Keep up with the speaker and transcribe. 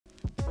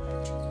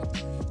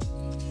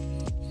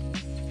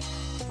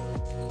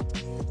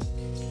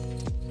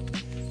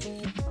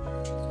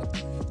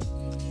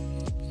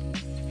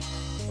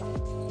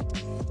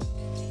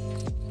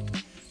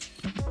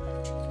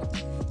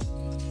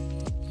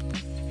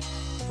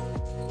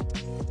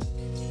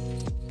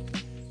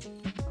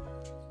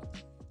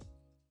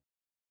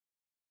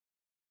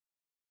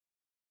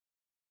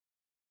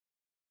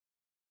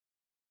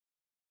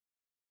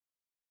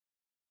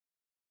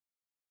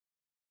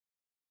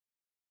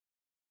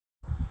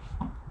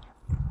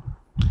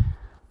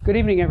Good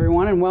evening,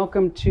 everyone, and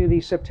welcome to the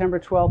September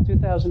 12,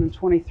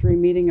 2023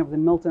 meeting of the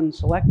Milton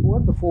Select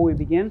Board. Before we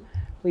begin,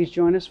 please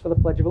join us for the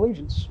Pledge of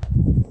Allegiance.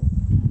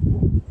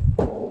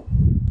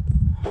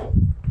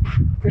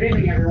 Good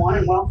evening, everyone,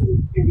 and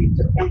welcome to the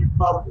September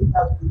 12,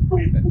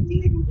 2023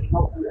 meeting of the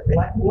Milton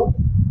Select Board.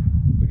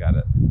 We got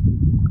it.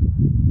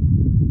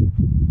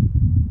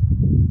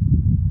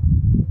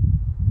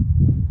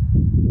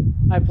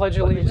 I pledge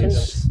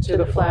allegiance to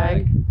the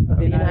flag of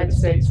the United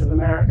States of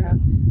America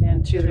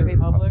and to the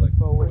republic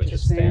for which it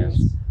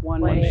stands,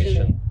 one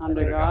nation,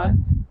 under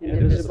God,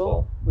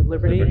 indivisible, with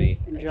liberty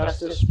and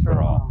justice for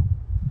all.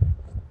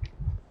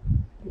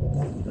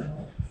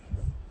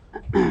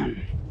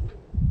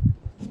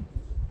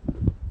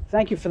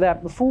 Thank you for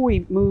that. Before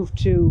we move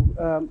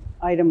to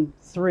item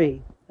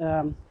 3,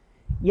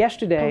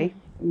 yesterday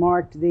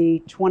marked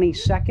the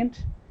 22nd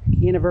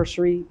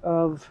anniversary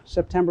of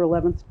September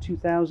 11th,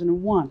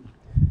 2001,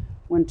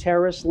 when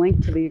terrorists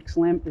linked to the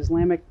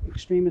Islamic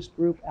extremist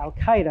group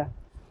Al-Qaeda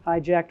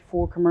hijacked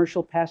 4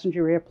 commercial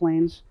passenger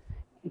airplanes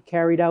and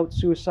carried out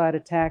suicide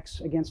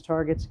attacks against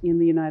targets in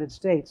the United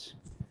States.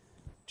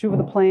 2 of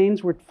the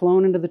planes were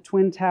flown into the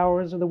Twin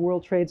Towers of the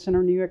World Trade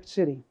Center in New York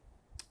City.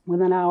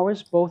 Within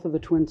hours, both of the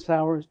Twin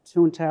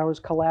Towers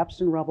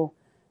collapsed in rubble,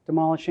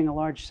 demolishing a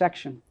large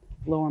section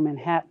of Lower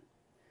Manhattan.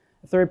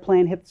 The 3rd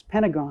plane hit the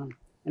Pentagon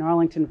in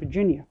Arlington,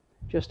 Virginia,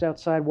 just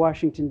outside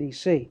Washington,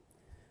 D.C.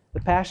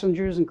 The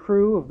passengers and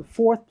crew of the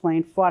 4th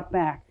plane fought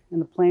back,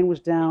 and the plane was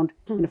downed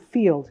in a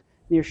field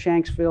near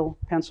Shanksville,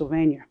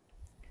 Pennsylvania.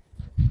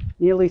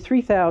 Nearly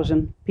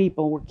 3,000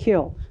 people were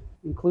killed,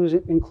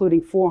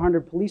 including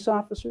 400 police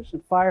officers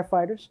and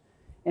firefighters,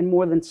 and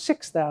more than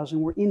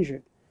 6,000 were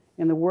injured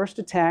in the worst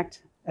attack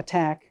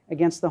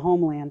against the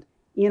homeland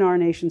in our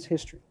nation's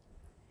history.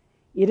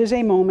 It is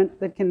a moment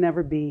that can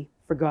never be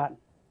forgotten.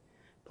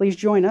 Please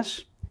join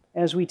us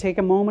as we take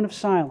a moment of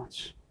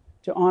silence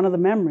to honor the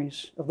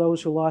memories of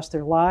those who lost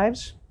their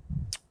lives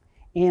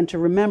and to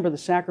remember the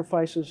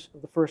sacrifices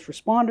of the first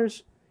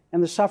responders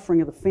and the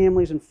suffering of the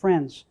families and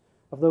friends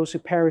of those who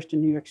perished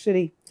in New York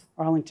City,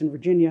 Arlington,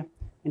 Virginia,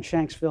 and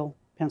Shanksville,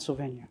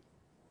 Pennsylvania.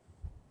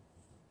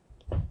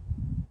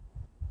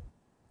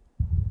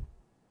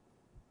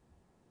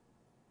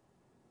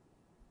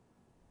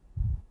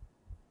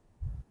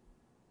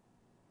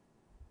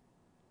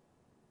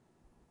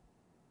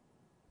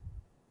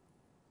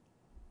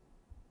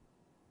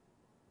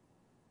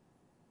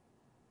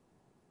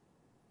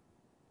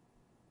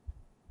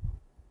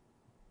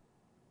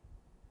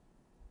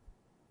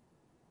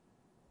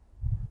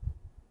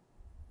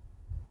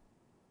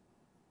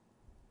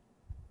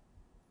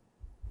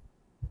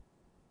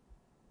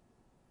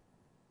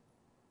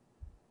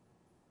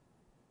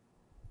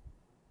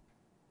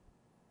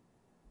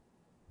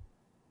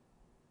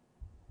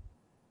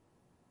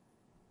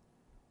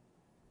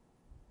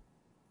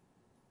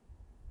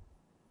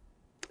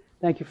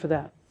 Thank you for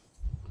that.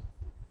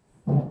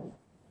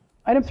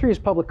 Item 3 is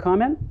public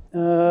comment.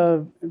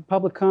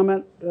 Public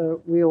comment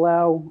we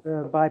allow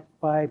by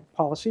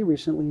policy,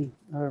 recently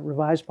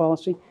revised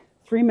policy,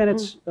 3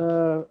 minutes,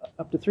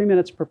 up to 3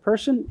 minutes per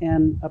person,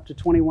 and up to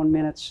 21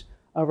 minutes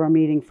of our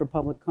meeting for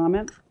public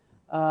comment.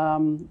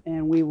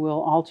 And we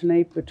will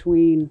alternate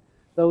between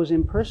those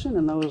in person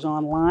and those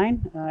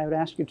online. I would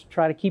ask you to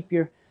try to keep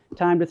your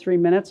time to 3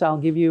 minutes. I'll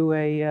give you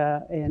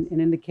an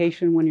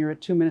indication when you're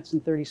at 2 minutes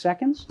and 30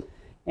 seconds.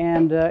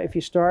 And if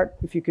you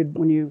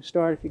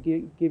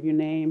give your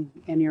name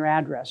and your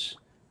address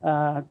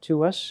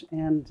to us,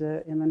 and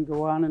then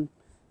go on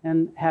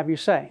and have your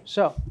say.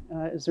 So,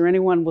 is there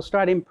anyone? We'll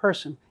start in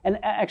person. And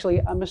actually,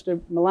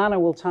 Mr. Milano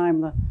will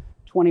time the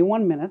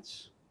 21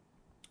 minutes,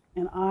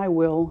 and I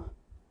will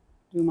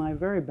do my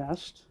very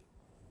best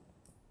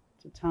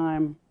to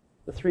time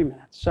the 3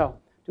 minutes. So,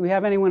 do we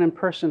have anyone in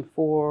person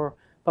for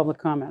public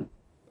comment?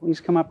 Please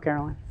come up,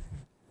 Caroline.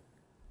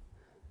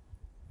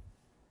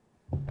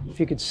 If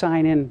you could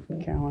sign in,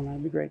 Carolyn,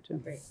 that'd be great too.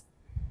 Great.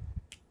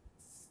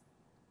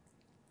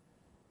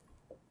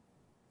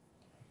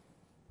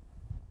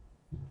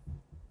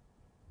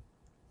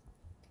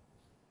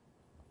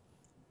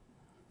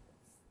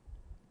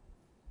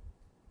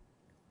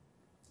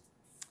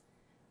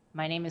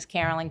 My name is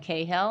Carolyn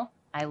Cahill.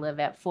 I live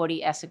at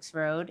 40 Essex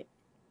Road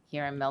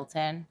here in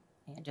Milton.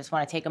 I just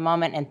want to take a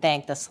moment and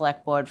thank the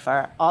Select Board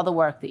for all the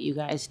work that you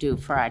guys do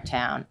for our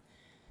town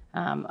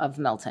of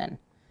Milton.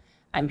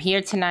 I'm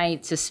here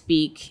tonight to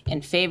speak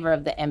in favor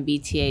of the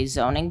MBTA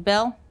zoning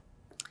bill.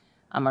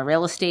 I'm a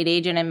real estate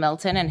agent in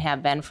Milton and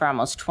have been for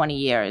almost 20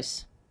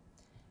 years.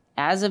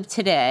 As of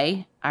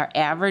today, our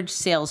average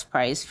sales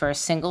price for a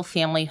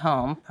single-family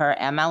home per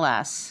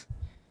MLS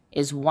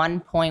is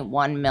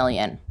 $1.1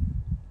 million.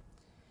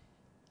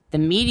 The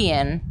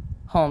median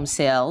home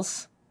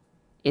sales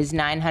is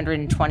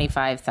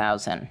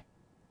 $925,000.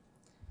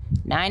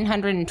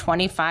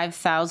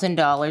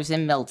 $925,000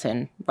 in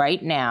Milton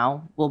right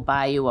now will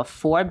buy you a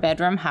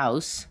 4-bedroom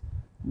house,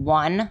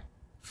 1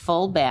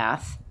 full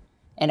bath,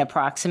 and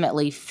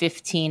approximately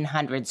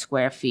 1,500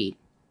 square feet.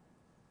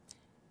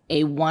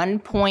 A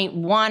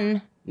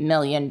 $1.1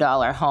 million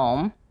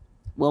home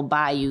will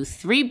buy you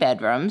 3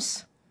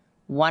 bedrooms,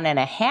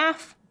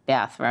 1.5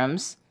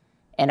 bathrooms,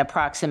 and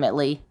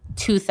approximately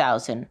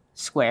 2,000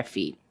 square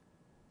feet.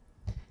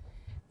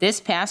 This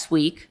past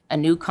week, a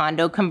new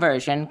condo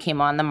conversion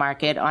came on the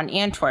market on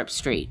Antwerp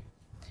Street.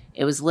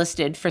 It was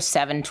listed for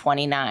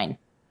 $729,000.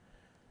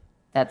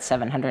 That's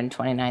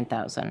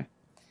 $729,000.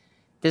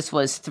 This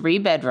was 3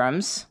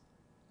 bedrooms,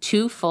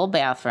 2 full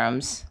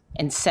bathrooms,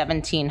 and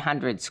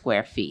 1,700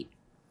 square feet.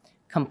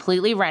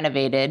 Completely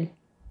renovated,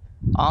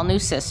 all new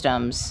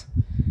systems,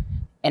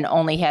 and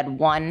only had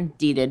 1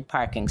 deeded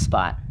parking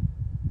spot.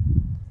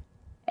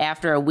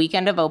 After a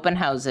weekend of open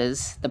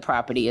houses, the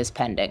property is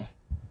pending.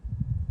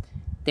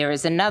 There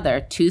is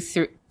another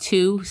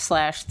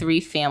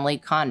 2/3 family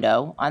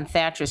condo on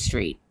Thatcher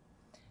Street.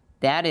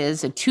 That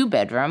is a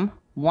 2-bedroom,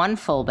 1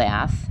 full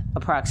bath,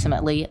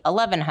 approximately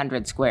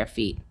 1,100 square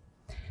feet.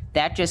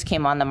 That just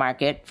came on the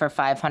market for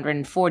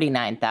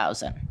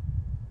 $549,000.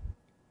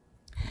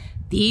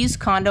 These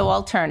condo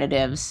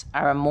alternatives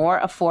are a more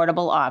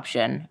affordable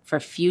option for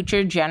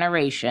future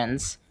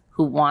generations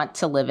who want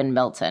to live in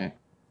Milton.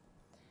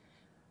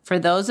 For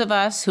those of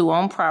us who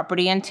own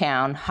property in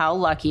town, how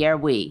lucky are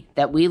we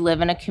that we live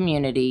in a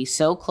community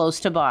so close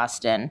to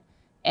Boston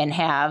and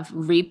have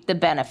reaped the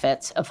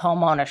benefits of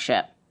home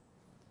ownership.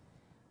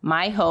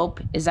 My hope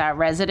is our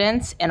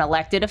residents and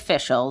elected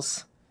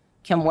officials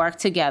can work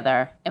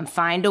together and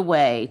find a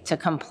way to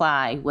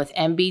comply with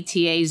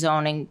MBTA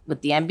zoning,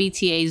 with the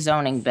MBTA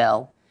zoning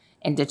bill,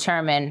 and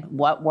determine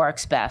what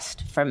works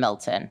best for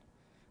Milton.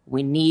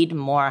 We need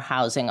more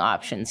housing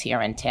options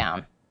here in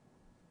town.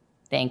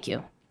 Thank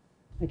you.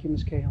 Thank you,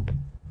 Ms. Cahill.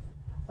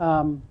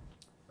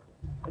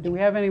 Do we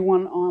have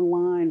anyone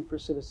online for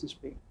citizen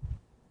speak?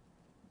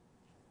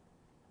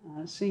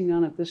 Seeing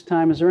none at this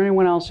time, is there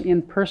anyone else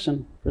in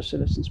person for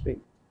citizen speak,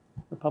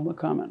 for public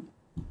comment?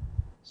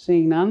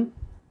 Seeing none,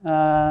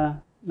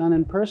 none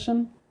in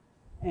person,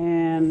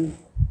 and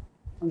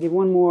I'll give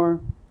one more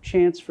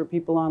chance for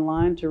people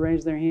online to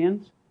raise their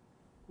hands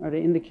or to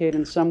indicate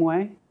in some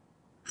way.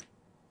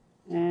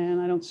 And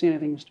I don't see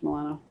anything, Mr.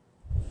 Milano.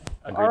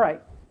 Agreed. All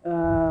right,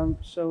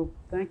 so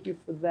thank you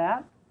for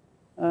that.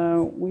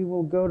 We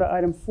will go to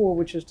item 4,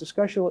 which is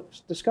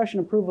discussion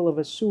approval of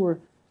a sewer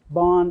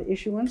bond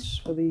issuance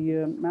for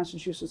the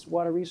Massachusetts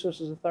Water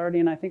Resources Authority,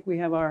 and I think we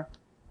have our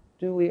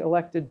duly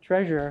elected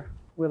treasurer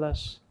with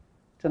us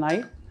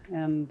tonight,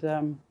 and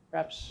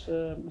perhaps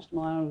Mr.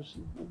 Milano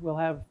will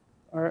have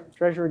our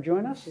treasurer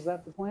join us. Is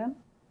that the plan?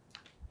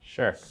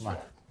 Sure, come on.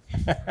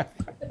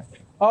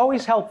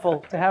 Always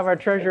helpful to have our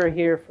treasurer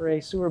here for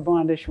a sewer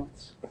bond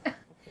issuance.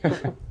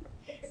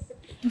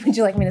 Would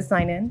you like me to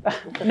sign in?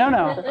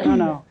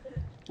 No.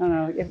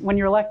 When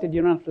you're elected,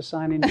 you don't have to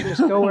sign in. You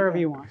just go wherever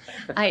you want.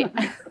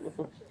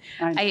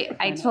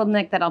 I told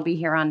Nick that I'll be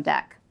here on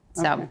deck.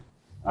 So, okay.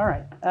 All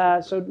right.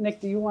 So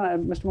Nick, do you want to,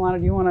 Mr. Milano,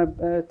 do you want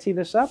to tee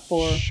this up,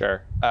 or?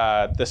 Sure.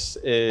 This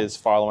is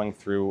following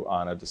through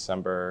on a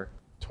December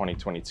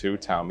 2022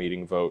 town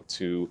meeting vote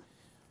to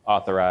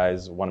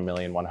authorize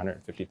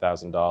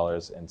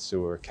 $1,150,000 in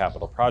sewer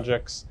capital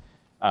projects.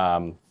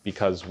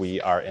 Because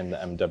we are in the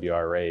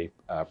MWRA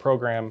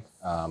program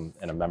and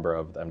a member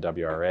of the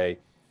MWRA,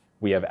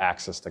 we have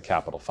access to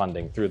capital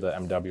funding through the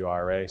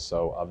MWRA.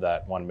 So of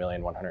that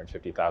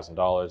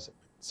 $1,150,000,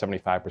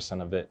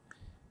 75% of it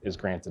is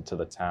granted to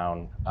the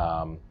town,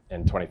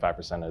 and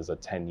 25% is a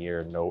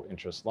 10-year no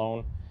interest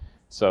loan.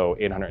 So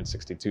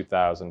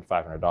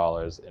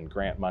 $862,500 in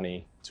grant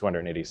money,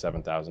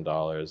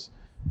 $287,000,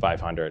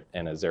 $500,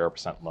 and a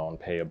 0% loan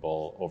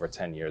payable over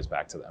 10 years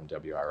back to the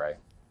MWRA.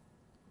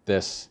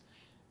 This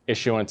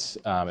issuance,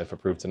 if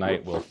approved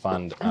tonight, will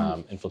fund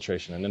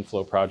infiltration and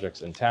inflow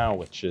projects in town,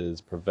 which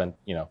is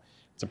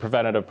it's a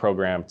preventative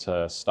program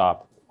to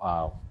stop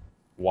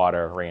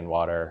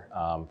rainwater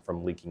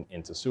from leaking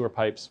into sewer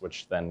pipes,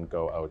 which then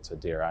go out to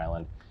Deer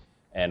Island,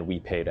 and we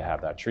pay to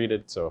have that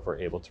treated. So if we're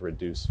able to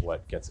reduce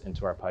what gets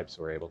into our pipes,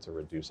 we're able to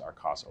reduce our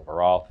costs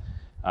overall.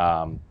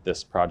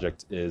 This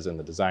project is in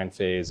the design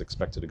phase,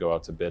 expected to go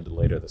out to bid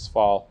later this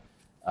fall.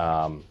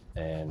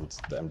 And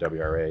the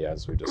MWRA,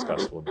 as we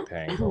discussed, will be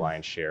paying the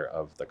lion's share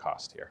of the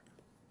cost here.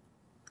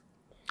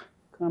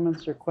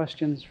 Comments or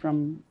questions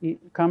from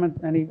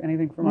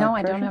anything from no, our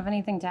I treasurer? don't have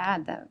anything to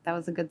add. That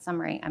was a good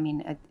summary. I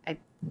mean,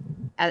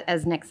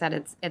 as Nick said,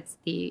 it's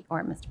the,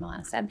 or Mr.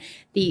 Milano said,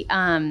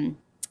 it's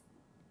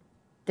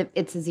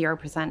a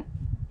 0%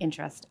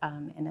 interest,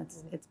 and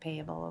it's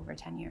payable over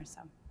 10 years.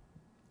 So,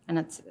 and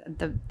it's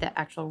the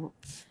actual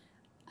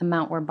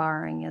amount we're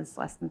borrowing is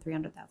less than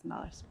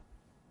 $300,000.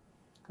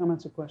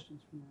 Comments or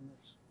questions from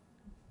members?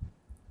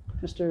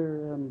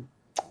 Mr.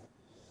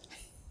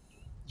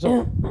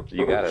 Zoll.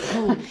 You got it.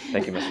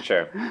 Thank you, Mr.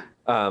 Chair.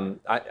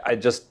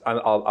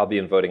 I'll be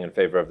voting in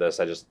favor of this.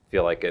 I just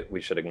feel like we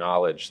should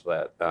acknowledge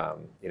that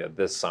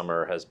this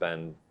summer has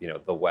been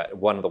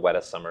one of the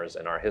wettest summers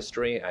in our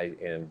history.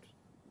 And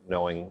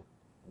knowing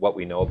what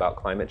we know about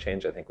climate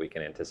change, I think we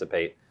can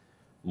anticipate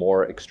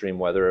more extreme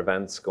weather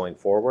events going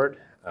forward.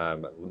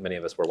 Many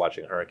of us were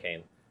watching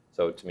Hurricane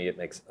So to me, it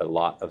makes a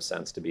lot of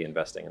sense to be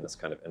investing in this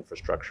kind of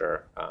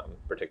infrastructure,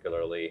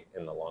 particularly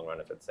in the long run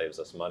if it saves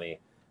us money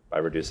by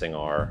reducing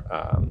our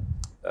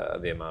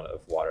the amount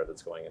of water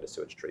that's going into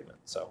sewage treatment.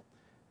 So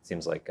it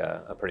seems like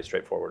a pretty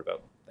straightforward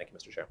vote. Thank you,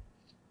 Mr. Chair.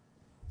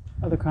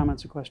 Other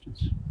comments or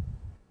questions?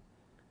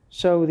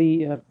 So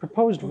the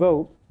proposed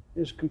vote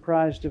is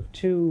comprised of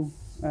two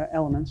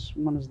elements.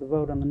 One is the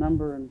vote on the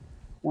number, and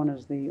one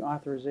is the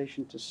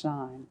authorization to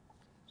sign.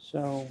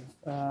 So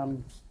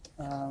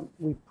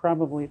it's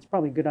probably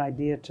a good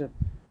idea to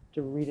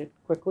read it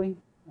quickly.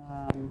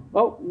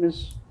 Oh,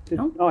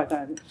 I thought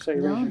I saw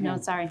you raise your hand. No,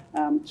 sorry.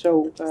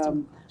 So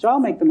I'll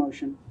make the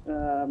motion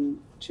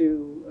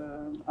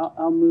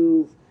I'll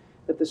move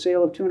that the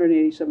sale of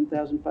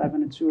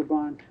 287,500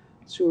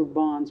 sewer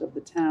bonds of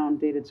the town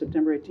dated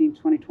September 18,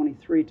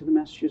 2023 to the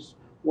Massachusetts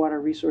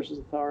Water Resources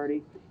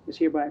Authority is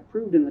hereby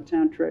approved, and the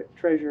town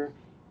treasurer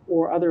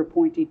or other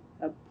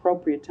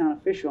appropriate town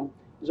official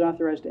is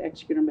authorized to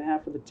execute on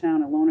behalf of the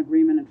town a loan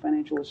agreement and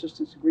financial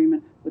assistance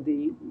agreement with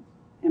the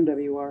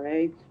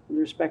MWRA with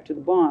respect to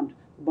the bond.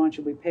 The bond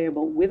shall be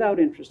payable without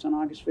interest on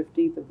August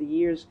 15th of the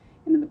years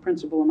and in the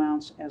principal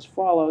amounts as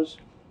follows.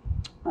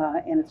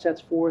 And it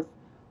sets forth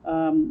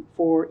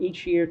for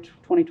each year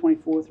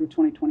 2024 through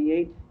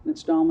 2028 an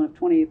installment of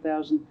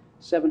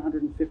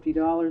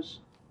 $28,750.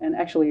 And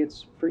actually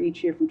it's for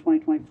each year from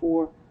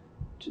 2024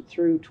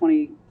 through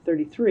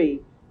 2033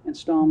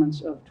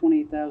 installments of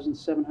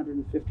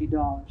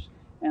 $28,750.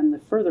 And the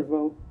further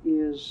vote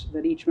is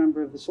that each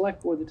member of the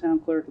select board, the town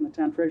clerk, and the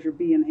town treasurer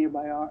be and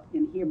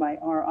hereby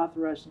are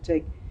authorized to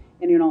take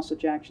any and all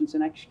such actions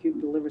and execute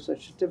and deliver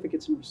such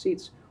certificates and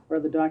receipts or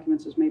other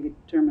documents as may be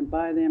determined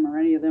by them or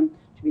any of them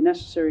to be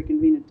necessary,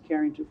 convenient to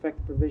carry into effect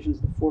the provisions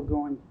of the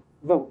foregoing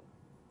vote.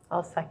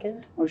 I'll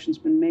second. Motion's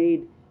been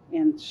made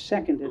and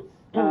seconded.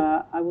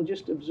 I will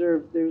just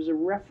observe there's a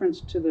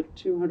reference to the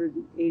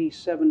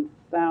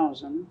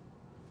 287,000.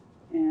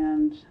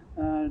 And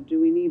do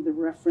we need the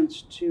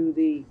reference to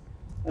the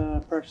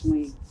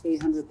approximately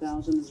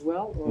 800,000 as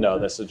well? Or No,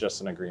 this is just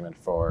an agreement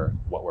for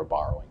what we're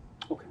borrowing.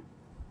 Okay.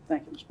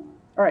 Thank you, Mr. Malone.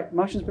 All right,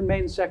 motion's been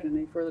made and seconded.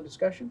 Any further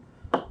discussion?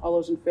 All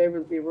those in favor,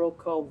 it'll be a roll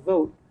call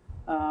vote.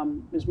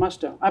 Ms.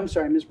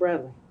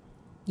 Bradley.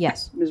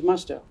 Yes. Ms.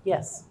 Musto.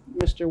 Yes.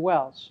 Mr.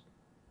 Wells.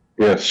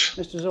 Yes.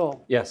 Mr.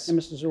 Zoll. Yes. And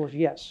Mr. Zoll is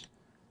yes.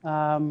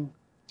 I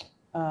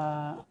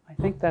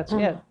think that's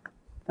it.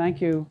 Thank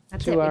you.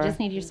 That's to it. We our... just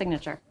need your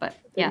signature, but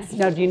yes.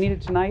 Now, do you need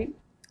it tonight?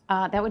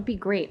 That would be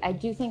great. I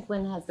do think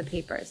Lynn has the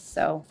papers,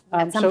 so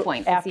at some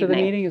point this after the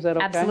evening. meeting, is that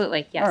okay?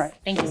 Absolutely, yes. All right.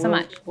 Thank you so We'll-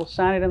 much. We'll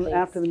sign it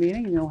after the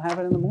meeting, and you'll have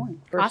it in the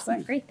morning, first Awesome,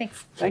 thing. great,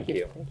 thanks. Thank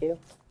you. Thank you.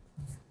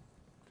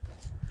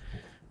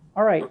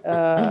 All right,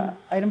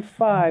 item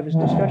 5 is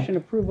discussion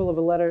approval of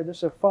a letter. This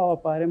is a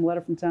follow-up item,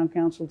 letter from Town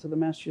Council to the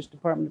Massachusetts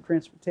Department of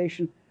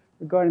Transportation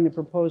regarding the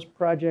proposed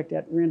project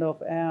at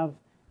Randolph Ave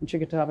and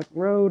Chickatavic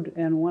Road.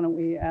 And why don't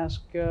we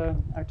ask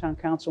our Town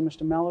Council,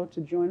 Mr. Mello,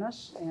 to join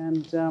us.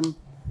 And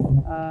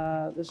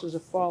this is a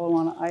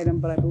follow-on item,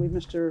 but I believe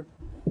Mr.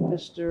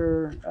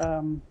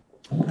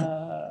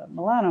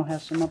 Milano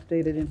has some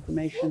updated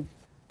information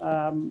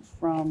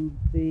from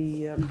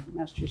the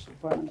Massachusetts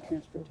Department of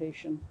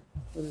Transportation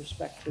with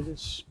respect to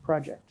this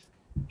project.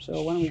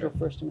 So why don't we go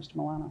first to Mr.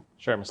 Milano?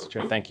 Sure, Mr.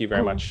 Chair. Thank you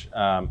very much.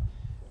 I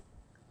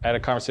had a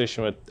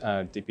conversation with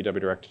DPW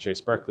Director Chase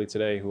Berkeley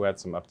today, who had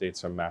some updates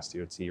from Mass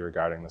DOT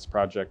regarding this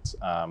project.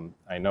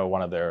 I know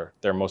one of their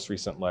most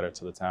recent letter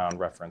to the town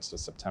referenced a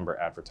September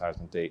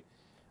advertisement date,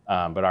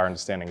 but our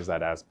understanding is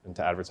that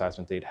the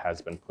advertisement date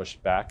has been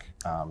pushed back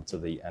to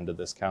the end of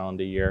this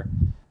calendar year.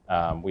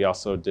 We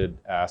also did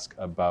ask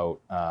about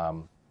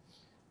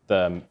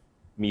the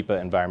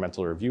MEPA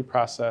environmental review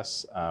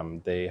process.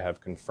 They have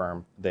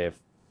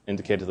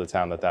indicated to the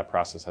town that that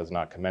process has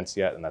not commenced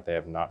yet and that they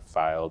have not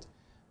filed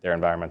their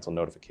environmental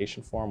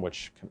notification form,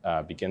 which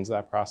begins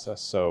that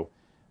process. So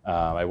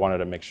I wanted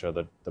to make sure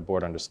that the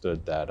board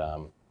understood that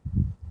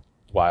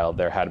while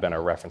there had been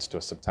a reference to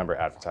a September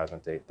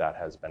advertisement date, that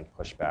has been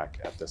pushed back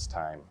at this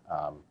time.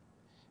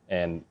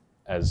 And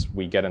as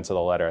we get into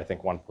the letter, I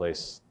think one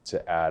place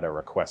to add a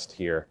request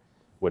here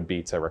would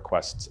be to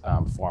request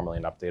formally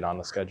an update on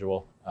the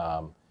schedule.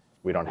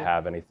 We don't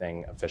have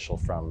anything official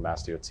from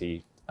Mass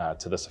DOT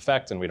to this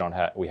effect, and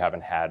we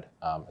haven't had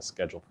a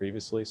schedule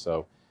previously.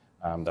 So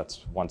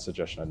that's one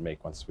suggestion I'd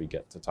make once we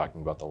get to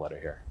talking about the letter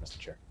here, Mr.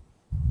 Chair.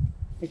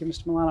 Thank you,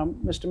 Mr. Milano.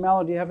 Mr.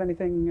 Mello, do you have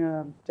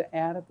anything to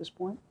add at this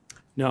point?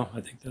 No,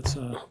 I think that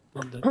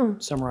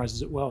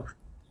summarizes it well.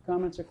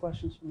 Comments or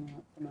questions from the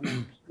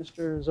members?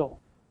 Mr. Zoll.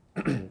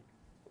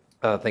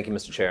 Thank you,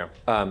 Mr. Chair.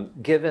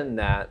 Given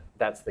that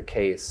that's the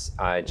case,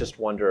 I just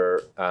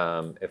wonder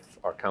if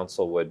our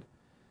council would,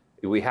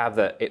 we have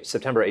the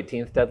September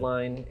 18th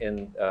deadline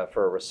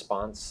for a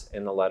response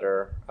in the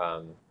letter.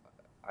 I'm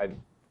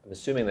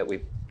assuming that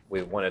we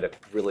wanted a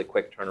really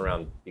quick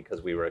turnaround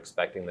because we were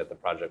expecting that the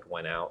project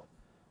went out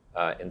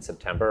in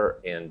September,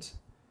 and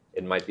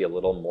it might be a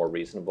little more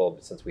reasonable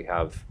since we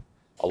have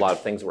a lot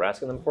of things we're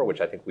asking them for, which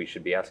I think we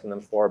should be asking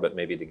them for, but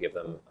maybe to give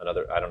them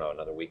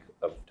another week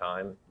of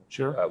time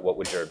Sure. What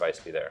would your advice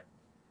be there?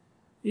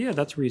 Yeah,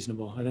 that's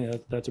reasonable. I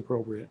think that's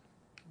appropriate.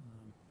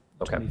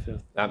 Okay.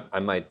 25th. I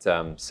might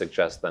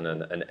suggest then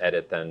an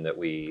edit then that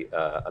we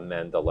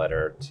amend the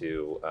letter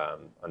to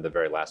on the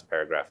very last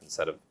paragraph,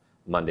 instead of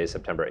Monday,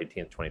 September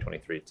 18th,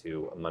 2023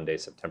 to Monday,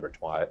 September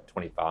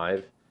 25,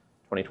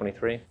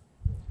 2023.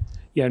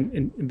 Yeah,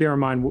 and bear in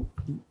mind,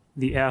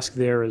 the ask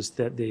there is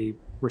that they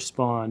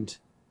respond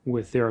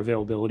with their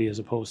availability as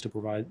opposed to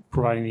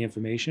providing the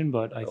information.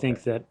 But I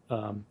think that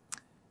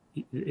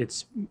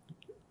it's,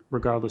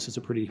 regardless, it's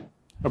a pretty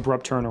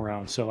abrupt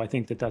turnaround. So I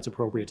think that that's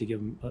appropriate to give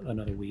them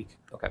another week.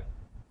 Okay.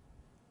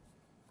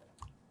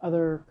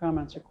 Other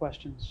comments or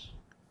questions?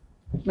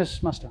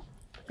 Mrs. Musto.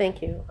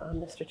 Thank you,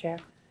 Mr. Chair.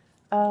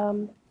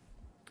 So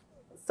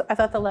I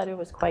thought the letter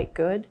was quite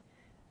good.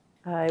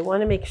 I want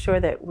to make sure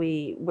that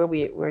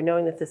we're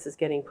knowing that this is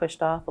getting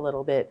pushed off a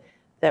little bit,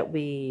 that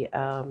we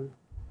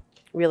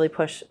really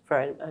push for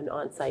an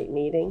on-site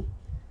meeting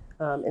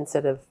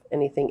instead of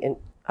anything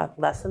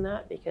less than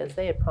that, because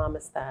they had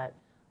promised that,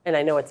 and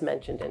I know it's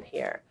mentioned in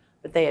here,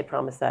 but they had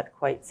promised that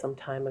quite some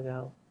time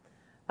ago.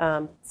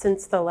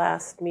 Since the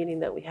last meeting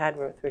that we had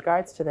with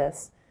regards to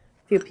this,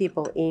 a few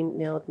people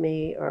emailed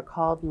me or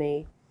called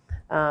me,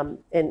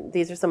 and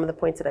these are some of the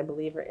points that I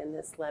believe are in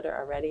this letter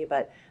already,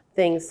 but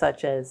things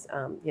such as,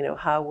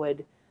 how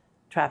would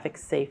traffic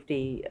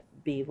safety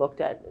be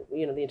looked at,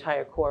 the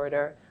entire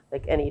corridor,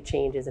 like any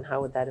changes, and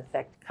how would that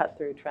affect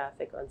cut-through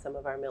traffic on some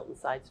of our Milton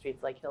side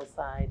streets like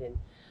Hillside, and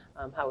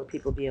how would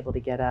people be able to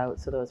get out?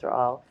 So those are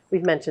all,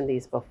 we've mentioned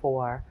these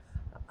before.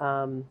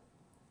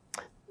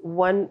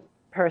 One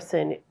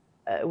person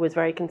was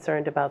very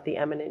concerned about the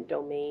eminent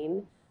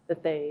domain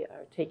that they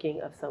are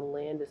taking of some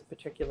land. This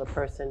particular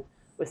person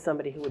was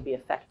somebody who would be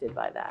affected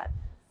by that.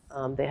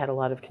 They had a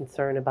lot of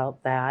concern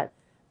about that.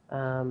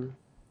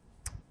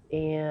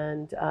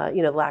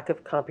 Lack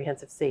of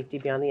comprehensive safety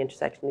beyond the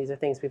intersection. These are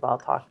things we've all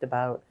talked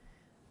about.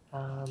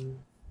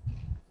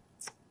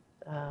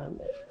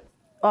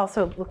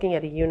 Also looking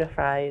at a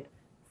unified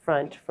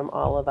front from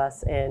all of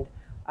us and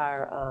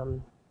our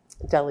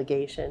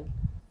delegation.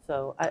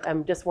 So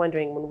I'm just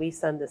wondering, when we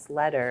send this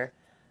letter,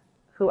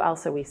 who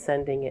else are we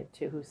sending it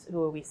to?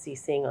 Who are we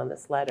CCing on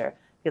this letter?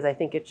 Because I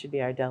think it should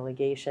be our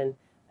delegation,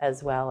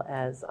 as well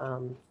as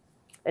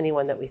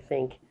anyone that we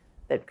think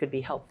that could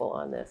be helpful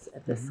on this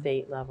at the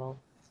state level.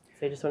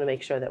 So I just want to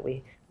make sure that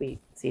we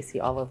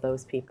CC all of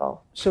those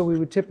people. So we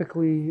would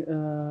typically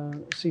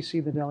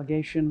CC the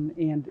delegation,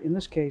 and in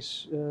this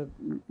case,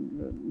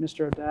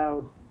 Mr.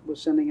 O'Dowd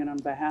was sending it on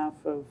behalf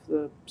of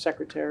the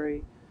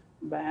secretary,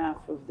 on behalf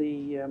of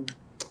the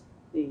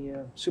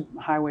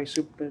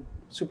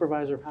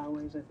supervisor of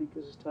highways, I think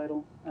is his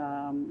title,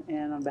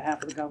 and on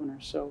behalf of the governor.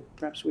 So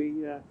perhaps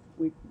we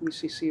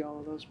CC all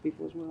of those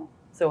people as well.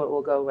 So it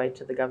will go right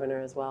to the governor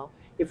as well?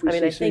 If we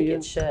I CC, think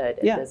it should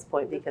at this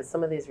point, because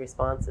some of these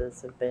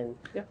responses have been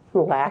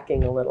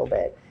lacking a little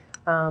bit.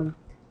 I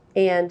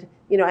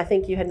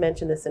think you had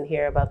mentioned this in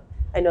here about,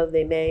 I know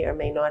they may or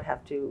may not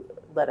have to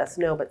let us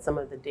know, but some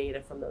of the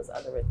data from those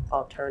other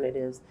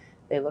alternatives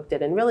they looked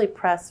at, and really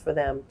press for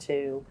them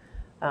to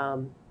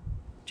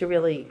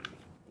really,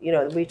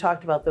 we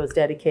talked about those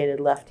dedicated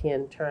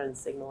left-hand turn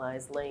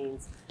signalized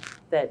lanes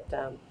that,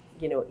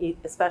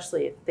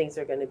 especially if things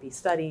are going to be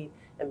studied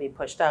and be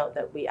pushed out,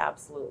 that we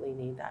absolutely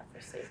need that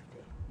for safety.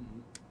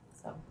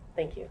 So,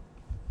 thank you.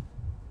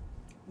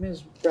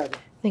 Ms. Bradley.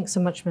 Thanks so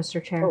much,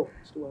 Mr. Chair. Oh,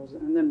 Mr. Wells,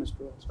 and then Mr.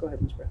 Wells. Go ahead,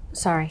 Ms. Bradley.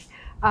 Sorry.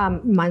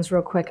 Mine's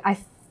real quick. I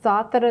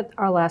thought that at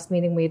our last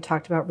meeting we had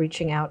talked about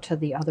reaching out to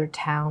the other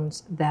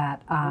towns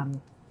that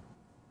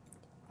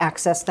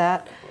access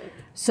that.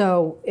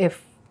 So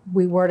if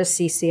we were to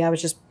CC, I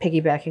was just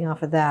piggybacking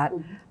off of that.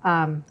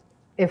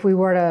 If we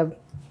were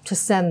to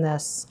send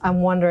this,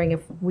 I'm wondering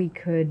if we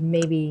could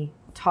maybe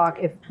talk,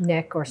 if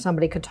Nick or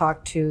somebody could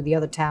talk to the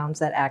other towns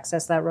that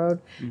access that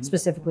road,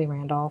 specifically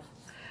Randolph,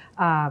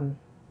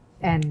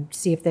 and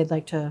see if they'd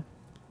like to,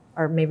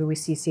 or maybe we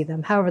CC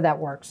them, however that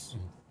works.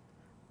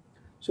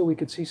 So we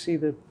could CC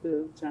the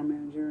town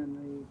manager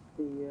and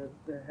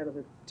the head of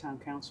the town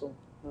council.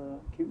 I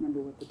can't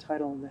remember what the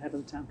title of the head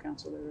of the town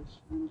council there is.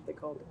 I don't know if they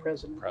call it the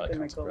president. Probably they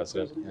might council call it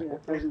president. Yeah,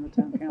 president of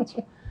the town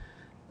council.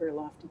 Very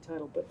lofty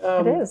title, but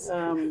It is.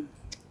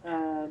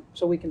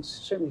 So we can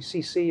certainly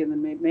CC, and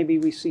then maybe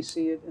we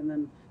CC it, and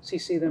then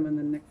CC them, and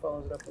then Nick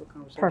follows it up with a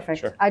conversation. Perfect.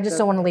 Sure. I just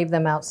don't want to leave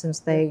them out since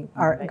they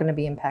are going to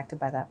be impacted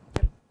by that.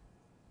 That's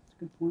a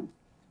good point.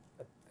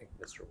 I think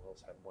Mr.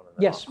 Wells had one of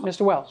them. Yes,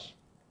 Mr. Wells.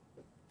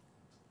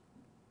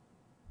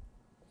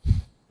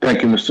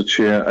 Thank you, Mr.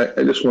 Chair.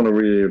 I just want to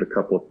reiterate a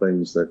couple of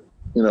things that,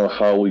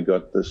 how we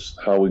got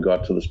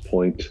to this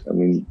point. I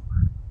mean,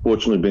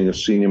 fortunately, being a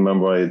senior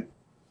member, I had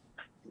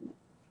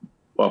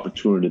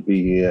opportunity to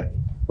be here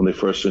when they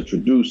first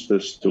introduced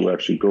this, to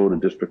actually go to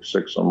District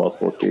 6 on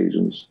multiple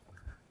occasions,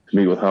 to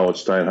meet with Howard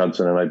Stein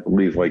Hudson, and I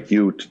believe, like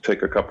you, to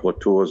take a couple of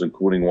tours,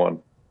 including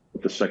one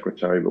with the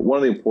secretary. But one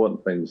of the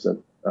important things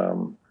that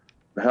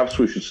perhaps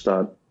we should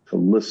start to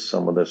list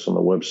some of this on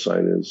the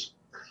website is,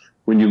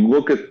 when you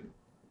look at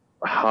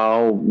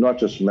how, not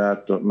just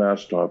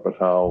MassDOT, but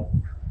how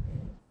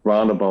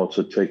roundabouts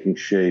are taking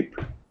shape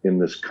in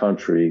this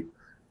country,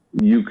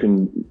 you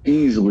can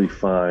easily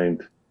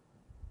find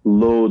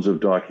loads of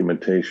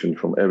documentation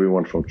from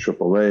everyone from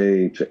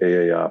AAA to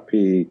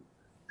AARP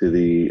to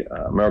the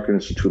American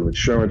Institute of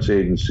Insurance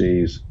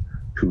Agencies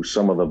to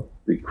some of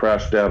the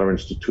crash data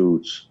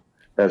institutes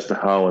as to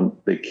how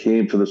they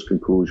came to this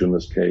conclusion in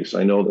this case.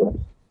 I know that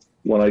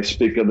when I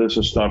speak of this,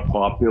 it's not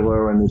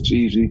popular and it's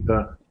easy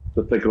to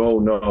think, oh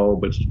no,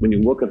 but when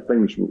you look at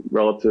things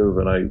relative,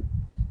 and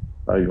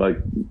I like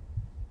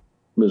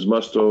Ms.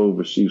 Musto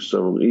received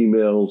several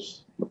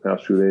emails the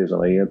past few days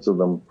and I answered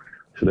them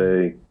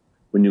today.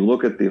 When you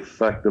look at the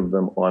effect of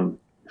them on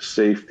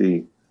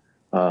safety,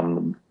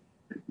 the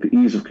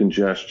ease of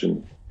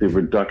congestion, the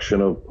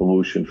reduction of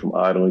pollution from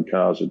idling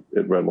cars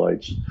at red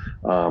lights,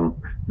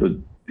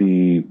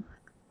 the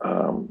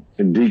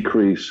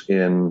decrease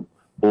in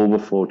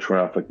overflow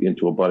traffic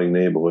into abutting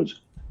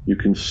neighborhoods, you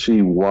can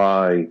see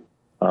why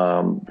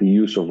the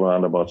use of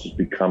roundabouts has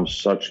become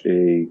such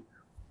a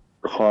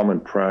common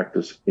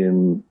practice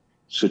in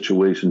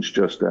situations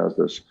just as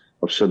this.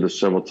 I've said this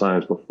several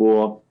times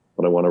before,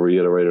 but I want to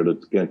reiterate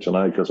it again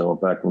tonight because I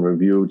went back and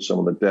reviewed some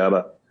of the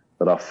data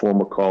that our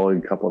former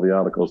colleague, a couple of the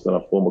articles that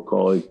our former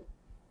colleague,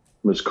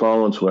 Ms.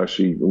 Collins, who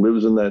actually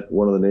lives in that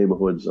one of the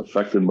neighborhoods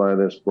affected by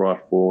this,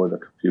 brought forward a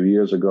few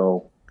years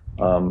ago.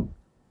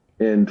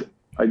 And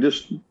I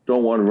just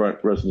don't want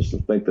residents to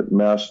think that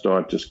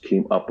MassDOT just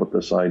came up with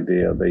this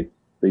idea.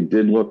 They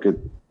did look at,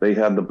 they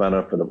had the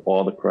benefit of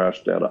all the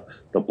crash data,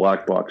 the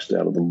black box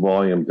data, the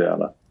volume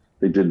data.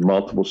 They did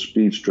multiple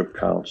speed strip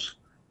counts.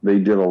 They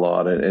did a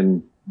lot.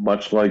 And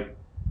much like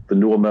the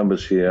newer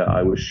members here,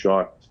 I was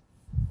shocked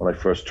when I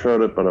first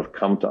heard it, but I've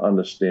come to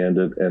understand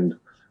it. And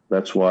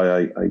that's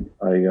why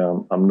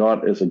I'm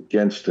not as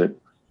against it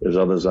as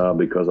others are,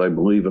 because I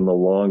believe in the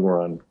long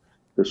run,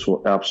 this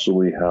will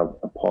absolutely have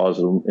a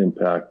positive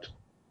impact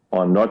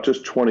on not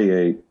just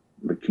 28,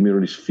 the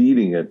communities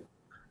feeding it,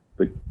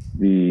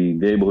 the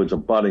neighborhoods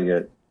abutting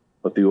it,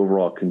 but the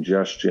overall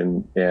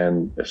congestion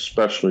and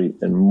especially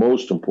and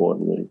most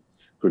importantly,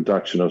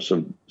 reduction of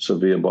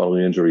severe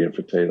bodily injury and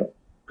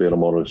fatal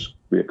motor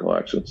vehicle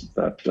accidents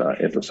at that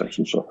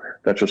intersection. So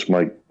that's just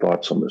my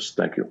thoughts on this.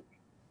 Thank you.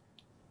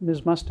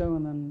 Ms. Musto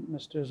and then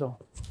Mr. Zoll.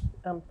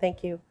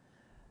 Thank you.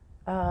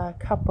 A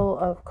couple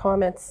of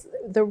comments.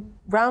 The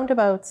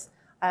roundabouts,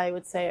 I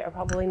would say, are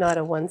probably not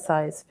a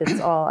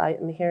one-size-fits-all.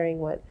 I'm hearing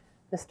what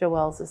Mr.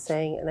 Wells is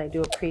saying, and I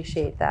do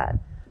appreciate that.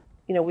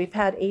 You know, we've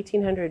had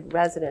 1,800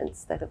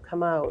 residents that have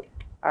come out,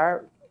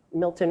 our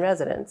Milton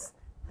residents,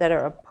 that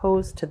are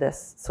opposed to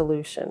this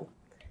solution.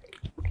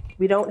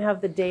 We don't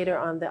have the data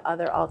on the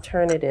other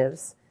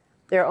alternatives.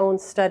 Their own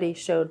study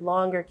showed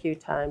longer queue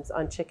times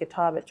on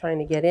Chickatawbut trying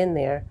to get in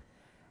there.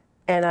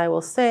 And I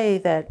will say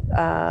that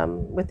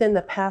within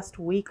the past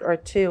week or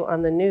two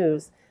on the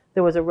news,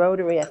 there was a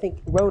rotary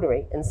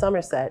in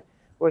Somerset,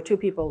 where 2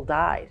 people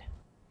died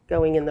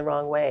going in the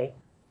wrong way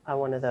on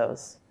one of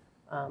those.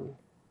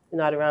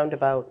 Not a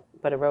roundabout,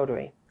 but a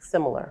rotary,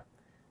 similar.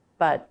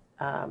 But,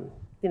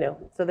 you know,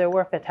 so there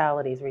were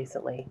fatalities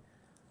recently.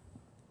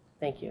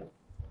 Thank you.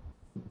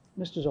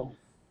 Mr. Zoll.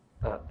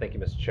 Thank you,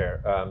 Mr.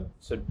 Chair.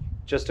 So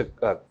just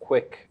a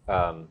quick,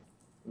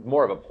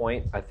 more of a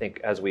point, I think,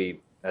 as we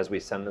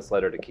send this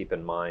letter to keep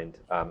in mind.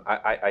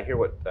 I hear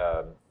what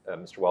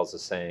Mr. Wells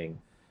is saying,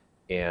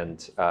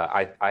 and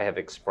I have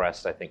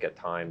expressed, I think, at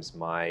times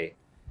my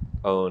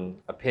own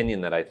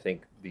opinion that I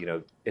think, you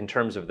know, in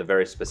terms of the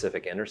very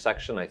specific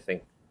intersection, I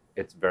think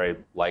it's very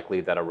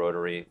likely that a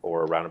rotary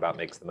or a roundabout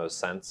makes the most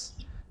sense.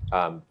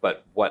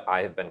 But what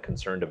I have been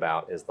concerned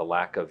about is the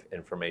lack of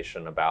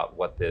information about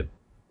what the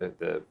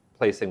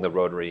placing the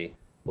rotary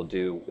will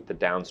do with the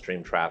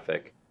downstream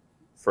traffic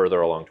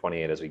further along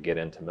 28 as we get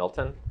into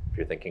Milton, if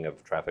you're thinking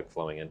of traffic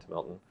flowing into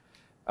Milton.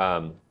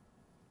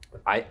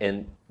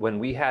 And when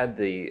we had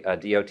the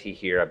DOT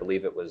here, I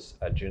believe it was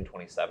June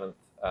 27th,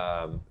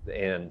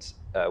 and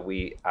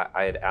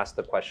I had asked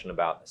the question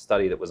about a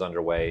study that was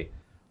underway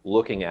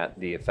looking at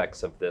the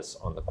effects of this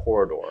on the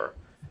corridor.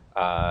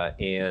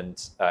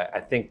 And I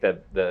think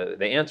that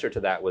the answer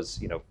to that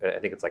was, you know, I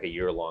think it's like a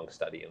year-long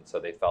study. And so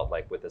they felt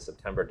like with the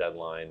September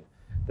deadline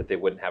that they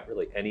wouldn't have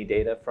really any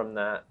data from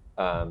that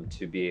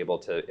to be able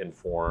to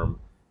inform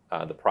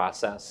the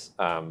process.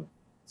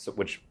 So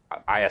which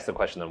I asked the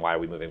question, then why are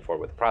we moving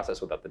forward with the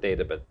process without the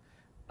data?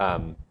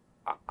 But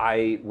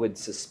I would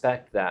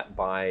suspect that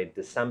by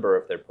December,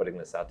 if they're putting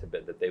this out to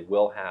bid, that they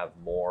will have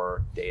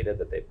more data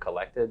that they've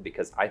collected,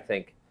 because I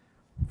think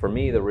for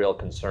me, the real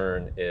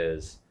concern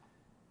is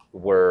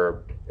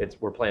we're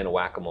playing a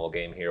whack-a-mole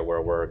game here,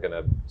 where we're going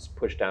to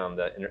push down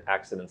the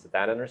accidents at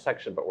that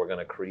intersection, but we're going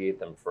to create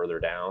them further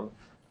down,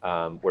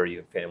 where you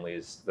have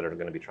families that are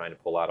going to be trying to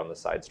pull out on the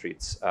side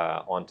streets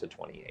onto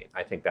 28.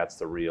 I think that's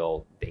the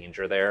real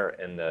danger there.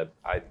 And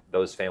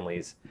those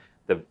families,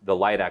 the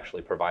light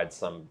actually provides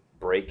some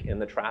break in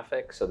the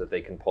traffic so that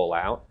they can pull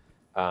out.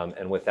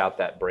 And without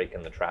that break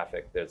in the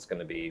traffic, it's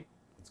going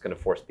to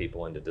force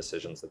people into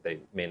decisions that they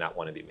may not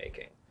want to be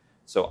making.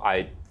 So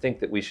I think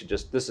that we should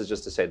this is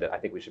just to say that I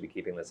think we should be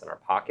keeping this in our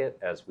pocket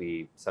as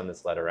we send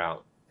this letter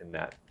out, and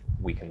that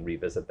we can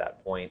revisit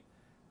that point.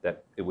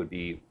 That it would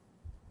be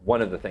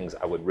one of the things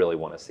I would really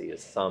want to see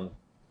is some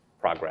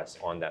progress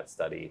on that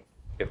study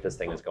if this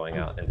thing is going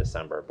out in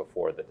December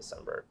before the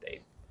December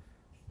date.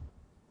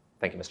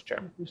 Thank you, Mr. Chair.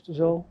 Mr.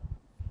 Zoll,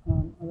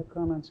 other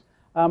comments?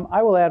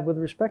 I will add, with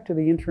respect to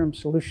the interim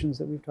solutions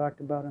that we've talked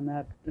about in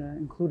that,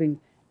 including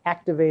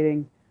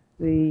activating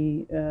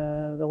the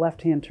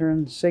left-hand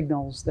turn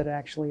signals that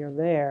actually are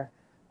there,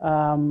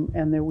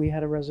 and that we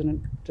had a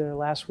resident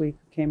last week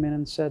who came in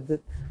and said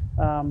that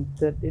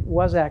that it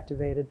was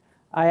activated.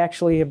 I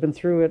actually have been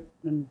through it,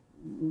 and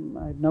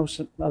I know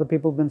some other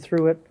people have been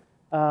through it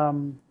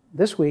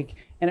this week,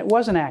 and it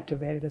wasn't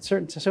activated at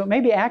certain. So it may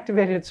be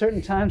activated at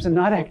certain times and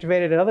not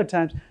activated at other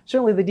times.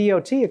 Certainly, the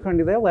DOT, according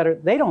to their letter,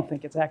 they don't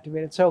think it's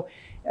activated. So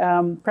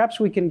perhaps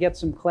we can get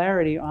some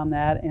clarity on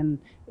that, and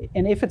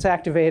if it's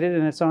activated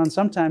and it's on,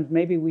 sometimes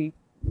maybe we,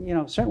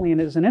 certainly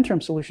as an interim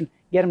solution,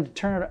 get them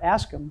to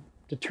ask them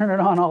to turn it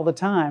on all the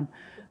time,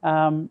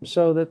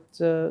 so that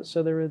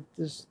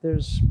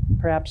there's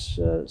perhaps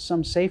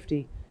some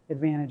safety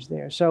advantage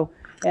there. So,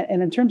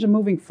 and in terms of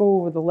moving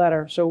forward with the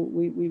letter, so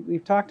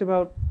we've talked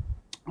about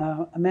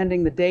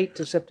amending the date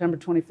to September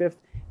 25th,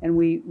 and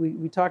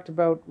we talked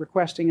about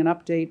requesting an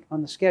update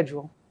on the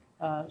schedule.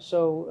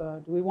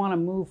 Do we want to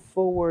move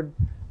forward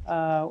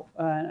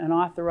and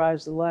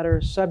authorize the letter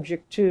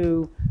subject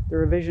to the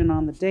revision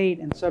on the date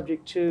and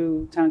subject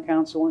to town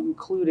council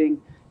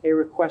including a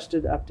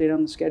requested update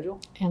on the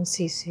schedule? And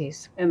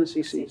CCs. And the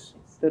CCs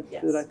that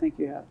Yes. I think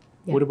you have.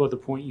 Yeah. What about the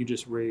point you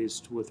just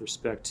raised with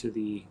respect to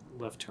the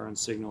left turn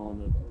signal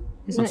and the Isn't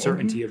it in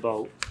uncertainty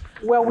about?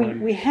 Well,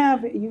 we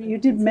have, you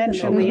did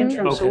mention the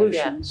interim Okay.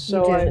 solutions.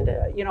 Yeah, So, you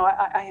did.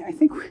 I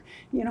think,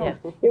 Yeah.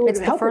 it would It's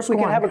the help if first we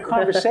could one. have a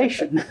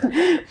conversation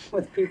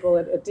with people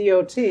at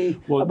DOT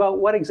Well- about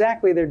what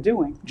exactly they're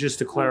doing. Just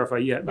to clarify,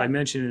 I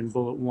mentioned in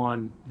bullet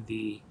 1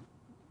 the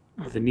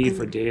need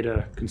for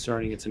data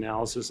concerning its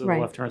analysis of the Right.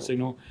 left turn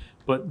signal,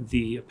 but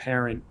the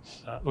apparent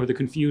or the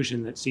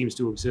confusion that seems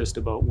to exist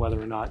about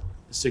whether or not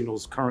the signal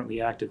is currently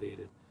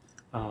activated.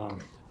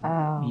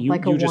 You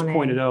like a just 1A.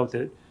 pointed out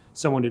that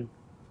someone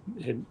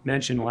had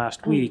mentioned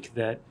last week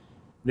that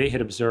they had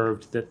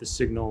observed that the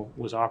signal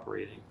was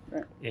operating.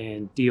 Right.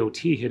 And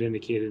DOT had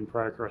indicated in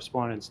prior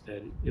correspondence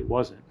that it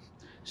wasn't.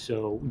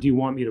 So do you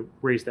want me to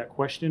raise that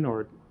question,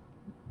 or?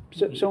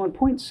 So in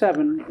point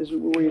 7 is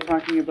where you're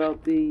talking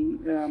about the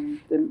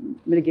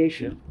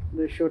mitigation,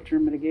 the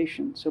short-term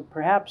mitigation. So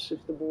perhaps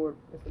if the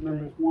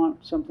members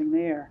want something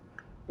there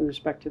with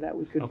respect to that,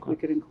 we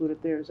could include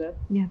it there. Does that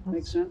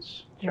make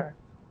sense? Sure.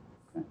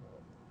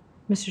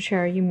 Mr.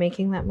 Chair, are you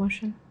making that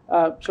motion?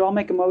 So I'll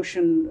make a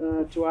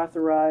motion to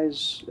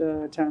authorize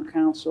town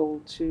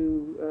council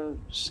to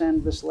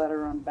send this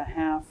letter on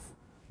behalf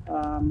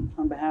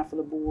of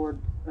the board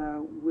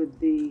with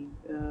the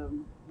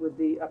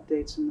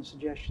updates and the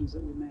suggestions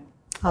that we made.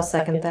 I'll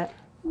second that.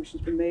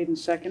 Motion's been made and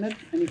seconded.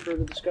 Any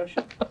further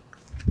discussion?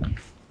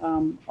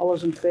 All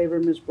those in favor,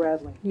 Ms.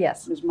 Bradley?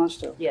 Yes. Ms.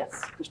 Musto? Yes.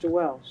 Mr.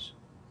 Wells?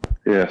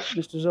 Yes.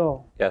 Mr.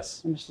 Zoll?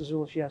 Yes. And Mr.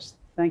 Zulish, yes.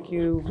 Thank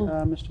you,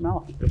 Mr.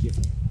 Mello. Thank you.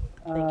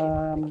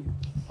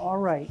 All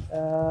right.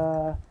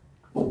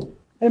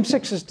 Item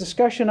 6 is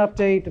discussion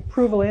update,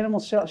 approval animal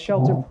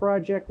shelter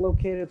project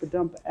located at the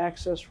dump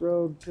access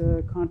road,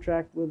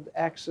 contract with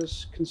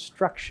Access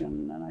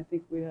Construction. And I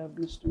think we have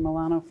Mr.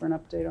 Milano for an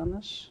update on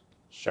this.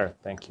 Sure,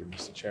 thank you,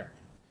 Mr. Chair.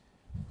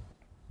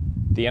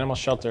 The Animal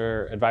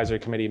Shelter Advisory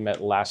Committee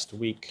met last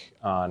week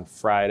on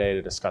Friday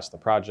to discuss the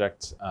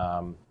project,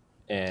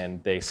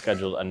 and they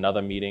scheduled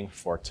another meeting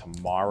for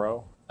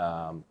tomorrow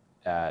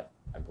at,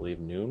 I believe,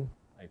 noon.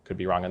 I could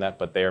be wrong on that,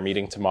 but they are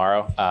meeting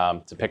tomorrow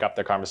to pick up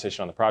their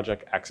conversation on the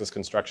project. Access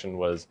Construction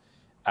was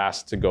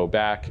asked to go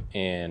back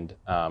and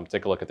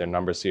take a look at their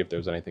numbers, see if there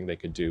was anything they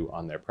could do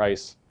on their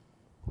price.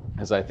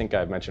 As I think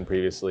I've mentioned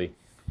previously,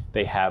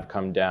 they have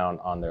come down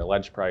on their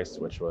ledge price,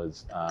 which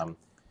was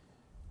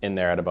in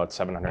there at about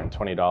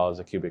 $720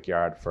 a cubic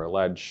yard for a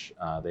ledge.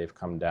 They've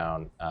come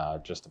down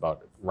just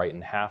about right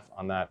in half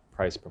on that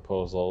price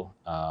proposal.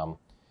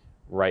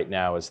 Right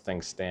now, as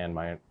things stand,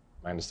 my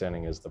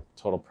understanding is the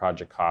total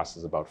project cost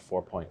is about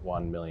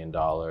 $4.1 million,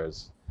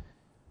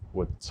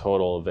 with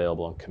total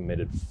available and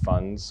committed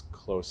funds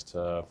close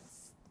to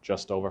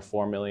just over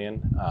 $4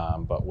 million.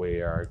 But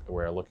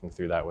we're looking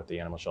through that with the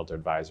Animal Shelter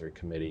Advisory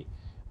Committee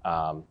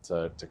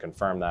to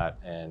confirm that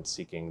and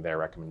seeking their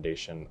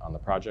recommendation on the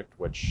project,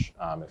 which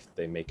if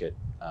they make it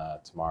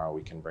tomorrow,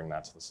 we can bring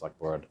that to the select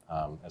board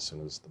as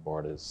soon as the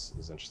board is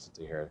interested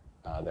to hear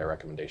their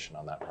recommendation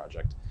on that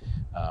project.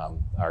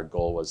 Our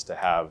goal was to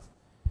have,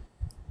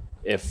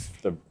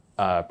 if the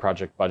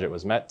project budget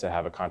was met, to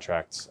have a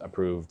contract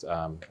approved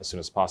as soon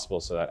as possible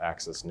so that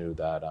Access knew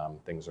that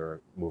things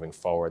are moving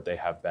forward. They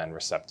have been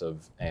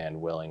receptive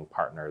and willing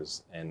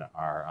partners in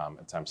our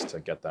attempts to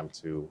get them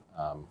to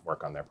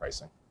work on their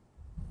pricing.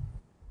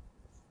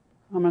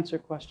 Comments or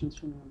questions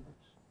from the members?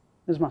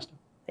 Ms. Musto?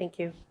 Thank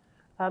you.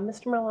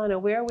 Mr. Milano,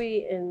 where are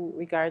we in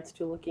regards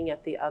to looking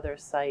at the other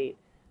site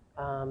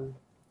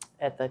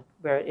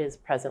where it is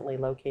presently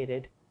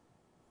located?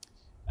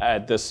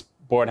 This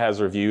board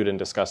has reviewed and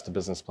discussed a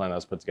business plan that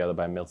was put together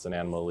by Milton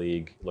Animal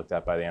League, looked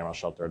at by the Animal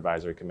Shelter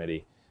Advisory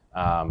Committee.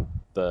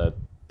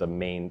 The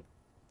main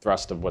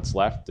thrust of what's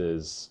left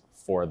is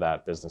for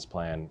that business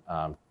plan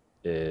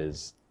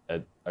is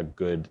a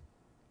good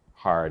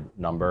hard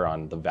number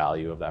on the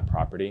value of that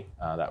property.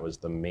 That was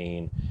the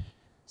main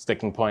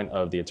sticking point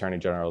of the Attorney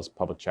General's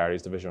Public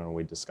Charities Division when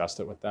we discussed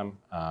it with them.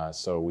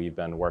 So we've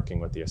been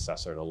working with the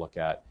assessor to look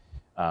at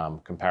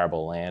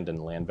comparable land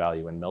and land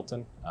value in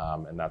Milton,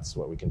 and that's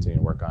what we continue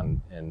to work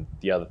on. And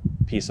the other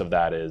piece of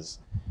that is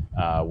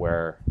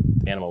where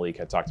the Animal League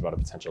had talked about a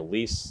potential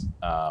lease,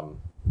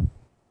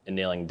 and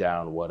nailing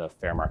down what a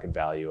fair market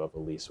value of a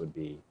lease would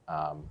be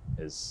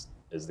is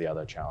the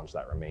other challenge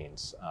that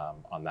remains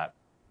on that,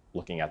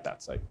 looking at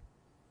that site.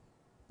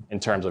 In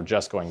terms of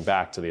just going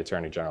back to the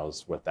Attorney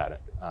General's with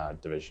that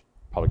division,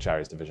 Public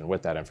Charities Division,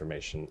 with that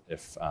information,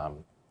 if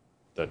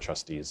the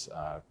trustees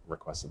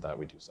requested that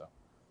we do so.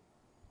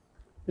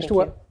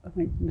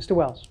 Mr.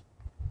 Wells.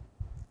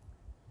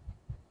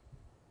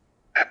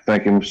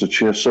 Thank you, Mr.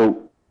 Chair.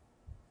 So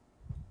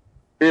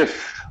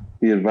if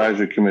the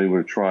advisory committee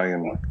were to try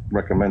and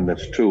recommend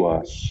this to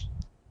us,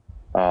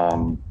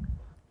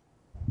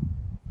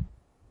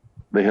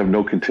 they have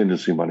no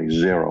contingency money,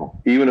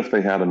 zero. Even if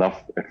they had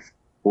enough at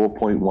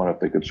 4.1, if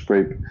they could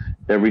scrape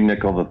every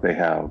nickel that they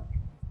have,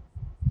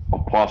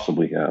 or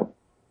possibly have,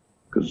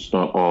 because it's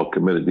not all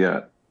committed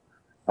yet,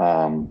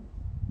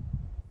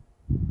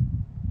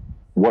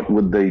 what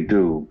would they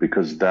do?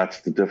 Because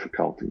that's the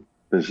difficulty.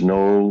 There's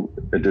no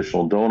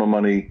additional donor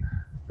money.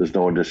 There's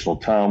no additional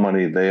town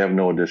money. They have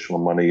no additional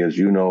money. As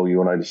you know,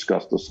 you and I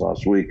discussed this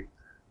last week.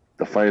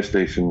 The fire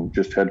station,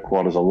 just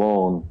headquarters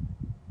alone,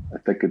 I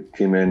think it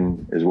came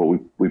in as what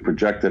we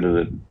projected it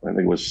at, I think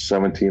it was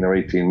 17 or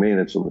 18 million.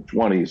 It's in the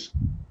 20s,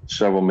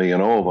 several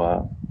million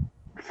over.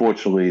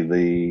 Fortunately,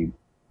 the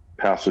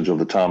passage of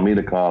the town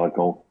meeting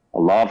article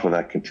allowed for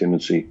that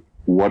contingency.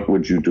 What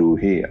would you do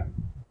here?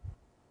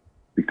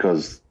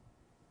 Because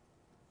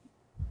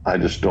I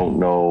just don't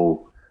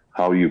know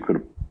how you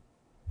could.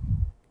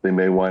 They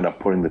may wind up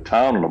putting the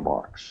town in a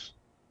box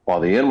or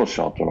the animal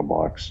shelter in a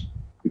box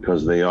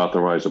because they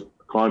authorize a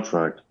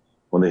contract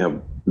when they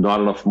have not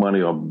enough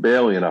money or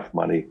barely enough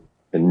money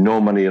and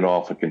no money at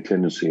all for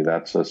contingency.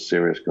 That's a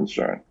serious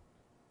concern.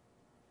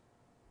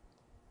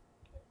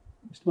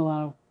 Mr.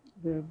 Milano,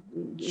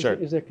 Sure.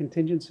 Is there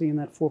contingency in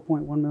that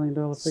 $4.1 million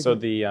figure? So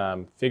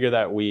the figure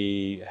that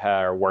we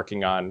are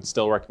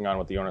still working on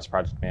with the owner's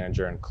project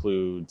manager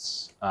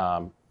includes,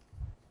 of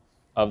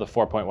the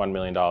 $4.1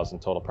 million in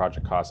total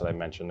project costs that I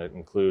mentioned, it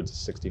includes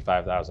a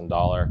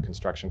 $65,000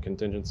 construction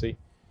contingency.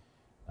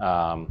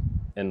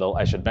 And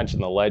I should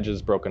mention the ledge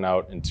is broken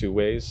out in two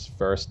ways.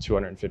 First,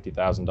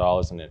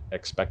 $250,000 in an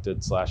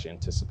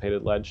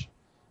expected/anticipated ledge,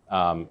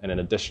 and an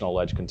additional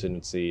ledge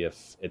contingency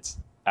if it's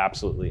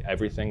absolutely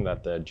everything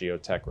that the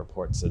geotech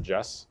report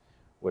suggests,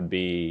 would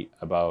be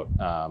about,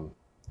 I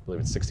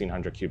believe it's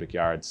 1,600 cubic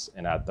yards,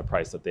 and at the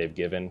price that they've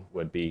given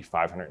would be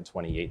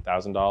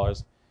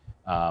 $528,000.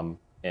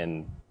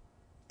 And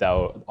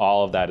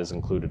all of that is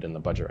included in the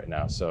budget right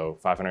now. So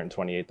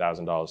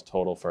 $528,000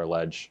 total for a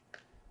ledge,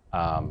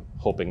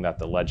 hoping that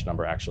the ledge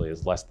number actually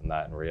is less than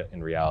that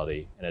in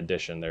reality. In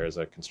addition, there is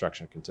a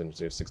construction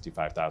contingency of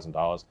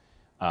 $65,000.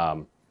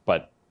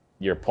 But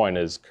your point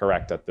is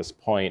correct at this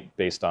point,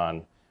 based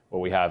on what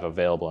we have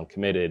available and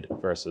committed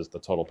versus the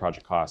total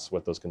project costs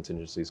with those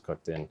contingencies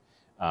cooked in.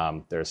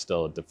 There's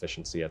still a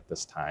deficiency at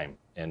this time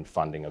in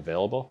funding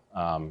available,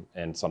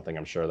 and something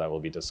I'm sure that will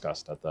be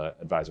discussed at the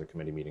advisory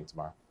committee meeting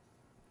tomorrow.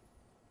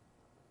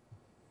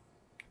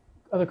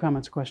 Other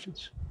comments,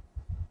 questions?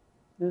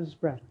 Ms.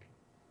 Bradley.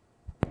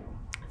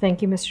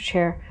 Thank you, Mr.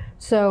 Chair.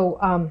 So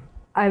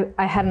I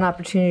had an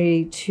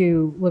opportunity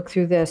to look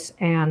through this,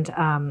 and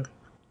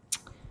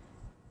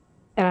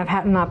I've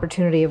had an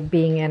opportunity of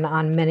being in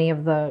on many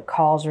of the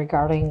calls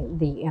regarding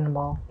the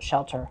animal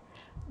shelter.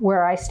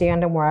 Where I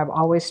stand and where I've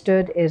always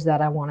stood is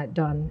that I want it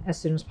done as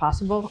soon as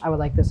possible. I would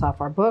like this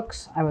off our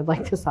books. I would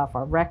like this off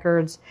our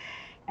records.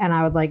 And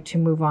I would like to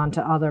move on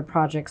to other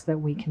projects that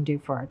we can do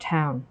for our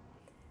town.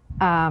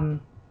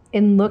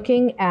 In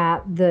looking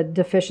at the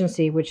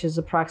deficiency, which is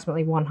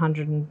approximately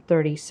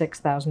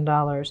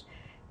 $136,000,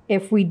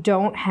 if we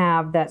don't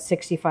have that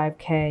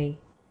 $65K,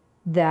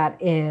 that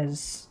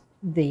is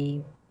the,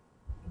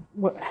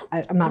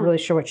 I'm not really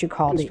sure what you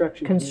call the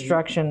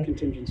construction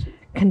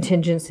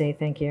contingency.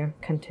 Thank you,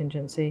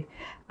 contingency.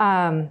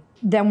 Then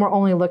we're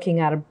only looking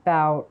at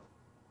about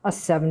a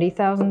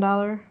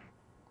 $70,000,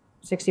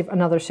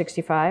 another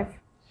 65.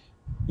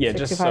 Yeah, 65,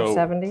 just so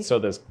 70? So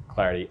there's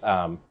clarity.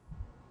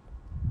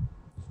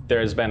 There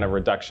has been a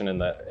reduction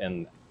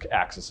in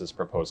Axis's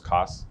proposed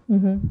costs.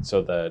 Mm-hmm.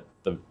 So the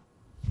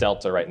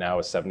delta right now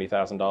is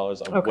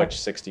 $70,000, of which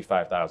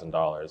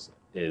 $65,000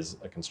 is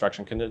a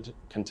construction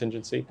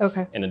contingency.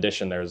 Okay. In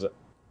addition, there's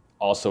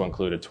also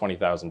included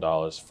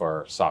 $20,000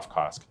 for soft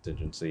cost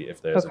contingency if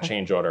there's a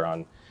change order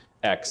on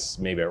X,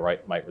 maybe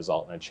it might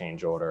result in a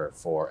change order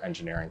for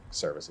engineering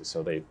services.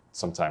 So they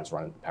sometimes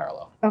run in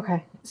parallel.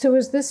 Okay. So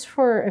is this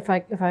for, if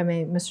I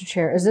may, Mr.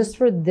 Chair, is this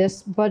for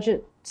this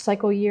budget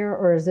cycle year,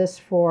 or is this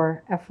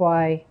for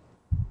FY,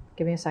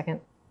 give me a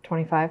second,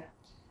 25?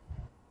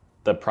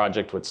 The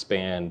project would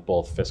span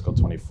both fiscal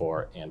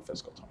 24 and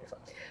fiscal 25.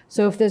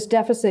 So if this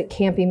deficit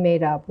can't be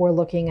made up, we're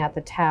looking at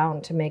the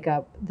town to make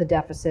up the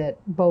deficit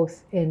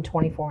both in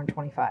 24 and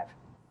 25.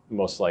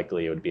 Most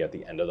likely it would be at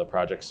the end of the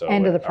project. So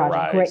End it of the would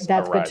project. Great.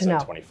 That's good arise to know.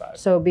 at 25.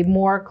 So it'd be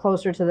more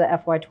closer to the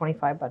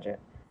FY25 budget.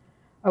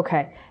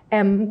 Okay.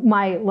 And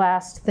my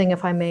last thing,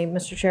 if I may,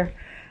 Mr. Chair,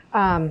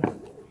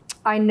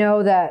 I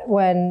know that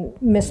when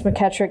Ms.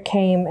 McKettrick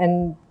came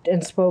and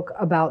spoke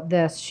about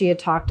this, she had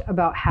talked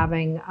about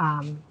having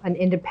an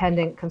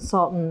independent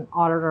consultant,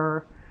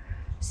 auditor,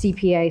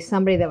 CPA,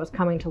 somebody that was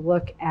coming to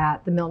look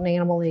at the Milton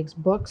Animal League's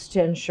books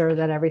to ensure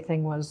that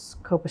everything was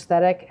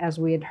copacetic, as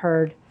we had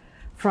heard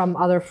from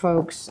other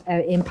folks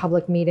in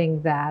public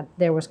meeting that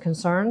there was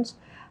concerns.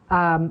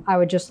 I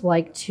would just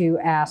like to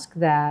ask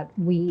that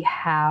we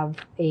have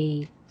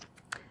a,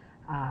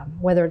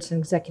 whether it's an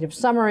executive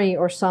summary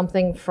or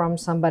something from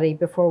somebody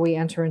before we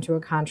enter into a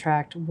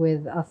contract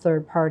with a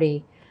third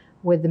party,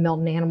 with the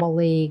Milton Animal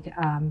League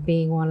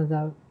being one of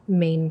the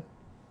main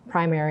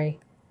primary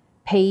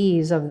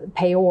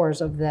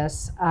payors of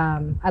this.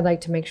 I'd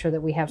like to make sure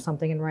that we have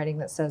something in writing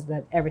that says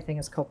that everything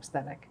is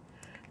copacetic.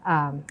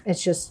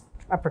 It's just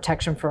a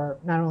protection for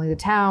not only the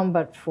town,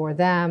 but for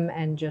them,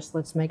 and just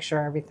let's make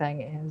sure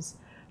everything is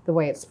the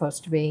way it's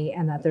supposed to be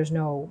and that there's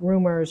no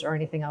rumors or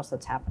anything else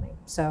that's happening.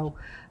 So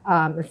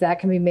if that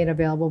can be made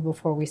available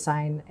before we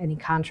sign any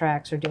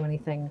contracts or do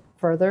anything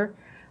further,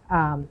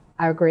 I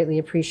would greatly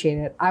appreciate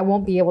it. I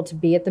won't be able to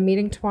be at the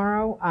meeting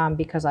tomorrow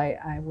because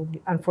I will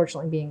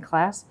unfortunately be in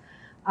class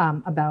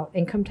about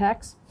income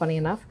tax, funny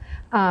enough.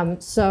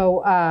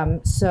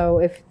 So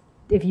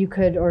if you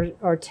could,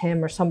 or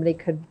Tim or somebody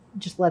could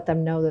just let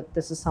them know that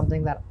this is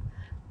something that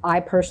I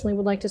personally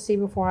would like to see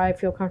before I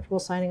feel comfortable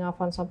signing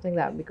off on something,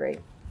 that would be great.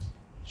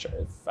 Sure,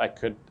 if I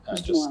could Mr.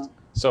 just, Milano.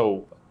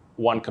 so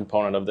one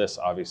component of this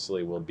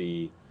obviously will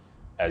be,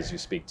 as you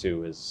speak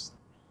to, is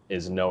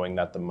knowing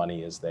that the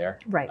money is there.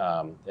 Right.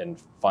 And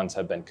funds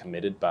have been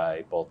committed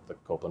by both the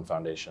Copeland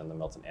Foundation and the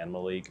Milton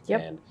Animal League.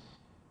 Yep.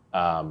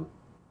 And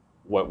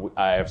what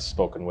I have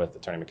spoken with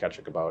Attorney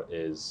McKettrick about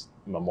is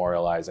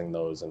memorializing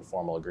those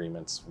informal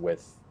agreements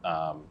with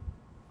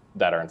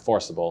that are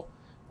enforceable.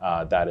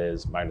 That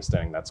is my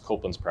understanding. That's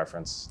Copeland's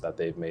preference that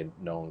they've made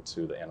known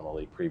to the Animal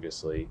League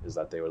previously, is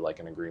that they would like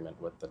an agreement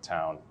with the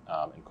town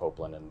in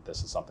Copeland, and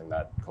this is something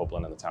that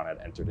Copeland and the town had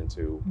entered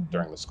into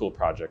during the school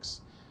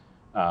projects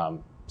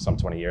some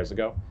 20 years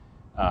ago.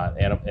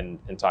 And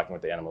in talking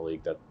with the Animal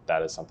League,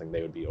 that is something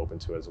they would be open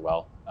to as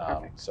well.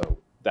 So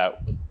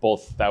that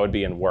would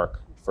be in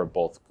work for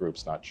both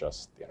groups, not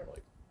just the Animal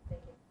League.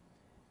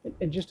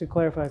 And just to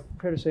clarify,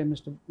 fair to say,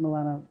 Mr.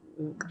 Milano,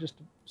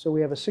 so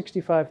we have a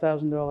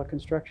 $65,000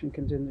 construction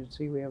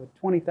contingency, we have a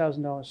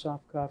 $20,000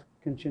 soft cost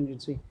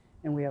contingency,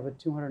 and we have a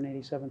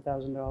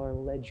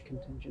 $287,000 ledge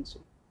contingency.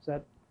 Is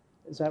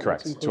that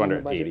Correct. what's included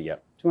in the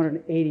budget?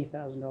 280, yep.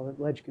 $280,000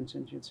 ledge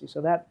contingency.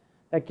 So that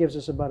gives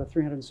us about a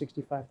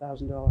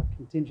 $365,000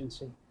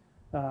 contingency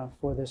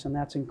for this, and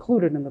that's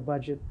included in the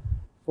budget,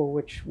 for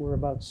which we're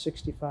about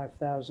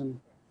 $65,000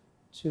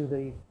 to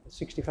the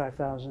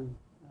 $65,000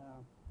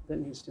 that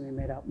needs to be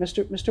made out.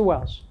 Mr.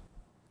 Wells.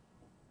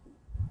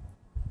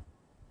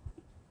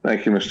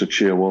 Thank you, Mr.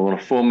 Chair. Well, on a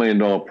 $4 million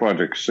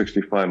project,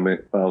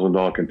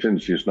 $65,000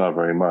 contingency is not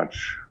very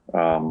much.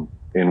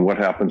 And what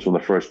happens when the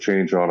first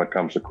change order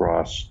comes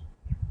across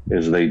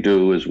is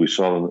we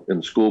saw in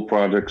the school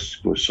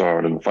projects, we saw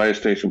it in the fire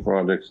station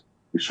projects,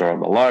 we saw it in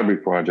the library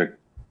project,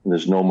 and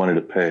there's no money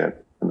to pay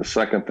it. And the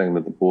second thing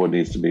that the board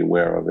needs to be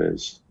aware of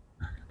is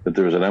that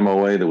there was an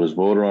MOA that was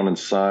voted on and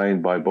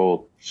signed by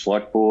both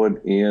Select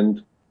Board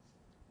and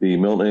the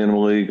Milton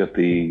Animal League at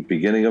the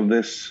beginning of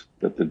this,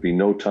 that there'd be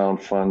no town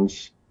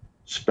funds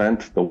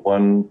spent. The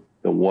one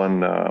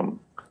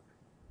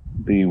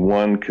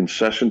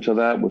concession to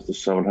that was the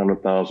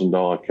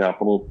 $700,000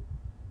 capital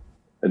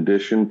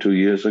addition 2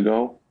 years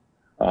ago,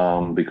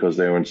 because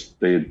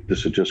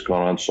this had just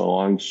gone on so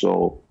long.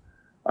 So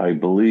I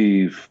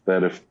believe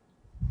that if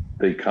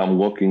they come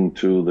looking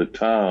to the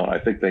town, I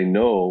think they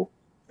know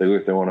they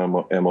with their own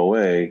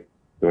MOA,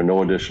 there are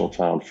no additional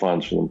town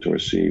funds for them to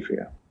receive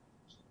here.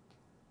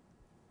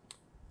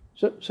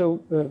 So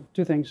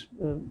two things.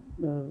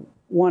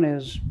 One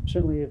is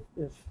certainly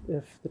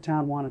if the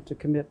town wanted to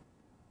commit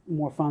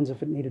more funds,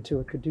 if it needed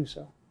to, it could do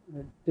so.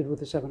 It did with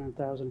the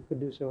 $700,000, could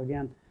do so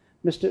again.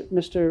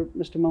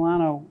 Mr.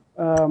 Milano.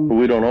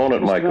 We don't own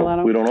it, Mr. Michael.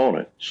 Milano? We don't own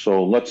it.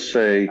 So let's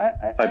say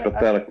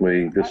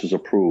hypothetically this is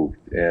approved,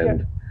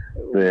 and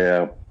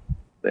the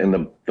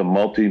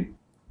multi,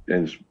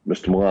 as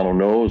Mr. Milano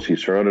knows,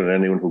 he's heard it.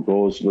 Anyone who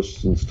goes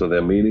listens to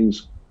their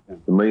meetings.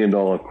 The $1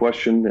 million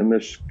question in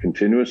this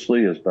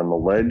continuously has been the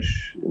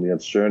ledge and the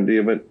uncertainty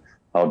of it,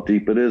 how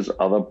deep it is.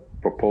 Other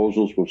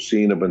proposals we've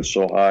seen have been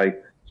so high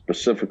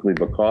specifically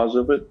because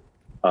of it.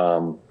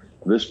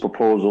 this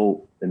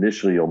proposal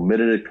initially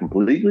omitted it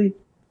completely.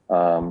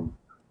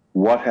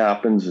 What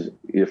happens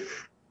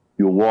if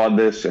you award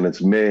this and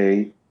it's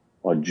May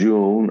or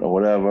June or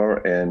whatever,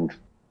 and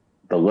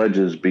the ledge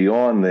is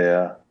beyond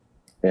there,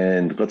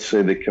 and let's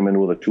say they come in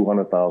with a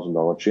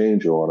 $200,000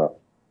 change order?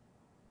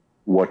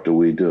 What do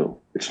we do?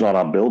 It's not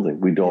our building.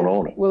 We don't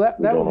own it. Well, that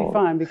would be own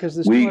fine because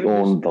this. We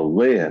own the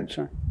land.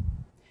 Sorry.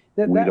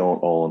 We don't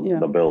own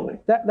the building.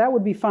 That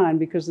would be fine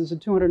because there's a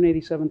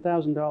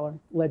 $287,000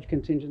 ledge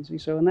contingency.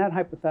 So in that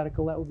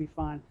hypothetical, that would be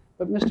fine.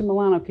 But Mr.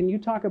 Milano, can you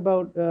talk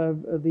about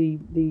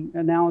the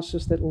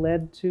analysis that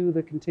led to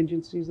the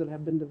contingencies that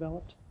have been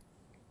developed?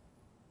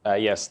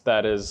 Yes,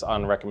 that is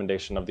on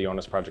recommendation of the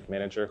owner's project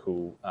manager,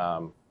 who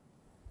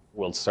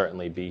will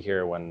certainly be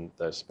here when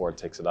the board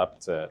takes it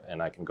up,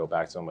 and I can go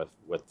back to him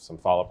with some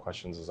follow-up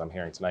questions as I'm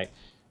hearing tonight.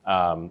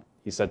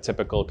 He said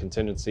typical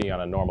contingency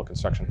on a normal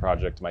construction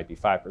project might be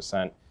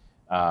 5%.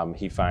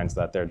 He finds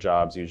that their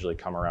jobs usually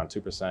come around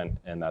 2%,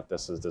 and that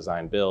this is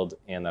design build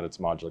and that it's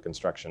modular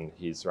construction.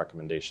 His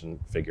recommendation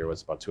figure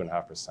was about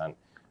 2.5%,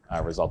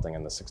 resulting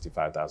in the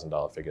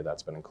 $65,000 figure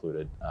that's been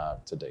included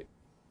to date.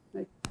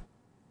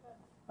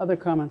 Other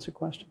comments or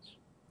questions?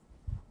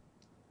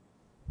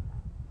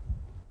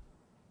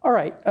 All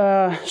right,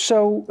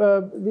 so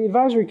the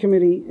advisory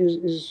committee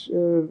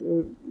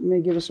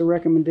may give us a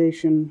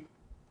recommendation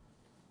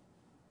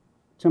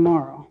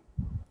tomorrow.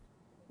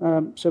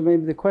 So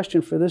maybe the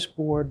question for this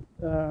board,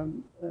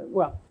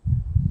 well,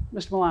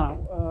 Mr.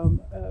 Milano,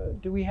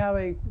 do we have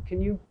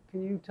can you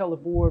tell the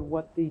board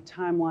what the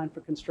timeline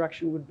for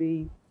construction would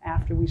be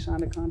after we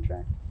sign a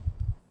contract?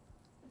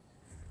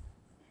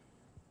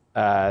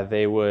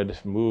 They would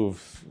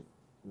move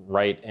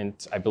right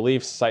into, I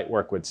believe site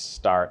work would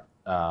start,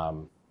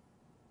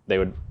 they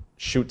would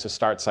shoot to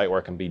start site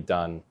work and be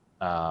done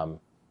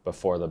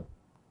before the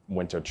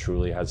winter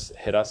truly has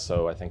hit us.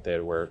 So I think they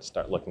were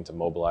start looking to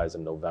mobilize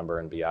in November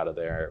and be out of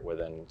there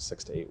within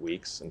 6 to 8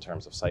 weeks in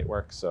terms of site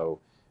work. So,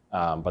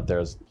 but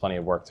there's plenty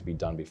of work to be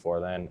done before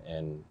then.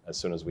 And as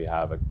soon as we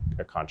have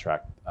a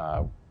contract,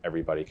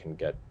 everybody can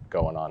get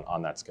going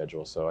on that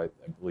schedule. So I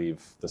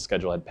believe the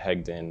schedule had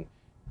pegged in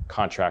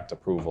contract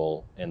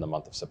approval in the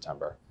month of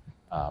September.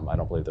 I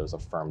don't believe there was a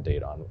firm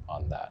date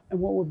on that. And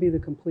what would be the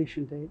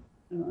completion date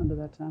under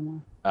that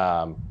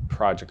timeline?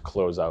 Project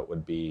closeout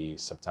would be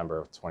September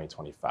of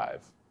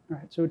 2025. All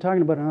right, so we're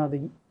talking about another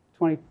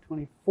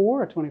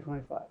 2024 or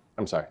 2025?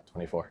 I'm sorry,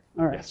 24.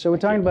 All right, Yes, so we're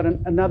thank talking you.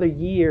 about another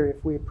year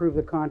if we approve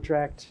the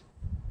contract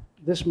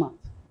this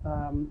month.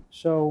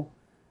 So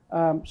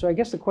I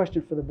guess the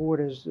question for the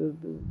board is, the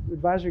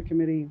advisory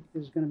committee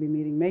is going to be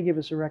meeting, may give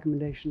us a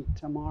recommendation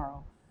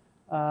tomorrow.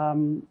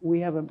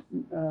 We have a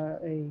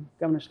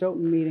Governor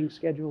Stoughton meeting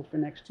scheduled for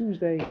next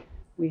Tuesday.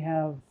 We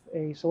have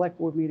a select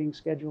board meeting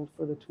scheduled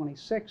for the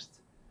 26th.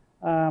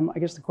 I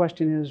guess the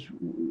question is,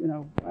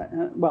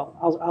 well,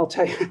 I'll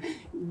tell you,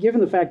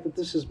 given the fact that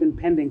this has been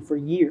pending for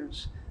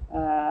years,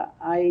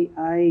 I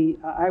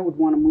would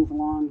want to move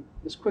along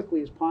as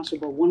quickly as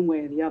possible, one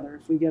way or the other,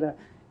 if we get a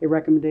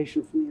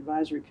recommendation from the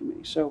advisory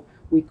committee. So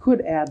we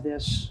could add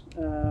this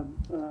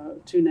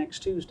to next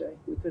Tuesday.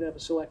 We could have a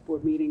select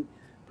board meeting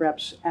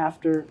perhaps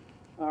after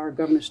our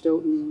Governor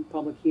Stoughton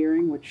public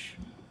hearing, which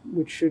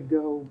should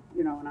go,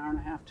 an hour and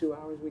a half, 2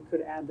 hours. We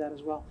could add that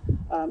as well.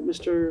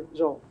 Mr.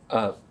 Zoll.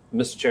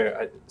 Mr.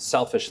 Chair,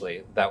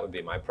 selfishly, that would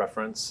be my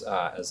preference,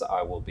 as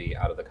I will be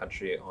out of the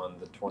country on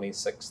the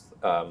 26th,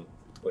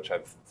 which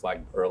I've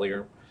flagged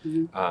earlier.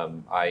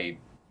 Mm-hmm. I,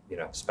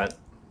 spent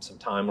some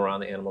time around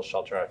the animal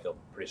shelter. I feel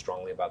pretty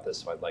strongly about this,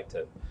 so I'd like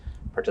to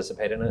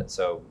participate in it.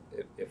 So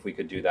if we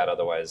could do that,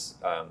 otherwise,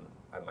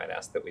 I might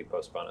ask that we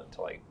postpone it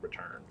until I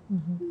return.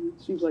 Mm-hmm.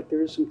 It seems like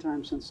there is some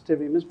time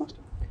sensitivity. Ms. Musto.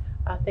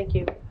 Thank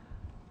you.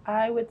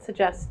 I would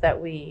suggest that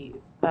we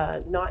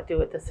not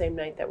do it the same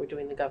night that we're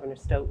doing the Governor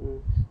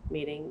Stoughton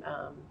meeting.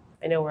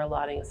 I know we're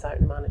allotting a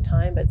certain amount of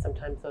time, but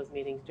sometimes those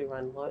meetings do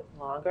run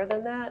longer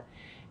than that.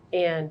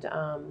 And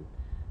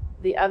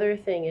the other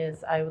thing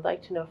is, I would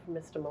like to know from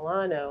Mr.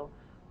 Milano,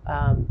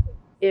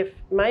 if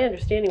my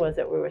understanding was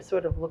that we were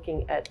sort of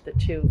looking at the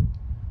two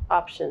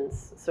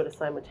options sort of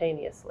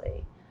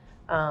simultaneously.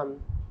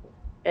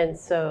 And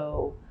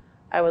so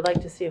I would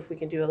like to see if we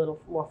can do a little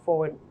more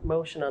forward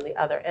motion on the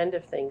other end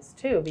of things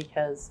too,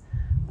 because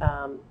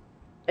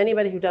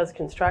anybody who does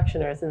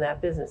construction or is in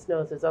that business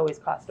knows there's always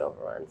cost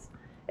overruns.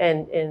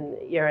 And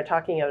you're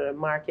talking about a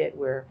market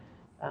where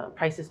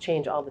prices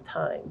change all the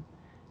time.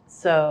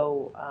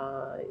 So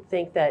I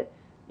think that,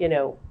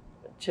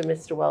 to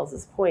Mr.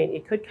 Wells's point,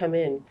 it could come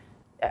in.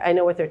 I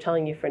know what they're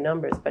telling you for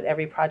numbers, but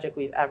every project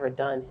we've ever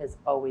done has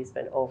always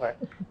been over,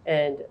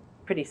 and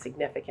pretty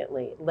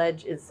significantly.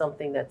 Ledge is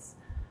something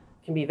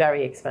can be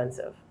very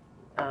expensive.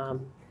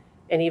 And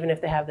even if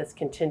they have this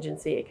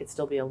contingency, it could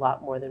still be a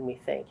lot more than we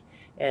think.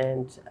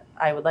 And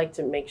I would like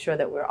to make sure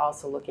that we're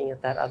also looking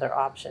at that other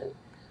option.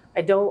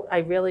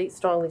 I really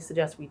strongly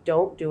suggest we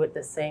don't do it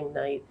the same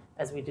night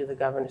as we do the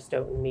Governor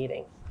Stoughton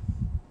meeting.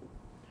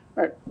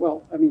 All right,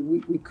 well, I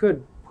mean, we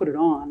could put it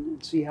on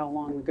and see how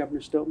long the Governor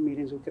Stoughton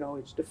meetings, we could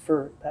always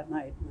defer it that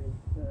night. I mean,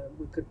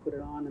 we could put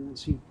it on and then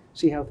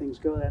see how things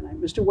go that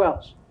night. Mr.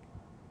 Wells.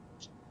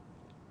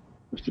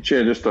 Mr.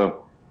 Chair, just to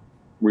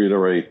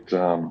reiterate,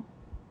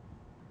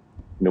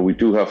 we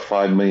do have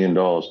 $5 million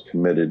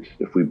committed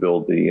if we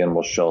build the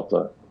animal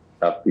shelter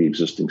at the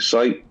existing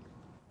site,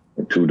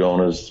 and 2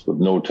 donors with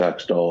no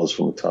tax dollars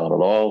from the town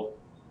at all.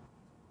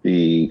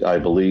 I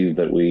believe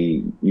that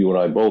you and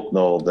I both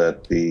know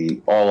that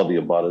all of the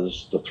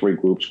abutters, the 3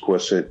 groups,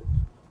 Quistit,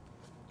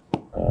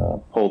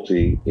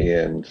 Pulte,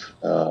 and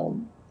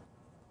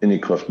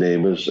Indian Cliff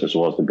neighbors, as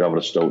well as the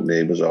Governor Stoughton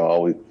neighbors, are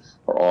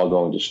all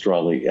going to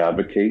strongly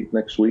advocate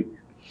next week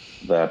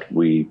that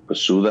we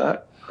pursue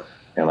that.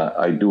 And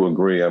I do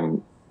agree.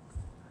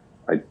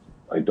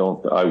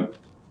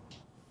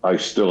 I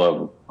still have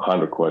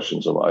 100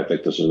 questions. I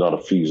think this is not a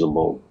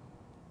feasible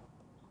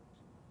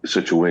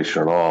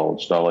situation at all.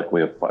 It's not like we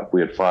had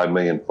 $5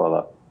 million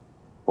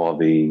for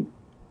the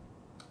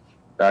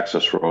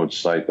access road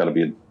site. That'd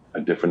be a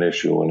different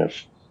issue. And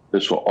if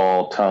this were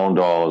all town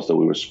dollars that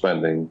we were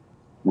spending,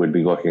 we'd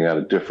be looking at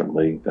it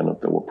differently than if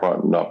there were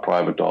not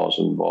private dollars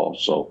involved.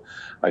 So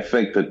I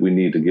think that we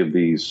need to give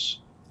these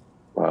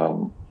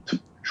to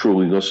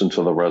truly listen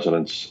to the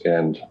residents,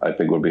 and I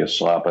think it would be a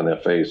slap in their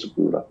face if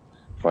we were to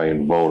try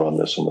and vote on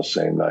this on the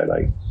same night.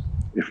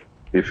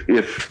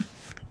 If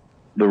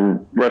the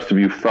rest of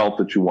you felt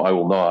that I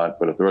will not,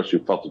 but if the rest of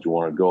you felt that you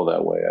want to go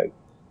that way,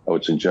 I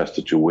would suggest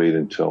that you wait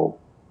until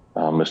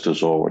Mr.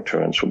 Zoll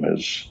returns from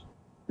his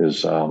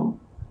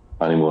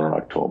honeymoon in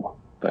October.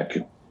 Thank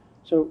you.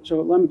 So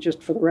let me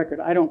just, for the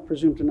record, I don't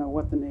presume to know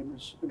what the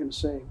neighbors are going to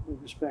say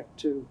with respect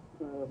to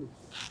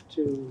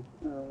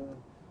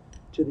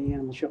the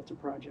animal shelter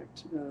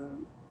project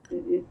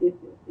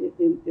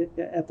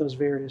at those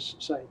various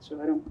sites. So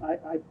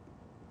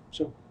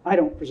I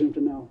don't presume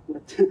to know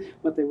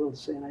what they will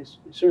say, and I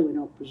certainly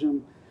don't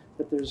presume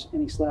that there's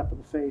any slap of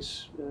the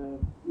face,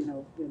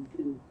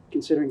 in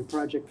considering a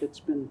project that's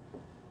been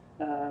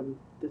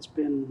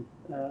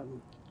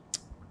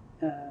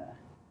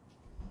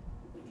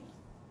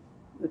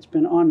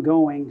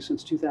ongoing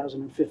since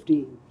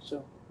 2015.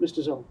 So,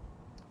 Mr. Zoll.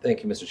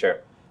 Thank you, Mr.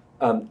 Chair.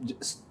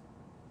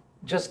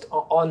 Just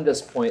on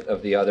this point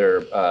of the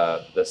other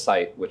the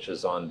site, which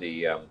is on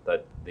the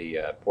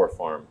Poor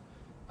Farm,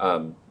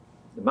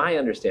 my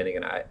understanding,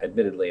 and I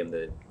admittedly am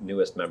the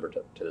newest member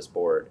to this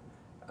board,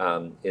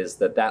 is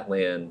that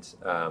land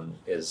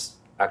is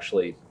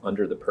actually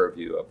under the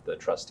purview of the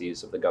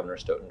trustees of the Governor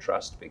Stoughton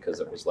Trust, because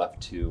it was left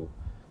to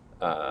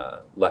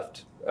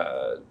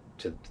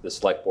the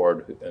select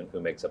board who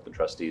makes up the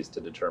trustees to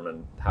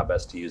determine how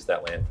best to use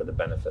that land for the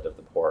benefit of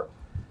the poor.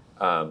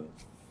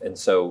 And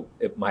so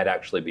it might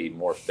actually be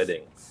more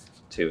fitting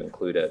to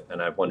include it.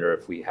 And I wonder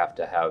if we have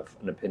to have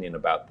an opinion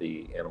about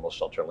the animal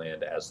shelter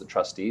land as the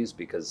trustees,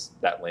 because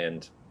that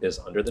land is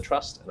under the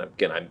trust. And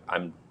again,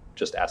 I'm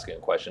just asking a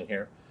question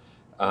here,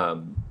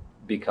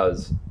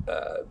 because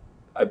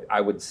I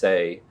would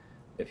say,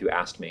 if you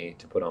asked me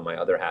to put on my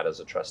other hat as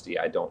a trustee,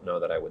 I don't know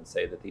that I would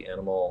say that the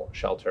animal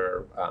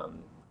shelter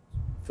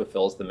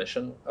fulfills the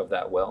mission of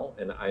that will.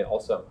 And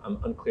I'm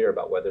unclear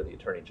about whether the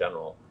Attorney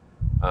General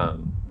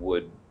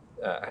would,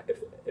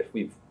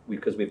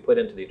 because we've put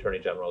into the Attorney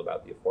General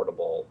about the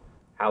affordable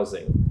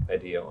housing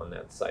idea on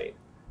that site,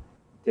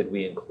 did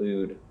we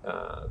include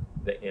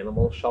the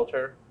animal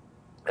shelter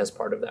as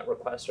part of that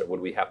request, or would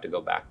we have to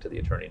go back to the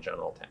Attorney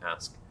General to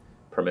ask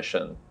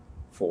permission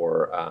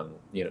for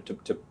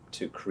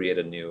to create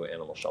a new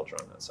animal shelter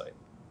on that site?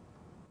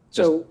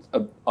 Just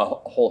a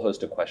whole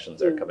host of questions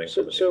that are coming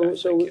from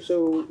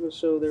the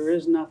So there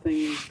is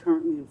nothing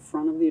currently in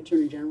front of the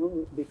Attorney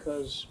General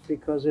because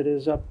it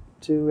is up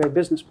to a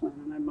business plan,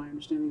 and my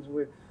understanding is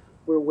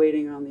we're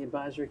waiting on the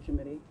advisory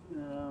committee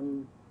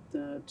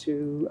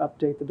to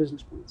update the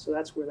business plan. So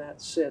that's where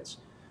that sits.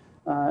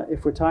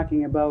 If we're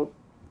talking about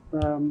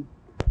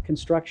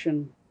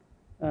construction,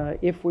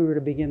 if we were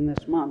to begin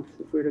this month,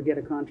 if we were to get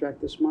a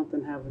contract this month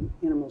and have an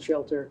animal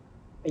shelter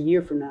a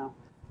year from now,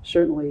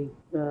 certainly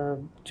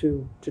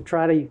to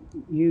try to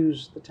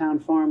use the town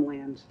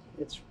farmland,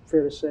 it's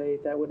fair to say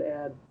that would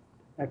add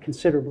a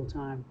considerable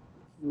time,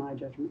 in my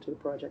judgment, to the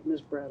project. Ms.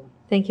 Bradley.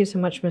 Thank you so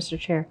much, Mr.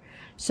 Chair.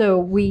 So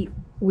we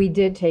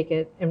did take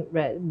it, and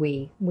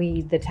we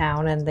the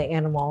town and the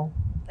animal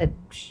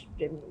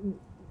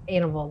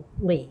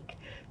league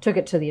took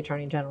it to the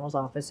Attorney General's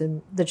office,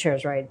 and the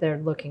chair's right, they're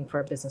looking for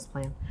a business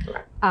plan.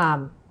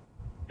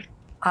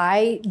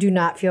 I do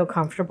not feel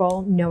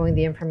comfortable, knowing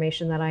the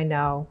information that I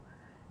know,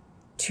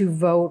 to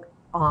vote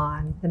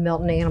on the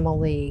Milton Animal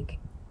League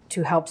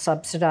to help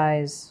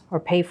subsidize or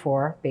pay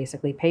for this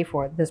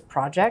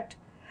project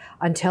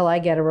until I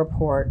get a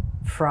report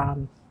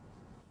from,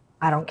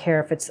 I don't care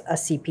if it's a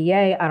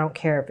CPA, I don't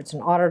care if it's an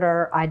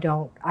auditor,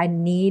 I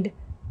need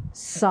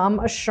some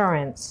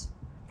assurance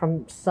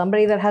from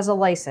somebody that has a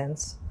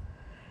license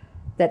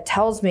that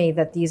tells me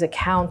that these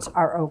accounts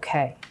are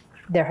okay.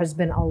 There has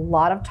been a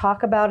lot of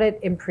talk about it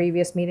in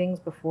previous meetings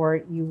before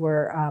you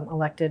were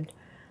elected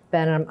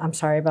Ben, I'm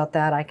sorry about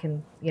that. I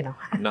can,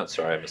 I'm not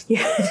sorry, I missed you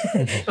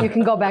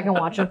can go back and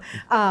watch them.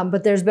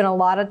 But there's been a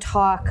lot of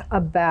talk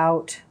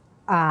about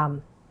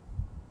the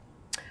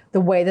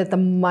way that the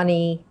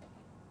money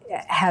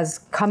has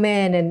come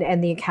in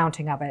and the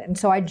accounting of it. And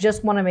so I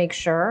just want to make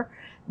sure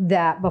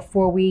that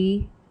before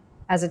we,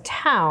 as a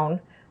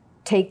town,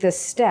 take this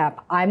step,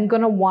 I'm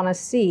going to want to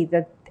see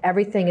that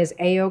everything is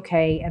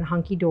A-OK and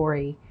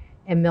hunky-dory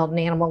in Milton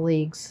Animal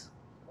League's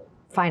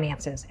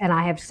finances. And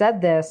I have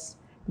said this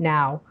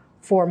now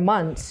for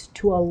months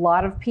to a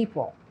lot of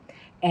people.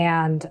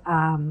 And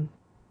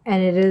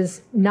it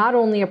is not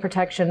only a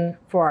protection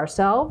for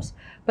ourselves,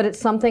 but it's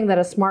something that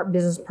a smart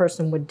business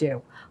person would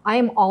do. I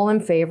am all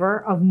in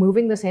favor of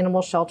moving this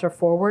animal shelter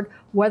forward,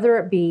 whether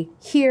it be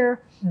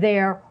here,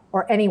 there,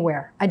 or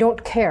anywhere. I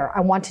don't care.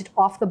 I want it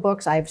off the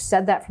books. I've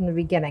said that from the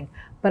beginning.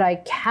 But I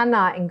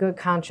cannot, in good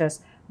conscience,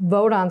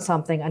 vote on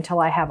something until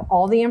I have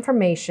all the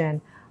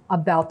information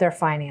about their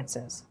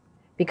finances.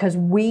 Because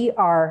we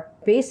are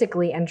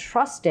basically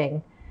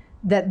entrusting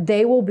that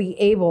they will be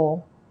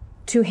able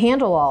to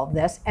handle all of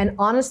this. And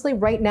honestly,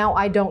 right now,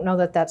 I don't know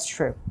that that's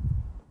true.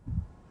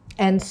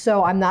 And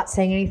so I'm not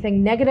saying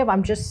anything negative.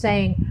 I'm just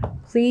saying,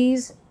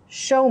 please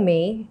show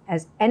me,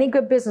 as any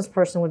good business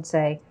person would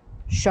say,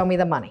 show me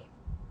the money.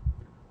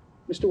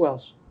 Mr.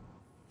 Wells.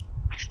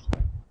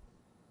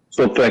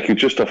 So thank you.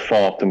 Just a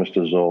follow-up to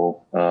Mr.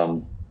 Zoll.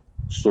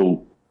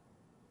 So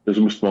as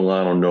Mr.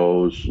 Milano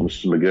knows,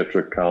 Mr.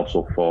 McGettrick,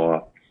 counsel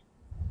for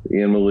the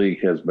Animal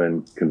League, has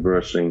been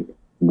conversing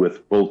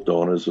with both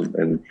donors,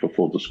 and for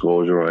full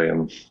disclosure, I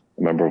am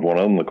a member of one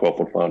of them, the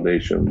Copeland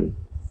Foundation.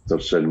 As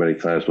I've said many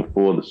times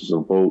before, this is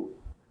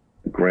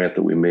a grant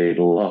that we made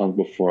long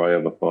before I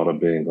ever thought of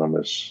being on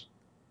this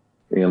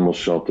animal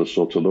shelter.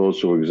 So to those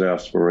who are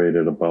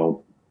exasperated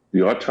about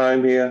your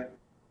time here,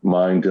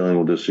 mine dealing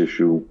with this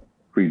issue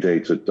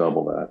predates it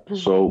double that. Mm-hmm.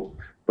 So,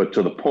 but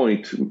to the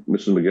point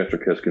Mrs.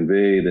 McGettrick has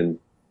conveyed, and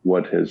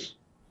what has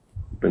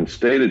been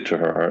stated to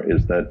her,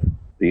 is that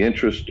the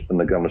interest in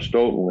the Governor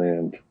Stoughton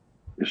land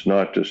is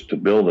not just to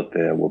build it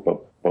there,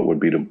 but would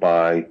be to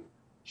buy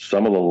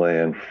some of the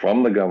land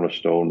from the Governor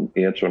Stoughton,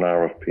 answer an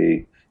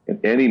RFP, and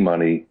any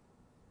money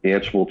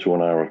answerable to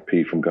an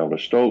RFP from Governor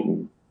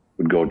Stoughton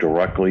would go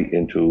directly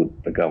into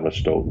the Governor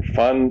Stoughton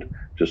Fund,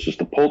 just as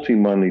the Pulte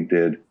money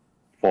did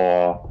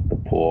for the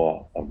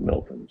poor of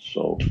Milton.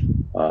 So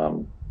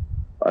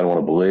I don't want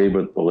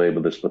to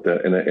belabor this, but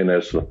that, and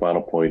as to the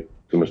final point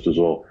to Mr.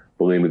 Zoll,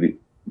 believe me,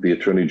 the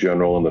Attorney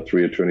General and the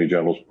 3 Attorney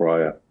Generals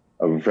prior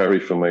are very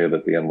familiar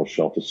that the animal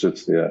shelter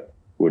sits there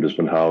where it has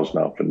been housed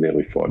now for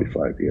nearly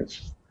 45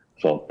 years.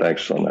 So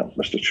thanks on that,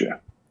 Mr. Chair.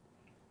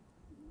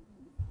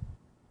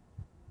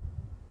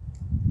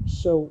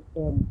 So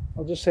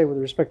I'll just say with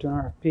respect to an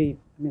RFP, I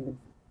mean,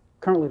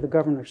 currently the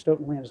Governor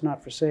Stoughton land is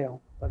not for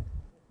sale, but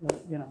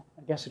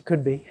I guess it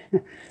could be,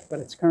 but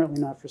it's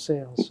currently not for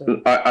sale.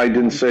 So I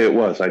didn't say it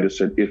was. I just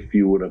said if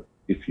you were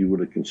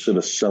to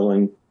consider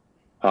selling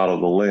part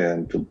of the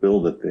land to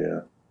build it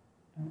there,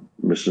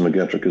 Mr.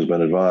 McGettrick has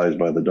been advised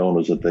by the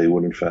donors that they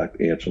would in fact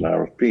answer an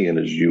RFP. And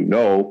as you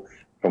know,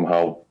 from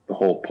how the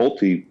whole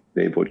Pulte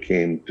neighborhood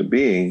came to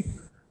being,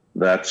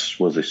 that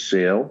was a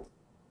sale,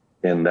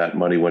 and that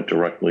money went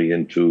directly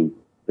into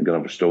the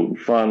Governor Stoughton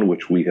Fund,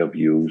 which we have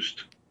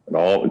used, and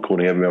all,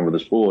 including every member of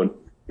this board,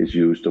 is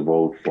used to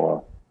vote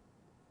for,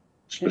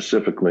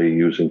 specifically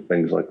using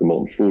things like the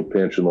Milton Food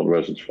Pantry, Milton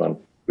Residence Fund,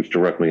 which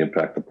directly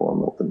impact the poor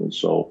Milton. And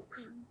so,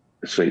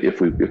 say if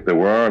there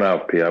were an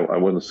RFP, I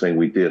wasn't saying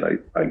we did.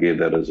 I gave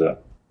that as a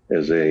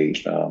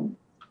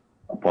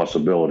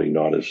possibility,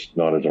 not as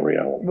a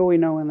reality. But we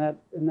know in that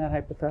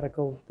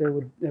hypothetical, there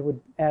would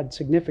add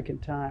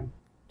significant time,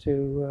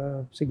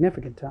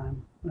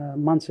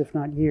 months if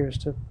not years,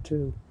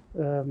 to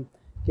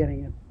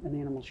getting an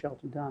animal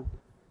shelter done.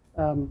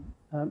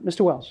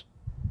 Mr. Wells,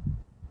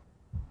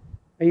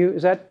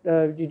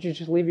 did you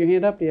just leave your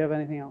hand up? Do you have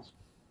anything else?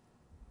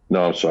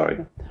 No, I'm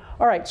sorry.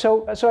 All right.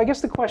 So I guess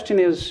the question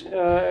is,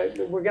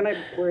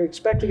 we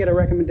expect to get a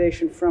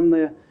recommendation from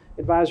the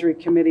advisory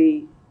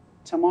committee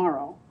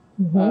tomorrow.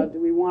 Mm-hmm.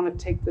 Do we want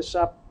to take this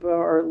up,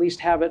 or at least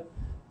have it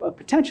a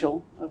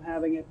potential of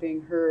having it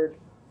being heard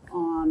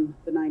on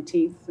the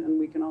 19th? And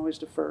we can always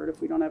defer it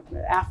if we don't have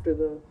after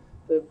the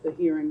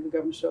hearing, the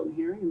Governor Stoughton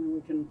hearing,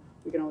 and then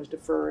we can always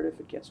defer it if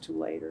it gets too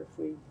late, or if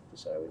we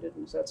decide we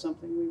didn't. Is that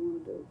something we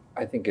want to do?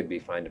 I think it'd be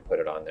fine to put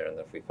it on there, and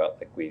if we felt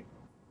like we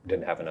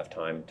didn't have enough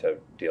time to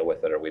deal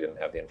with it, or we didn't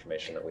have the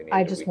information that we needed,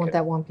 I just want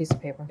that one piece of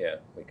paper. Yeah,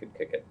 we could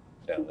kick it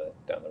down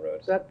the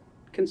road. Is that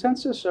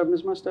consensus? Or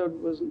Ms. Musto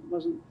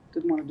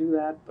didn't want to do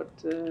that, but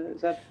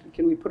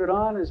can we put it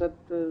on? Is that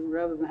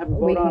rather than have a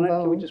vote on it,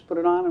 can we just put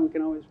it on and we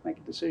can always make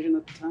a decision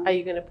at the time? Are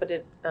you going to put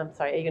it? Are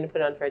you going to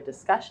put it on for a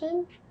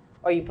discussion,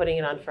 or are you putting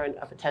it on for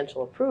a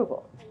potential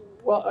approval?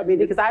 Well, I mean,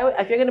 because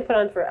if you're going to put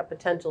on for a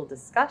potential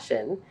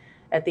discussion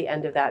at the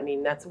end of that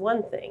meeting, that's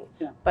one thing.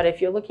 Yeah. But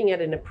if you're looking at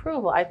an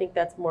approval, I think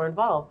that's more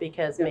involved,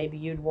 because maybe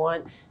you'd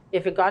want,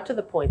 if it got to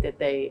the point that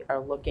they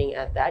are looking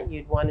at that,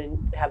 you'd want to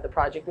have the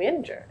project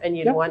manager, and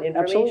you'd want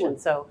information. Absolutely.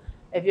 So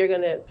if you're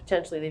going to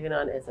potentially leave it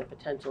on as a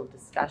potential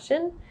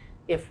discussion,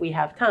 if we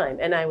have time.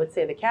 And I would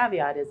say the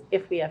caveat is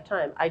if we have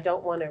time. I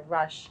don't want to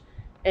rush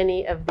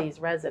any of these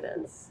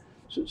residents.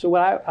 So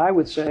what I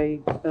would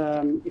say,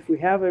 if we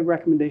have a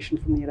recommendation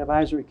from the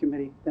advisory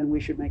committee, then we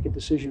should make a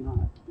decision on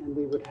it, and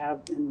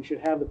we should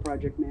have the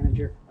project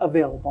manager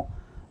available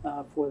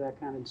for that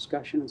kind of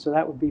discussion. And so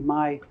that would be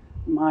my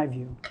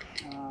view.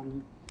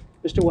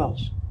 Mr.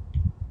 Wells.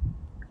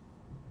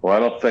 Well, I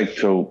don't think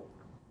to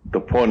the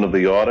point of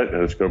the audit,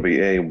 it's going to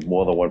be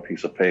more than one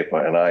piece of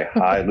paper, and I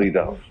highly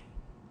doubt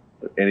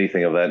that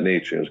anything of that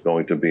nature is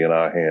going to be in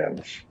our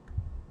hands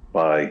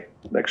by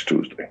next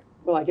Tuesday.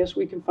 Well, I guess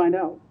we can find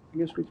out.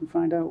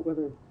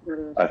 Whether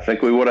I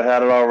think we would have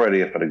had it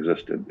already if it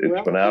existed.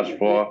 It's been asked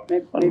for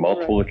on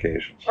multiple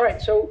occasions. All right,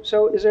 so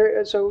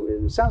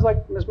it sounds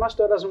like Ms.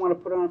 Musto doesn't want to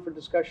put on for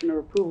discussion or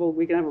approval.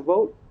 We can have a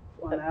vote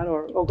on that,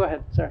 or, oh, go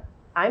ahead, sorry.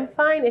 I'm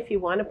fine if you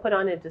want to put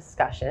on a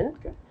discussion.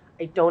 Okay.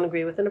 I don't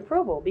agree with an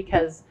approval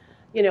because,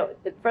 you know,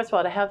 first of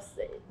all, to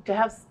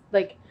have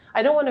like,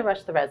 I don't want to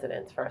rush the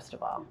residents, first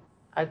of all.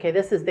 Okay,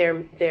 this is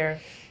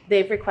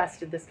they've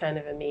requested this kind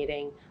of a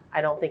meeting.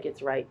 I don't think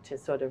it's right to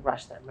sort of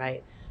rush them,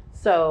 right?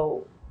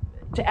 So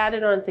to add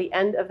it on at the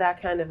end of that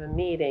kind of a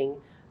meeting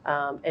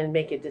and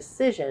make a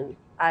decision,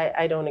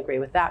 I don't agree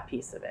with that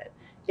piece of it.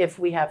 If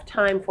we have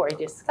time for a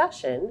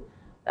discussion,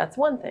 that's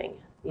one thing,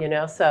 you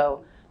know?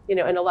 So, you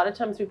know, and a lot of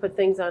times we put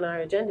things on our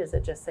agendas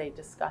that just say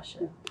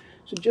discussion.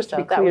 So just to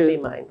be clear, that would be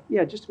mine.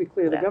 Yeah, just to be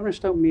clear, the Governor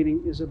Stoughton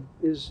meeting is a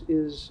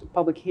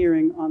public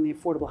hearing on the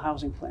affordable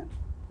housing plan.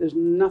 There's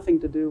nothing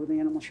to do with the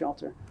animal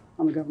shelter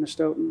on the Governor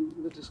Stoughton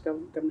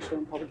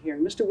public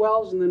hearing. Mr.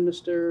 Wells and then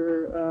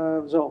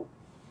Mr. Zoll.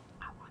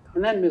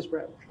 And then Ms.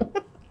 Bradley.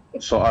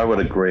 So I would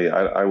agree.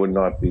 I would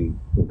not be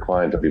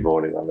inclined to be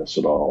voting on this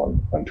at all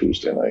on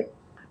Tuesday night.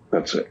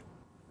 That's it.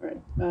 All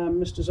right,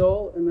 Mr.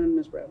 Zoll and then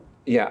Ms. Bradley.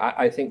 Yeah,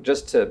 I think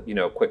just to,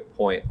 quick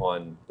point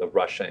on the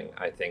rushing,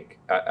 I think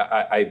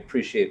I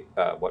appreciate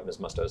what Ms.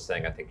 Musto is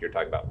saying. I think you're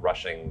talking about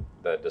rushing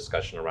the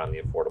discussion around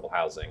the affordable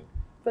housing.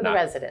 For the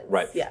residents.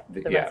 Right. Yeah,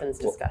 the residents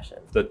discussion.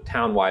 The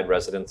town-wide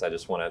residents, I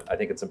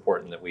think it's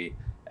important that we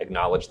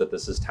acknowledge that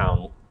this is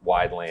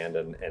town-wide land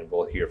and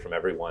we'll hear from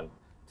everyone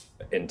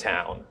in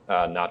town,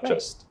 not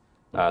just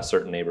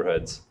certain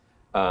neighborhoods.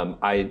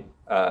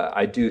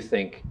 I do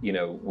think,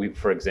 we,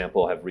 for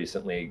example, have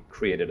recently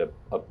created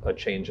a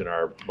change in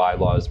our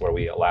bylaws where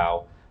we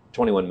allow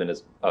 21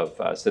 minutes of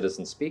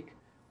citizen speak.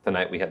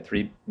 Tonight we had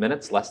 3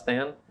 minutes, less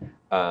than.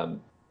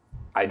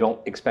 I don't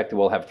expect that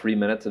we'll have 3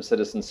 minutes of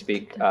citizen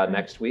speak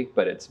next week,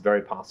 but it's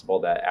very possible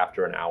that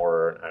after an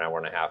hour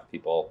and a half,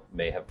 people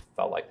may have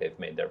felt like they've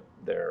made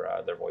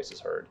their voices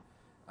heard.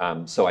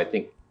 So I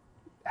think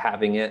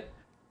having it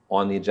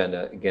on the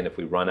agenda, again, if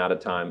we run out of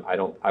time,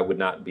 I would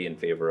not be in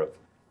favor of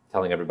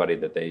telling everybody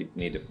that they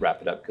need to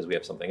wrap it up because we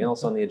have something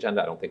else on the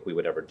agenda. I don't think we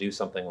would ever do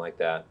something like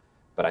that.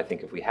 But I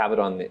think if we have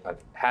it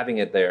having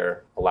it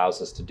there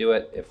allows us to do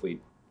it. If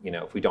we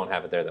don't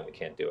have it there, then we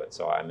can't do it.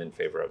 So I'm in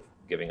favor of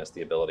giving us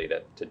the ability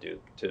to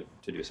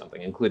do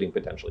something, including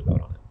potentially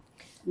vote on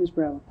it. Ms.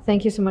 Brown.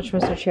 Thank you so much,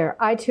 Mr. Chair.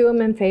 I too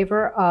am in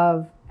favor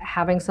of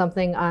having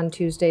something on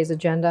Tuesday's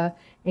agenda,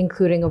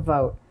 including a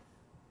vote.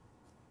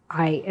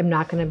 I am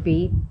not going to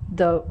beat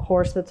the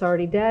horse that's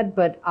already dead,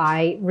 but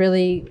I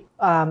really,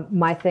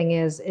 my thing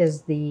is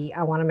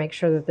I want to make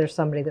sure that there's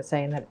somebody that's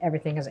saying that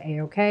everything is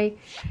A-okay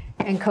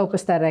and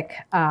copacetic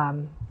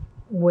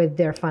with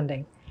their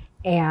funding.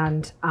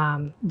 And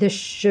this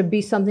should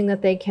be something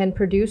that they can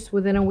produce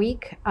within a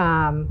week.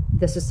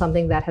 This is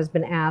something that has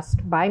been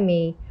asked by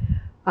me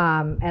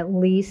at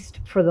least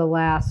for the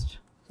last,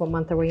 what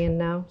month are we in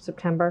now?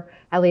 September?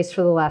 At least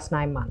for the last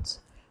 9 months.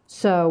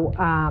 So,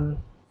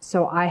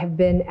 so I have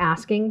been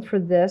asking for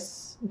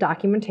this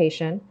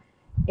documentation.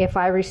 If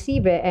I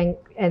receive it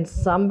and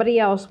somebody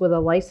else with a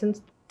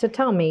license to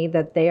tell me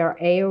that they are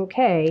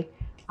A-okay,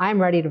 I'm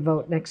ready to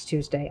vote next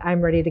Tuesday.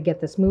 I'm ready to get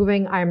this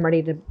moving. I'm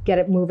ready to get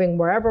it moving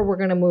wherever we're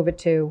going to move it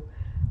to.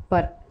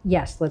 But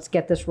yes, let's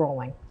get this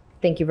rolling.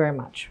 Thank you very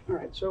much. All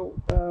right, so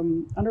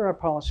under our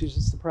policies,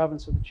 it's the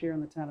province of the chair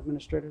and the town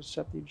administrator to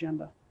set the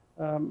agenda.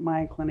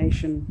 My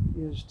inclination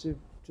is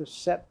to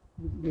set,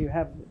 we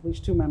have at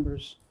least 2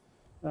 members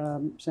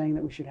saying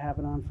that we should have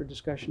it on for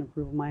discussion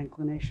approval. My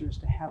inclination is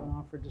to have it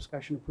on for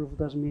discussion approval.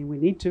 Doesn't mean we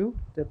need to.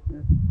 It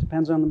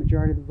depends on the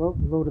majority of the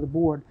vote of the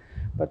board,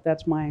 but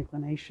that's my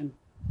inclination.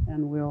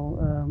 And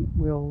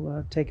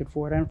we'll take it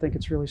forward. I don't think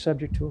it's really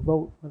subject to a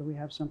vote whether we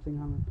have something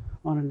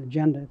on an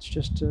agenda. It's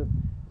just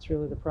it's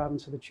really the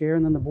province of the chair,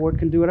 and then the board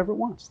can do whatever it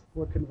wants. The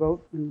board can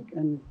vote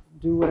and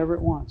do whatever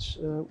it wants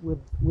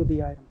with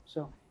the item.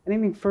 So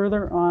anything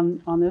further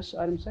on this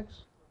item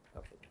 6?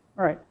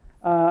 All right.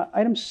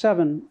 Item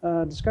 7,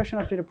 discussion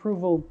update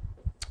approval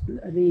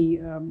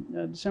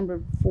the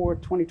December 4,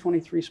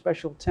 2023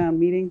 special town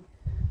meeting.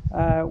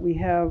 We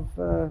have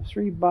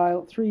 3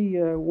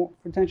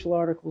 potential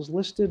articles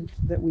listed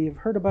that we have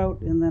heard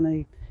about, and then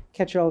a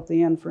catch-all at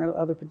the end for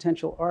other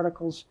potential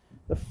articles.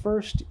 The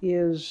first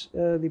is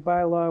the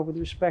bylaw with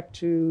respect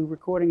to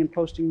recording and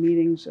posting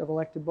meetings of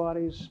elected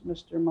bodies.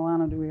 Mr.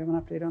 Milano, do we have an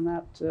update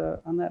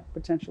on that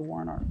potential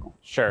warrant article?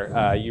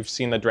 Sure. You've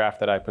seen the draft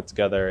that I put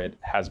together. It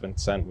has been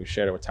sent. We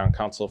shared it with town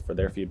council for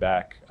their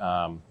feedback.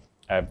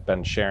 I've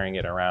been sharing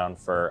it around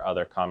for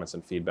other comments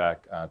and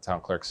feedback. Town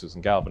clerk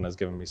Susan Galvin has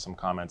given me some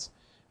comments.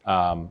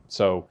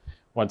 So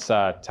once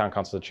town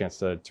council has a chance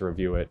to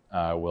review it,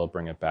 we'll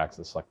bring it back to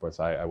the select board.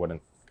 So I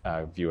wouldn't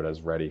view it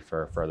as ready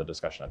for further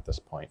discussion at this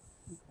point.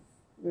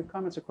 We have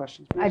comments or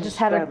questions? I just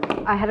had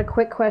a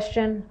quick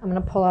question. I'm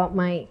going to pull out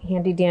my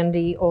handy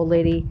dandy old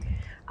lady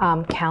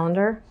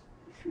calendar.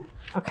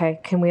 Okay,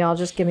 can we all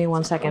just give me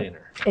 1 second?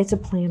 Planner. It's a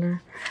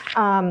planner.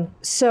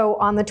 So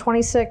on the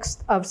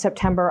 26th of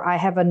September, I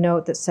have a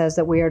note that says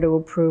that we are to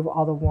approve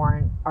all the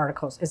warrant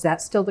articles. Is that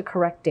still the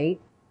correct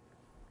date?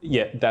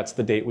 Yeah, that's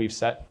the date we've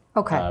set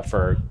Okay.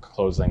 for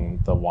closing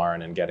the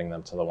warrant and getting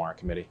them to the warrant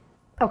committee.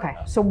 Okay,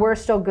 so we're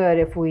still good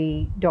if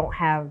we don't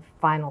have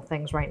final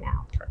things right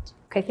now. Correct.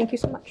 Okay, thank you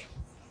so much.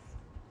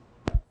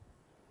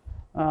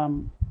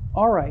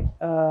 All right.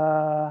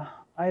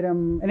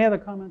 Any other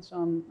comments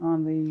on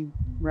the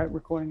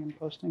recording and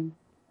posting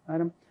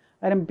item?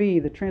 Item B,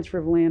 the transfer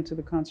of land to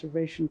the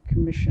Conservation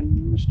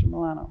Commission. Mr.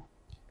 Milano.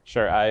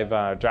 Sure.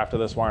 I've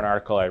drafted this warrant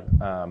article. I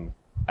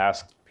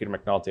asked Peter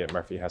McNulty at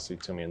Murphy, Hesse,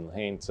 Toomey, and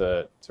Lane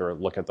to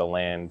look at the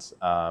land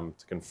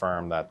to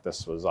confirm that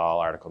this was all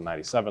Article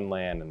 97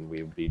 land, and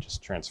we would be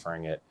just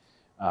transferring it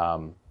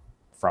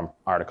from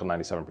Article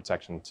 97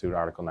 protection to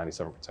Article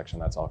 97 protection.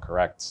 That's all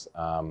correct.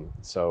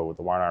 So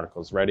the warrant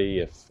article is ready.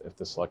 If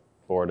the select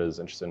board is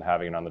interested in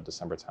having it on the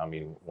December town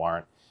meeting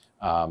warrant,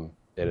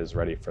 it is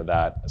ready for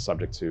that,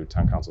 subject to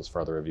town council's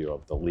further review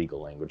of the legal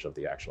language of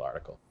the actual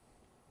article.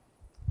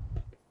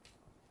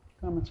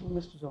 Comments from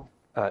Mr. Zoll.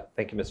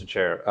 Thank you, Mr.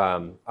 Chair.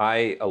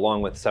 I,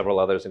 along with several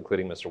others,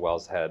 including Mr.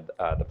 Wells, had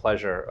the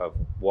pleasure of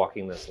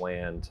walking this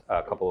land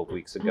a couple of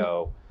weeks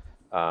ago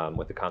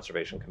with the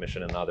Conservation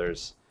Commission and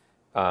others.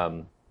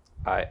 I'm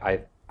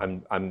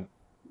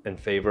in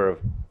favor of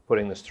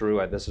putting this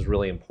through. This is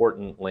really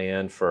important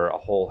land for a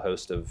whole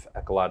host of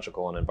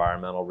ecological and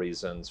environmental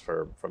reasons,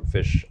 from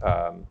fish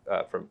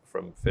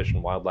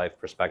and wildlife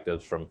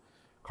perspectives, from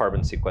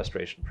carbon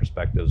sequestration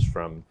perspectives,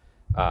 from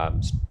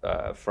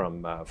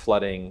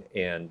flooding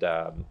and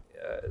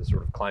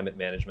sort of climate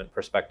management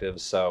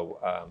perspectives. So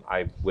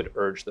I would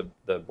urge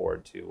the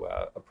board to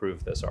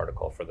approve this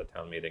article for the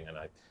town meeting, and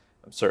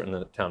I'm certain that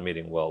the town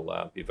meeting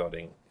will be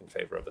voting in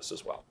favor of this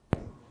as well.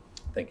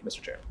 Thank you,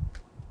 Mr. Chair.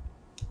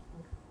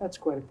 That's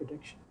quite a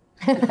prediction.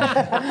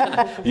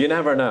 You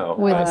never know.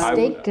 With a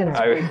steak dinner.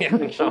 I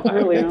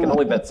can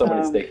only bet so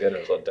many steak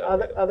dinners on town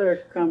meeting.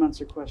 Other comments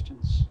or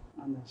questions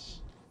on this?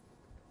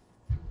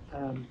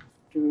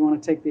 Do we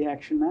want to take the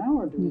action now,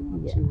 or do we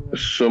want to?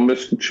 So,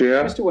 Mr.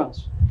 Chair, Mr.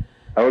 Wells.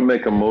 I would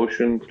make a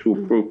motion to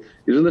approve.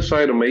 Isn't this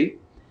item 8?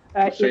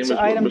 Same It's as what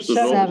item Mr.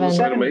 Zoll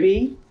said, item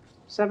 8?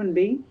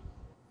 7B.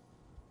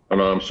 Oh,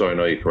 no, I'm sorry.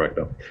 No, you're correct.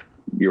 No.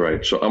 You're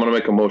right. So I'm going to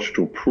make a motion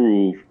to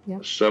approve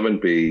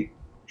 7B,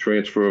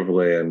 transfer of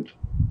land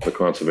to the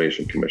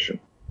Conservation Commission.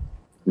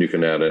 You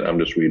can add it. I'm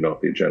just reading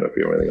off the agenda. If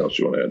you have anything else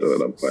you want to add to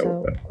that, I'm fine So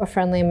with that. a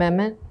friendly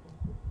amendment?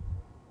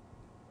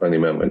 On the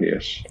amendment,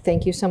 yes.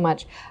 Thank you so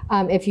much.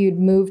 If you'd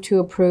move to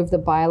approve the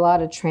bylaw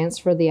to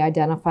transfer the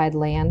identified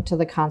land to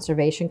the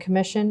Conservation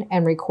Commission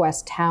and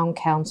request town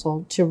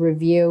council to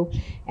review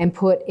and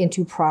put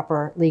into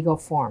proper legal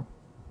form.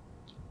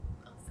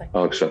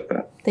 I'll accept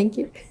that. Thank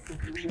you.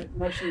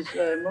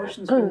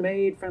 Motion's been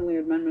made, friendly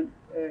amendment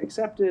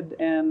accepted,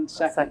 and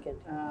second.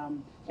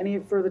 Any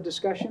further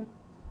discussion?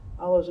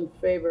 All those in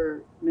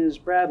favor, Ms.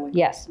 Bradley?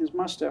 Yes. Ms.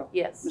 Musto?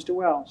 Yes. Mr.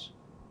 Wells?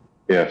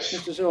 Yes.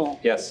 Mr. Zoll?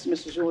 Yes.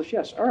 Mr. Zulish,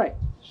 yes. All right,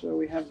 so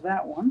we have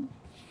that one.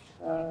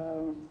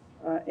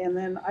 And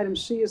then item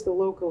C is the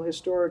local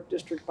historic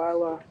district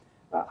bylaw.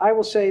 I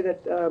will say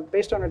that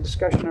based on our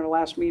discussion at our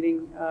last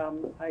meeting,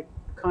 I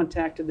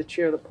contacted the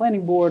chair of the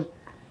planning board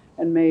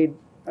and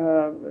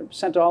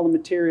sent all the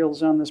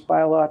materials on this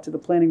bylaw to the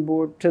planning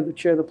board, to the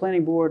chair of the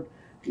planning board,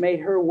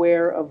 made her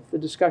aware of the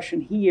discussion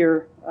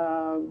here,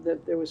 that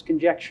there was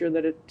conjecture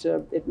that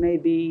it may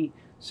be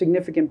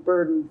significant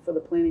burden for the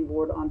planning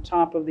board on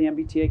top of the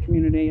MBTA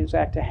Community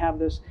Act to have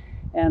this.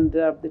 And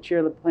the chair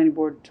of the planning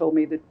board told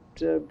me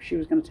that she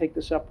was going to take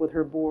this up with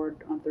her board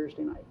on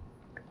Thursday night.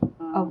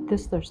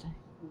 This Thursday.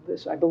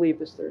 I believe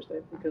this Thursday,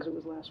 because it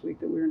was last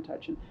week that we were in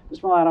touch. And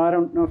Ms. Milano, I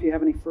don't know if you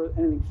have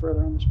anything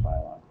further on this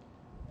bylaw.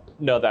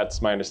 No,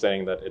 that's my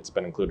understanding that it's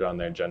been included on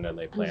their agenda and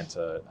they plan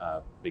to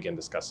begin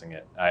discussing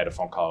it. I had a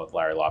phone call with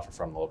Larry Loffer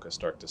from the Local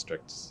Historic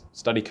District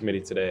Study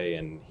Committee today,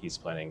 and he's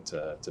planning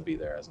to be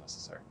there as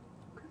necessary.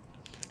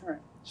 All right.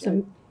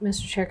 So,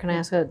 Mr. Chair, can I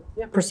ask a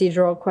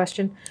procedural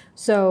question?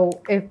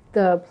 So if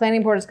the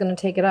planning board is going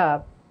to take it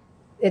up,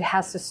 it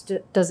has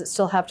to, does it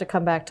still have to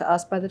come back to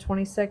us by the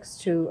 26th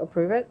to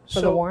approve it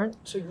for the warrant?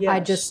 So yes. I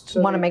just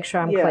want to make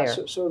sure I'm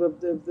clear. So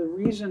the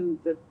reason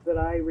that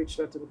I reached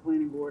out to the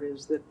planning board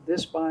is that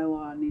this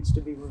bylaw needs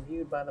to be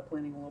reviewed by the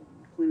planning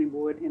planning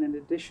board, and in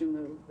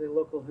addition, the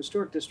local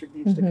historic district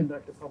needs to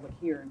conduct a public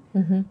hearing.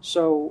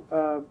 So,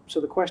 so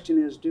the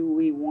question is, do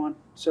we want,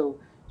 so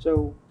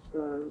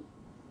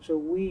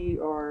we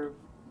are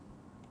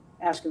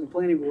asking the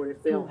planning board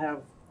if they'll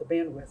have the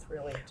bandwidth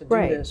really to do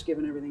this,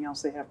 given everything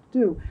else they have to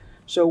do.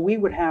 So we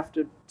would have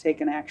to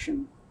take an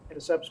action at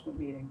a subsequent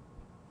meeting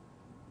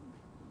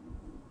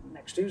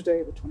next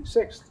Tuesday, the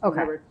 26th,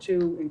 whatever,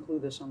 to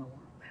include this on the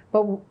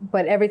warrant.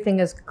 But everything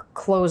is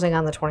closing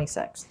on the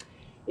 26th.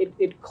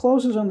 It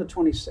closes on the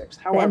 26th.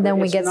 However, and then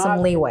we it's get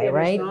some leeway, it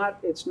right?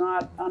 It's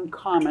not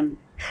uncommon.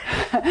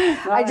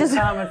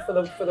 Uncommon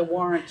for the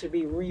warrant to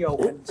be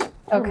reopened.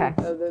 Okay.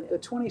 The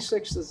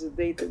 26th is the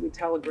date that we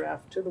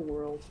telegraph to the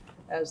world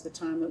as the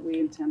time that we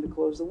intend to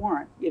close the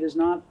warrant. It is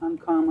not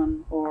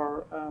uncommon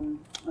or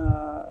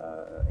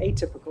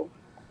atypical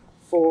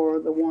for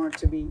the warrant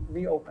to be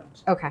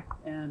reopened. Okay.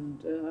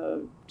 And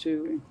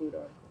to include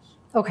articles.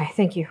 Okay,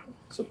 thank you.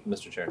 So,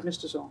 Mr. Chair,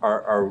 Mr. Zoll.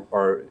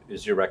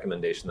 is your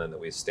recommendation then that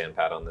we stand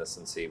pat on this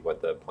and see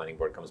what the planning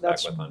board comes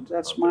back with on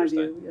That's on my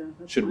Thursday? view, yeah.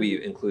 That's Should my we view.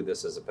 include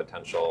this as a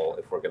potential,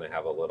 if we're going to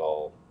have a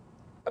little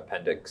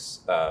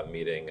appendix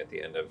meeting at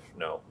the end of,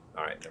 no,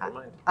 all right, never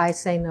mind. I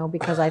say no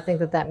because I think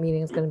that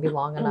meeting is going to be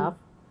long enough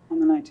On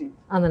the 19th.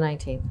 on the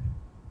 19th.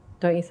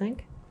 Don't you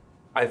think?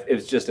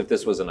 It's just if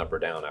this was an up or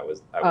down, I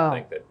would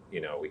think that,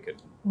 we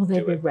could Will they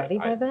do be it, but ready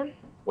by then?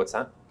 What's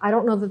that? I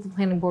don't know that the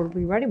planning board will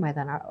be ready by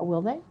then.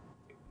 Will they?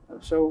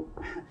 So,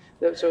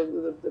 the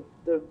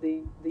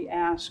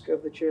ask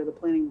of the chair of the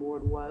planning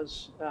board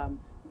was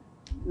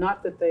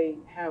not that they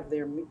have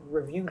their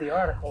review the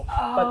article,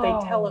 but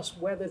they tell us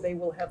whether they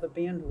will have the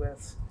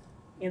bandwidth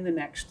in the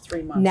next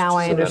 3 months. Now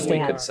I So then we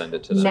understand. could send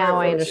it to them.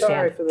 Now I first.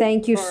 understand.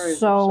 Thank you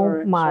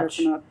so much.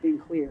 Sorry for not being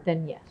clear.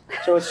 Then yes.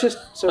 So it's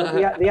just, so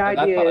the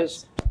idea thought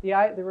is,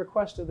 the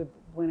request of the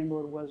planning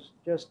board was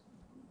just,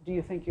 do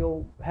you think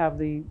you'll have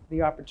the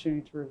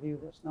opportunity to review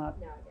this?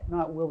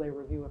 Not will they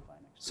review it by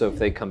next So if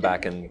they come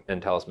back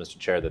and tell us, Mr.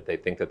 Chair, that they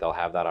think that they'll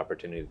have that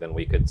opportunity, then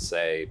we could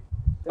say,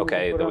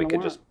 okay, then we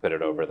could just put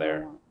it over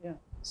there. Yeah.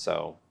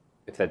 So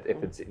if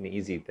it's an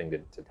easy thing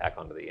to tack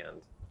onto the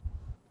end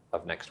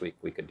of next week,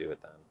 we could do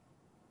it then.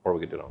 Or we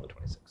could do it on the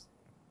 26th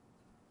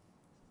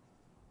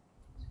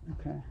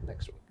Okay.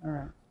 next week. All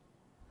right.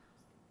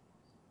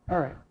 All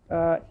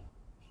right.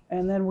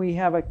 And then we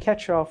have a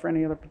catch-all for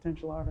any other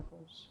potential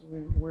articles. We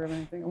aware of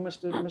anything? Oh,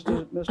 Mr.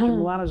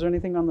 Milano, is there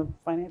anything on the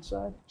finance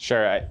side?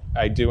 Sure,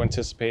 I do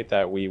anticipate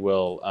that we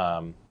will,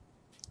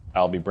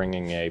 I'll be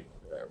bringing a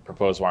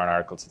proposed warrant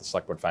article to the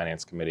Select Board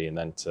Finance Committee and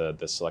then to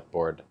the Select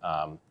Board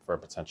for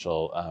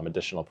potential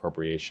additional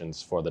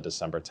appropriations for the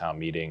December town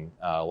meeting.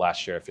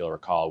 Last year, if you'll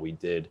recall, we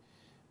did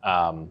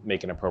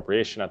make an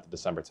appropriation at the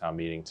December town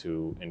meeting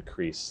to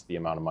increase the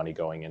amount of money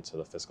going into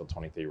the fiscal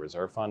 23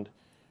 reserve fund.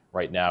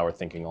 Right now, we're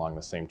thinking along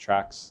the same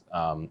tracks.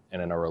 And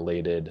in a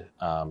related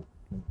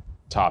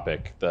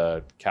topic,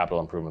 the Capital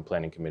Improvement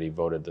Planning Committee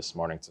voted this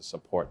morning to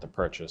support the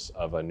purchase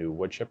of a new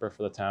wood chipper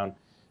for the town.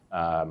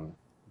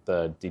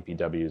 The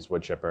DPW's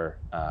wood chipper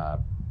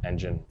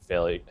engine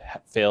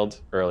failed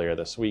earlier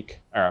this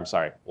week, or I'm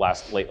sorry,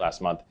 late last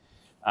month.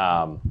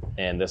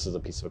 And this is a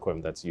piece of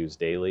equipment that's used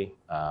daily,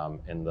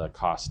 and the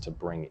cost to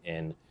bring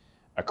in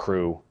a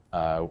crew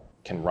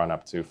can run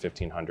up to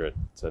 $1,500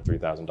 to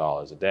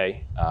 $3,000 a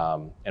day.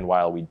 And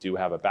while we do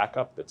have a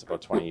backup, it's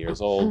about 20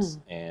 years old,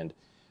 and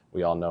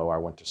we all know our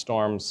winter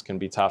storms can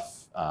be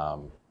tough.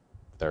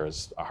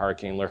 There's a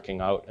hurricane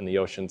lurking out in the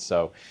ocean,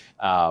 so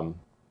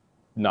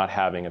not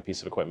having a piece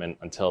of equipment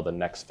until the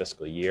next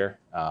fiscal year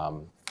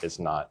is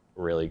not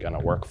really going to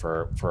work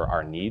for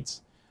our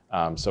needs.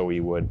 So we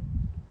would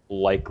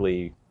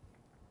likely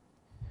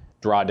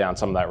draw down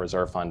some of that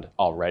reserve fund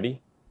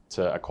already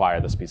to acquire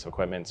this piece of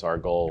equipment. So our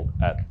goal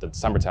at the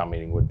December town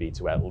meeting would be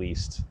to at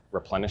least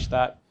replenish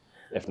that,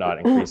 if not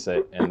increase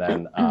it. And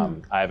then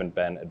I haven't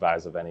been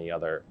advised of any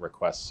other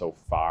requests so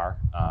far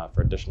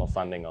for additional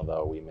funding,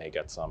 although we may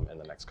get some in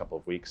the next couple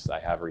of weeks. I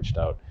have reached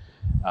out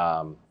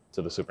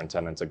to the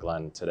superintendent, to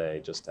Glenn,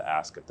 today, just to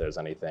ask if there's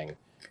anything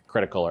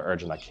critical or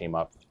urgent that came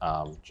up,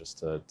 just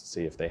to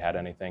see if they had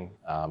anything.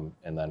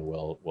 And then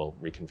we'll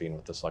reconvene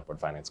with the Select Board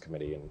Finance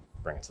Committee and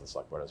bring it to the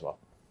Select Board as well.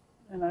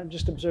 And I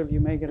just observed you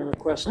may get a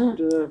request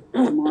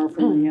tomorrow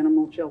from the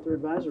Animal Shelter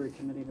Advisory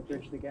Committee to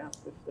bridge the gap,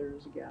 if there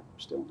is a gap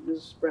still.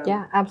 Ms. Bradley?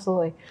 Yeah,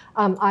 absolutely.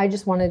 I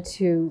just wanted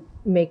to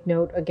make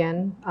note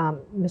again,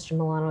 Mr.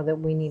 Milano, that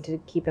we need to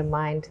keep in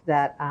mind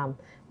that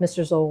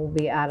Mr. Zoll will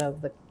be out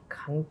of the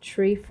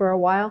country for a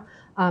while.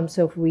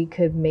 So if we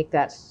could make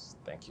that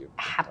Thank you.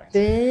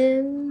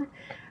 happen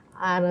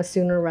on a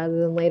sooner rather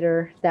than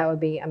later, that would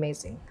be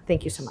amazing.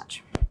 Thank you so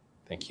much.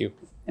 Thank you.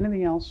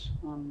 Anything else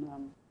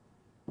on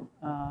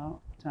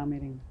town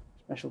meeting,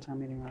 special town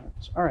meeting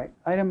articles? All right,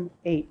 item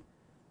 8.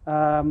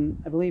 I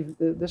believe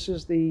this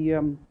is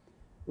the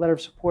letter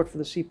of support for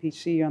the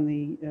CPC on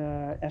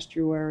the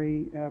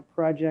estuary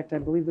project. I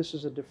believe this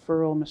is a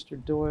deferral.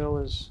 Mr. Doyle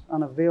is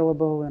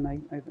unavailable, and I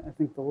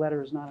think the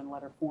letter is not in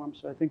letter form,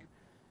 so I think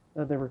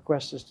the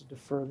request is to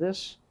defer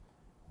this.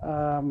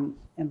 And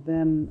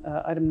then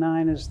item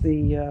 9 is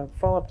the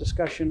follow-up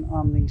discussion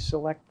on the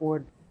Select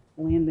Board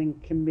Landing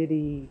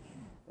Committee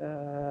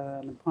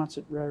and the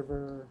Ponset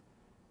River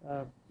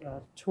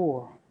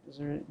tour.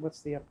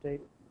 What's the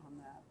update on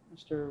that?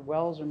 Mr.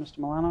 Wells or Mr.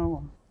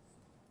 Milano?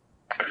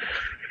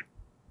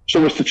 So,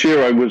 Mr.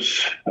 Chair, I'm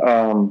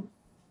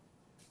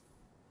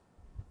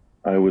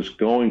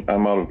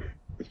out of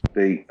the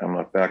state. I'm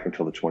not back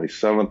until the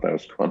 27th. I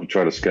was going to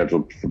try to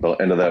schedule for the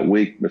end of that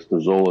week. Mr.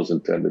 Zola's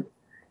intended.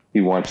 He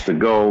wants to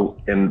go,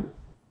 and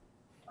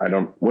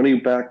when are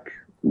you back?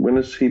 When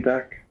is he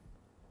back?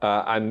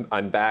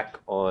 I'm back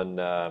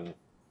on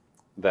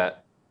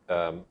that.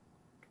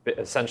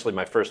 Essentially,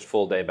 my first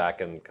full day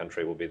back in the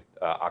country will be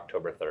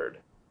October 3rd.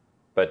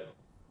 But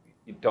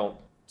you don't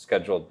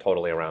schedule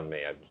totally around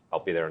me. I'll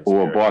be there in spirit.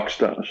 Or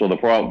boxed out. So the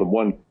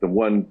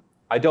one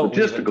I don't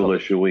logistical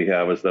issue we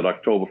have is that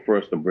October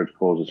 1st the bridge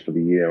closes for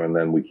the year, and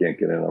then we can't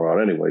get in or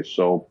out anyway.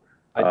 So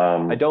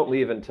I don't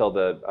leave until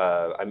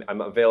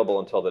I'm available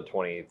until the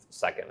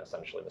 22nd,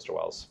 essentially, Mr.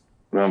 Wells.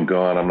 I'm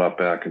gone. I'm not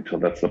back until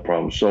that's the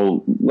problem.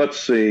 So let's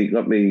see.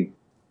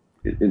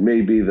 It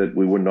may be that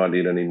we would not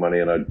need any money,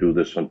 and I'd do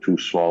this on 2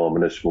 smaller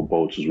municipal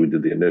boats as we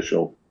did the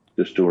initial.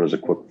 Just do it as a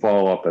quick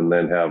follow-up, and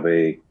then have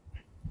a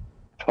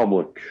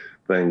public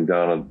thing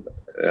down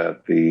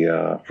at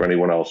the for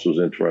anyone else who's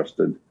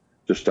interested,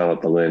 just down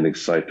at the landing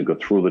site to go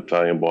through the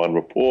tie and bond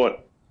report.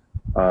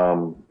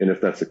 And if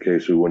that's the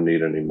case, we wouldn't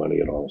need any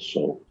money at all.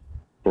 So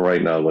for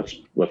right now,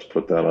 let's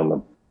put that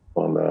on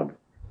the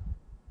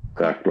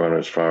back burner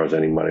as far as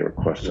any money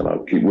requests. And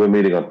we're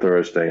meeting on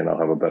Thursday, and I'll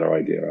have a better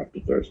idea after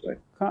Thursday.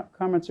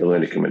 Comments The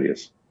landing committee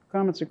is.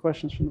 Comments or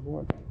questions from the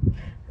board?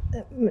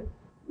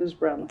 Ms.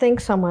 Bradley.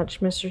 Thanks so much,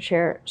 Mr.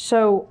 Chair.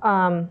 So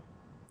I'm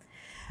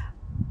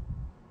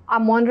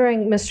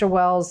wondering, Mr.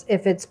 Wells,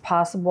 if it's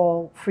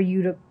possible for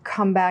you to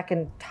come back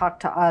and talk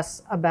to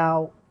us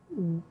about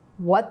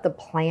what the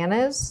plan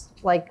is,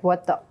 like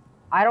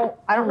I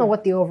don't know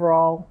what the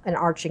overall and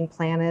arching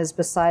plan is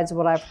besides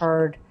what I've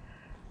heard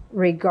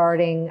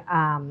regarding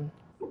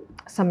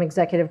some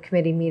executive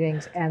committee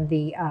meetings and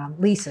the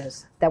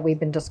leases that we've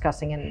been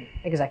discussing in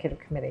executive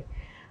committee.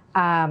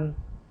 I'm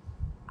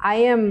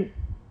kind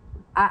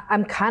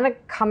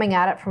of coming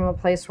at it from a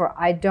place where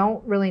I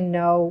don't really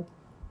know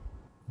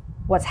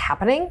what's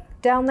happening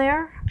down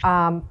there.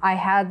 I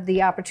had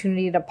the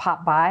opportunity to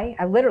pop by.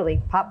 I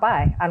literally popped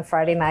by on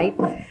Friday night.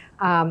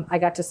 I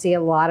got to see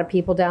a lot of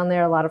people down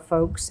there, a lot of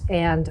folks,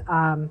 and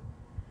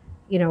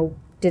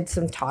did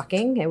some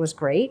talking. It was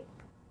great.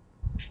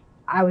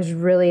 I was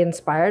really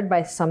inspired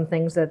by some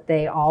things that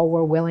they all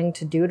were willing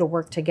to do to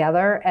work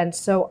together. And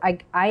so I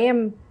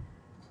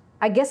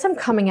guess I'm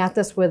coming at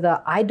this with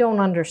I don't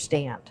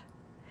understand.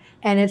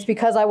 And it's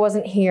because I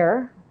wasn't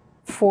here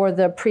for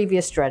the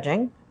previous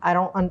dredging.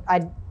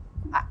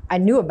 I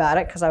knew about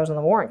it because I was on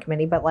the warrant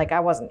committee, but I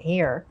wasn't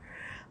here.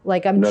 No,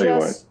 you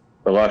weren't.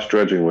 The last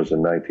dredging was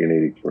in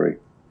 1983.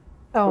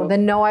 Oh,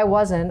 then no, I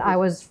wasn't. I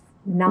was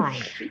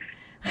 9.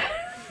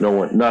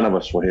 None of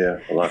us were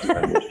here the last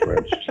time it was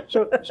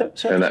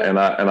dredged. And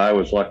I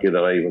was lucky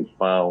that I even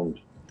found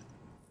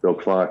Bill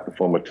Clark, the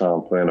former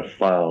town planner,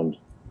 found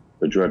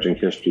the dredging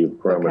history of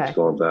permits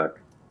going back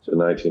to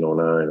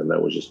 1909, and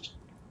that was just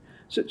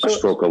a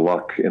stroke of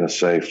luck in a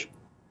safe.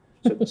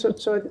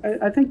 So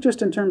I think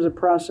just in terms of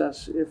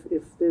process,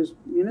 if there's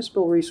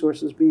municipal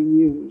resources being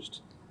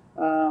used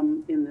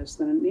in this,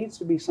 then it needs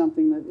to be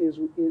something that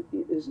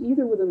is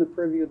either within the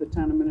purview of the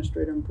town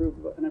administrator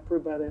and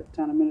approved by the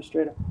town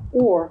administrator,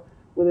 or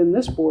within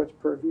this board's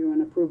purview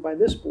and approved by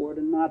this board,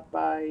 and not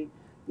by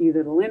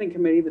either the landing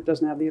committee that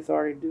doesn't have the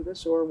authority to do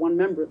this, or one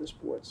member of this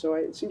board. So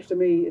it seems to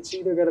me it's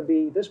either got to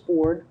be this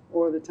board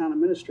or the town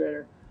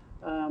administrator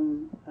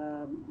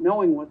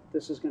knowing what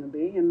this is going to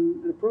be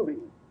and approving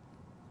it.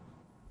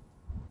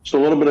 So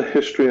a little bit of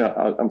history.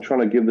 I'm trying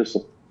to give this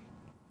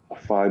a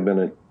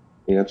 5-minute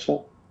answer.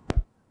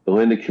 The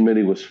landing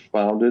committee was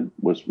founded,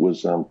 was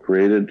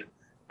created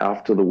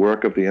after the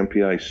work of the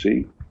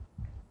MPIC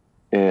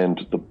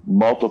and the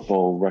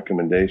multiple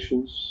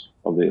recommendations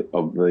of the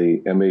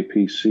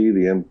MAPC,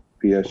 the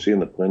MPIC,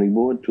 and the planning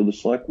board to the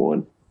select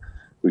board.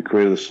 We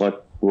created the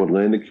select board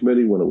landing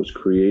committee when it was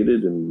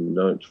created in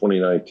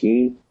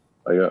 2019.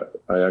 I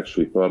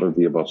actually thought it would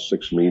be about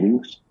 6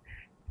 meetings.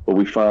 What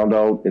we found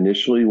out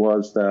initially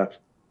was that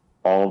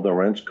all of the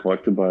rents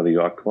collected by the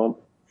yacht club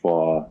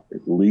for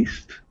at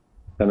least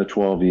 10 or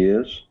 12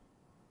 years,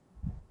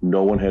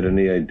 no one had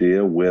any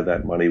idea where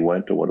that money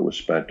went or what it was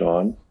spent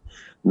on.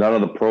 None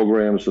of the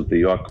programs that the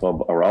yacht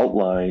club are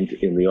outlined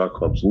in the yacht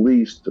club's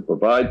lease to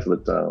provide to the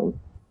town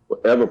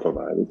were ever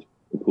provided,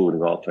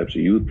 including all types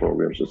of youth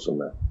programs, this and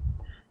that.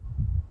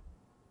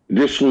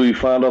 Additionally, we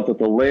found out that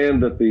the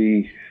land that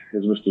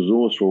as Mr.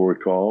 Zulus will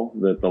recall,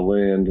 that the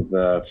land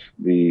that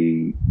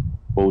the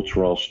boats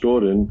were all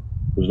stored in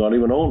was not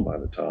even owned by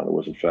the town. It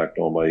was, in fact,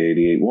 owned by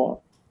 88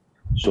 Watt.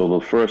 So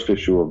the first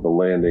issue of the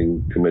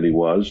landing committee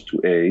was to,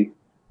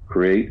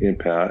 create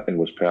and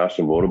was passed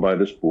and voted by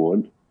this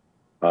board,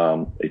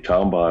 a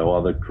town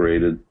bylaw that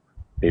created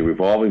a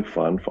revolving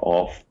fund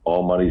for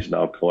all monies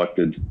now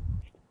collected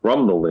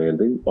from the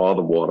landing or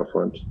the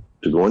waterfront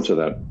to go into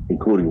that,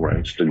 including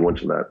rents, to go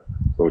into that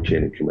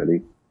rotating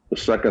committee. The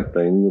second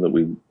thing that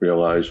we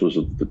realized was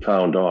that the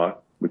town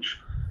dock, which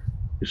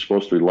is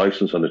supposed to be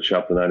licensed under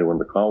Chapter 91 of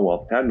the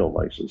Commonwealth, had no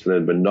license. It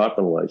had not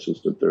been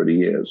licensed in 30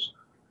 years.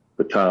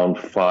 The town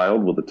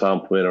filed with the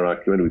town planner, our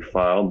committee, we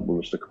filed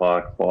with Mr.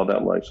 Clark for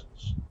that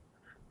license.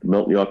 The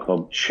Milton York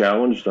Club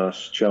challenged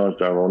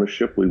our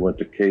ownership. We went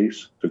to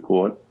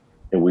court,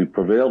 and we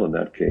prevailed in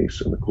that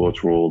case, and the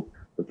courts ruled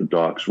that the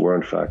docks were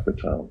in fact the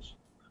town's.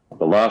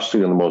 The last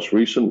thing and the most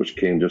recent, which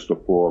came just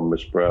before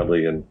Miss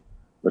Bradley and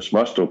Miss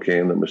Musto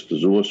came, that Mr.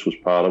 Zulus was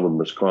part of with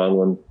Miss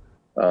Conlon,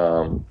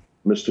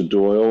 Mr.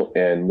 Doyle,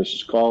 and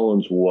Mrs.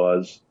 Collins,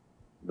 was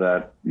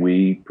that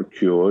we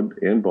procured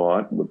and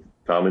bought, with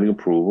town meeting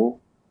approval,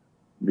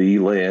 the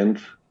land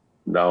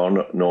now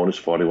known as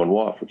 41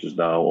 Wharf, which is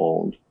now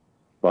owned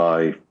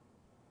by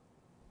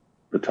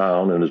the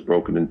town and is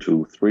broken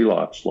into 3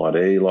 lots, Lot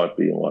A, Lot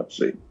B, and Lot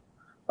C.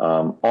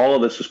 All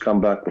of this has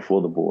come back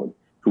before the board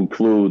to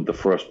include the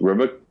first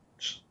river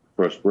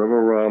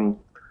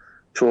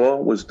tour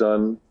was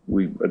done.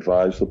 We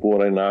advised the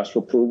board and asked for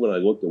approval, and I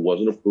looked, it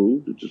wasn't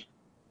approved. It just,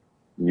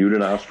 you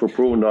didn't ask for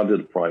approval, nor did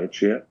the prior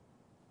chair.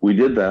 We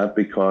did that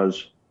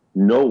because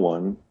no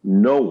one,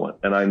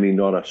 and I mean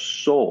not a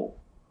soul,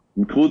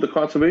 include the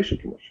Conservation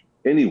Commission,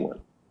 anyone,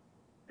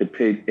 had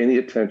paid any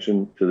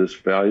attention to this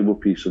valuable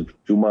piece of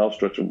 2-mile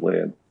stretch of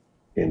land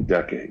in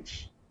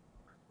decades.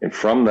 And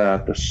from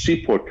that, the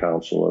Seaport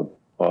Council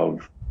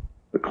of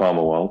the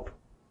Commonwealth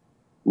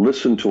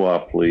listened to our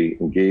plea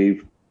and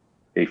gave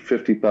a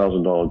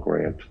 $50,000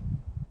 grant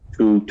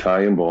to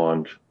Ty and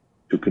Bond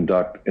to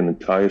conduct an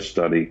entire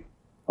study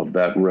of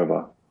that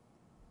river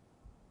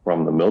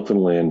from the Milton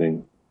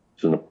Landing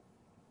to the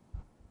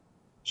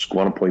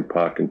Squannapoint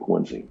Park in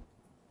Quincy.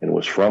 And it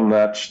was from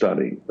that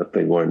study that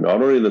they learned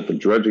not only that the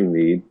dredging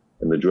need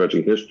and the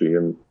dredging history,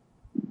 and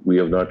we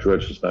have not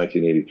dredged since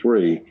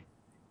 1983,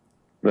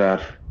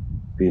 that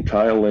the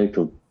entire length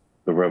of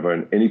the river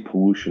and any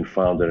pollution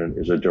found in it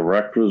is a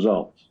direct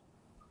result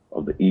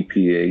of the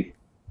EPA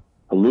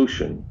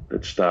pollution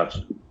that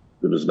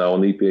is now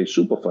on the EPA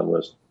Superfund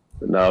list,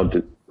 that now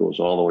goes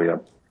all the way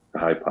up to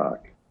High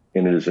Park.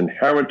 And it is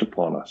inherent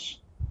upon us,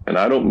 and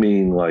I don't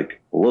mean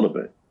like a little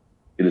bit,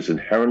 it is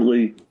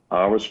inherently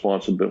our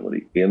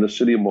responsibility in the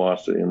city of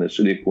Boston, in the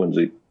city of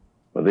Quincy,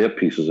 for their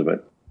pieces of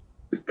it,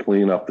 to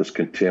clean up this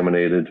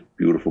contaminated,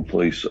 beautiful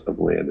place of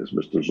land. As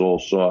Mr. Zoll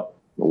saw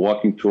the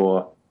walking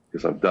tour,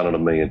 because I've done it a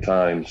million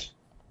times,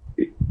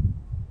 it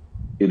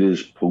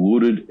is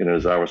polluted, and it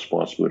is our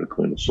responsibility to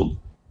clean it. So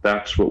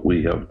that's what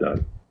we have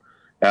done.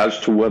 As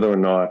to whether or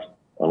not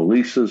on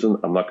leases, and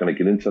I'm not going to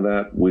get into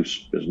that,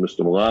 as Mr.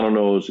 Milano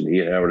knows, and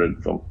he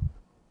inherited from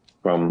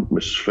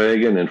Mrs.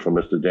 Fagan and from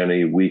Mr.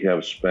 Denny, we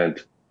have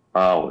spent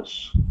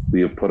hours.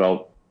 We have put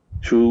out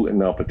 2 and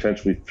now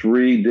potentially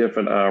 3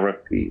 different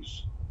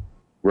RFPs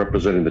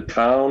representing the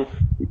town,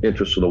 the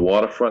interests of the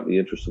waterfront, the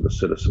interests of the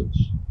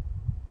citizens,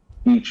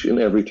 each and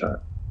every time.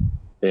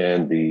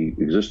 And the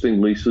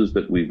existing leases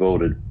that we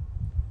voted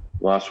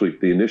last week,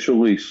 the initial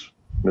lease,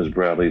 Ms.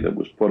 Bradley, that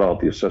was put out,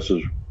 the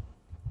assessors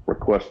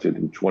requested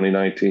in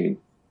 2019,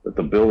 that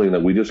the building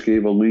that we just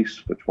gave a lease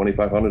for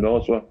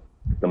 $2,500 for,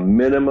 the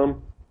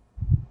minimum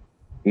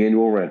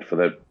annual rent for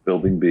that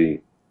building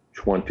be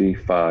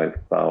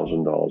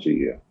 $25,000 a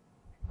year.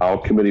 Our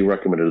committee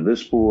recommended to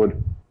this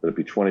board that it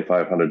be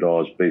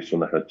 $2,500 based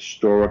on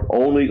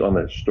only on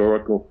the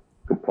historical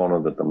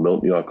component that the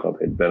Milton York Club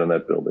had been in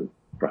that building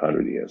for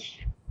 100 years.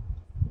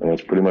 And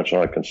that's pretty much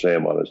all I can say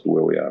about it as to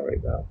where we are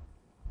right now.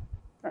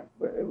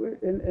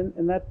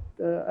 And that,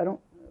 I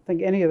don't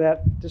think any of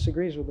that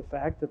disagrees with the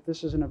fact that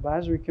this is an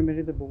advisory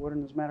committee of the board,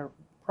 and as a matter of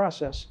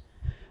process,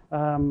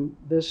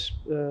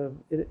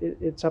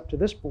 it's up to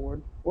this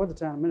board or the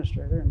town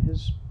administrator and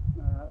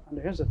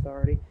under his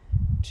authority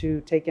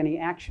to take any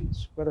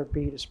actions, whether it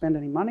be to spend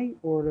any money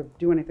or to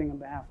do anything on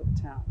behalf of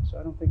the town. So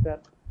I don't think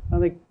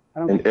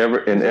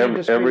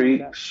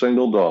every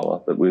single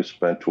dollar that we've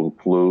spent, to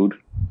include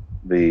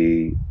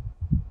the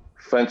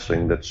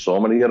fencing that so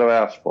many have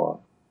asked for,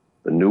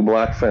 the new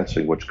black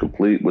fencing, which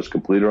was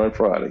completed on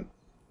Friday,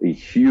 a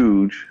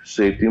huge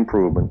safety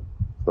improvement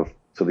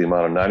to the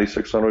amount of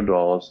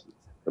 $9,600.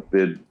 The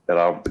bid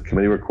that the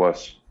committee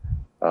requests,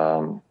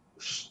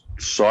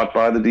 sought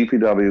by the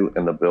DPW,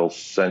 and the bill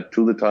sent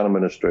to the town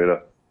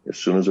administrator as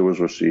soon as it was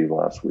received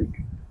last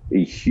week.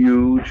 A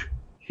huge,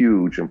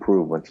 huge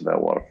improvement to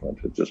that waterfront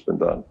has just been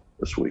done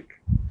this week.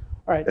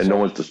 All right, and no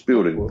one's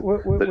disputing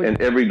that, and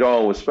every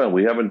dollar was spent.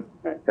 We haven't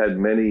had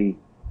many.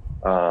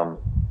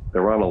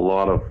 There aren't a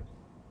lot of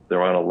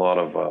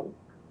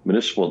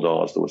municipal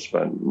dollars that were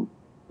spent.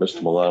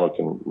 Mr.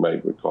 Milano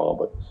might recall,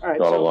 but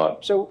not a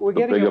lot. So we're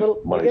getting the a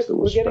little. monies that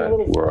were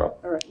spent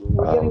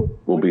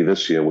will be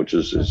this year, which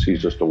is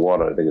he's just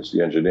awarded. I think it's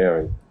the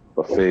engineering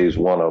for phase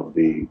 1 of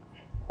the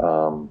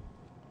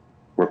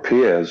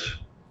repairs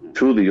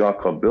to the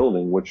Yacht Club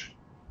building, which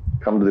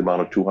come to the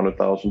amount of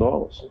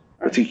 $200,000.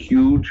 It's a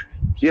huge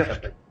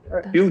gift.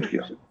 Huge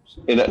gift.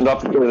 And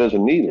not that it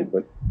isn't needed,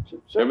 but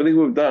So- everything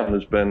we've done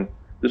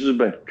this has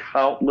been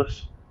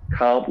countless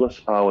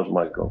hours,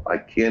 Michael. I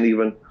can't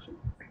even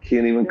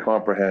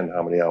comprehend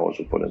how many hours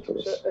we put into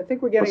this. So I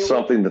think we're For getting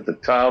something that the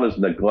town has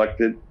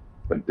neglected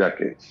for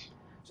decades.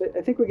 So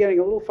I think we're getting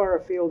a little far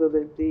afield of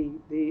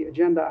the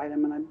agenda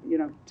item, and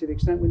to the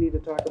extent we need to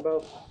talk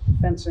about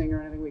fencing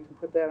or anything, we can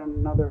put that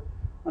on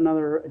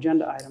another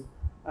agenda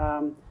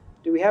item.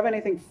 Do we have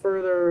anything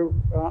further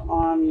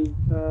on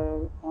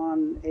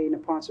a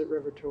Neponset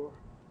River tour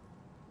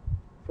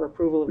for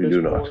approval of We this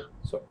do board? not.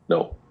 So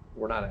No.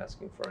 we're not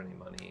asking for any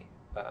money.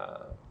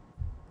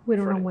 We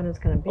don't know Right. when it's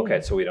going to be.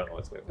 Okay, so we don't know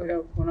what's going to We be.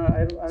 don't, we're not,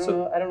 I don't So,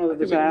 know. I don't know I that think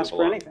there's we can ask move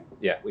for along. anything.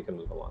 Yeah, we can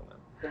move along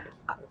then.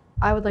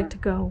 I would like to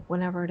go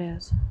whenever it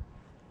is.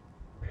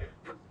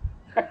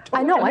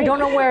 I know. I don't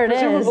know where it is.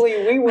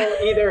 Presumably, we will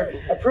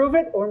either approve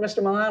it or Mr.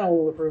 Milano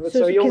will approve it.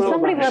 So you'll Can know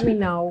somebody about let it. me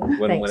know?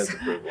 When Thanks. it's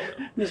approved, we'll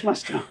know. Ms.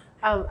 Musto.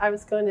 I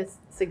was going to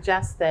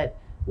suggest that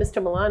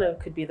Mr. Milano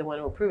could be the one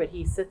to approve it.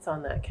 He sits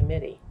on that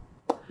committee.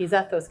 He's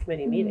at those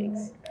committee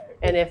meetings.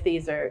 And if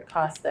these are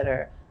costs that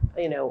are,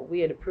 we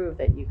had approved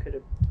that you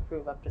could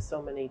approve up to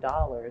so many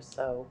dollars.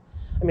 So,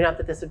 I mean, not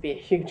that this would be a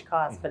huge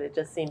cost, but it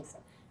just seems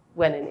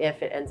when and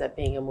if it ends up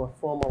being a more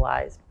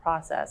formalized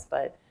process.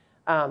 But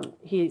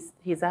he's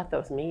at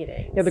those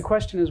meetings. Yeah, the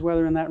question is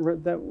whether in that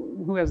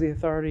who has the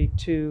authority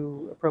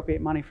to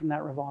appropriate money from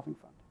that revolving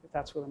fund, if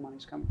that's where the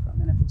money's coming from.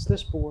 And if it's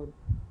this board,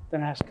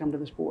 then it has to come to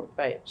this board.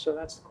 Right. So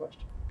that's the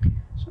question.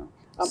 So,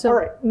 So, all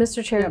right.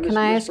 Mr. Chair, Yeah, can Ms.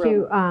 I Ms. ask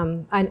you,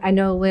 I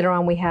know later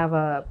on we have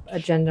a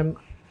agenda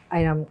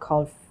item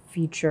called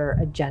future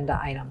agenda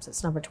items.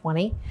 It's number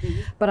 20.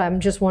 But I'm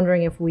just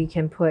wondering if we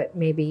can put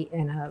maybe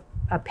in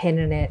a pin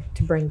in it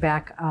to bring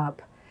back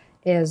up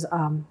is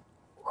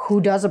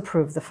who does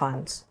approve the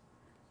funds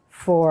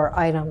for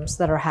items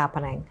that are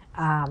happening.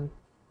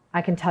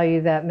 I can tell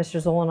you that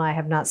Mr. Zoll and I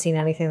have not seen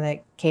anything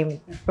that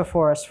came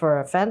before us for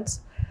a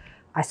fence.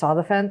 I saw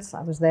the fence,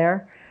 I was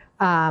there.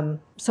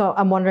 So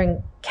I'm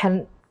wondering,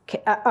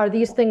 are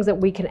these things that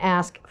we can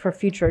ask for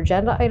future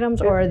agenda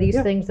items, or are these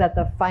Yeah. things that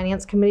the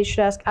finance committee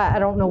should ask? I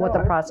don't know what the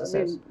process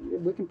is.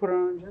 We can put it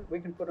on. We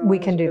can put it on. We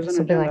can do as an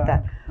something like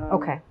agenda that. item.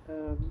 Okay.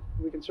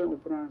 We can certainly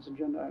put it on as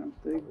agenda item.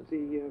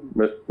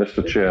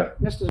 Mr. Chair,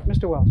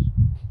 Mr. Wells.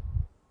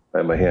 I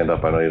have my hand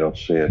up. I know you don't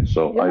see it.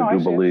 So Yeah, no, I I do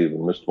see it. believe,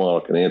 and Mr. Milano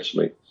can answer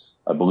me,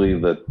 I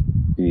believe that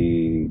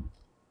the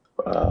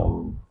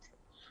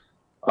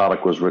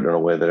article was written in a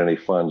way that any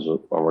funds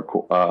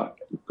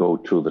go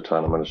to the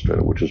town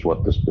administrator, which is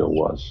what this bill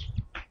was,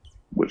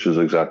 which is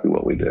exactly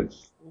what we did.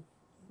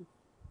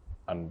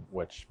 On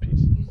which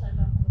piece?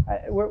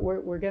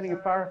 We're getting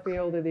far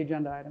afield of the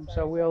agenda item,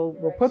 so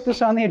we'll put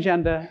this on the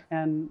agenda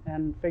and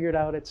figure it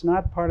out. It's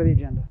not part of the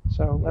agenda,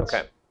 so let's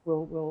Okay.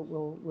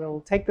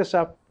 we'll take this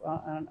up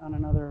on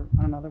another.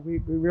 We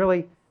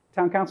really,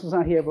 town council's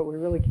not here, but we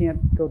really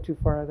can't go too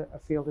far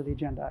afield of the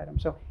agenda item.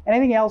 So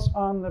anything else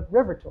on the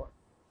river tour?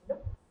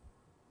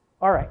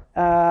 All right.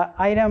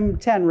 Item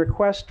 10,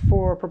 request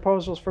for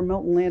proposals for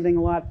Milton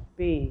Landing Lot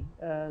B.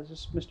 Is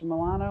this Mr.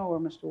 Milano or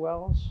Mr.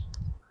 Wells?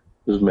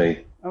 This is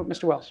me. Oh,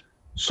 Mr. Wells.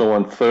 So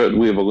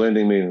we have a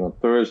landing meeting on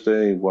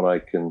Thursday. What I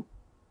can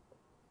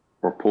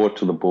report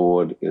to the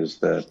board is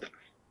that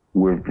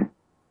and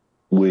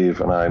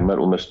I met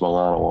with Mr.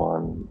 Milano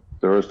on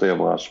Thursday of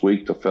last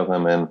week to fill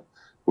him in.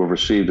 We've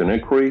received an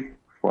inquiry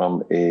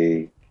from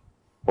a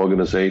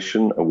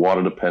organization, a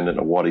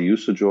water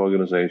usage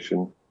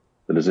organization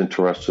that is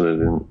interested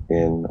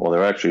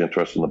they're actually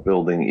interested in the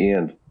building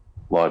and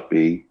Lot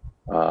B.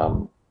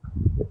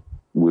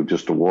 We've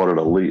just awarded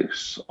a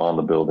lease on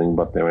the building,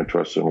 but they're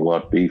interested in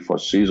Lot B for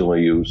seasonal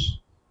use.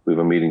 We have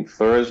a meeting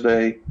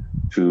Thursday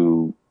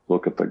to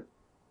look at the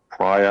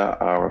prior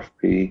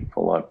RFP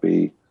for Lot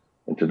B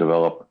and to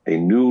develop a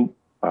new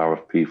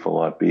RFP for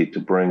Lot B to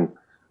bring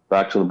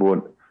back to the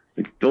board.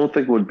 I don't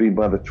think it would be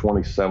by the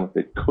 27th.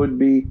 It could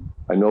be.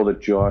 I know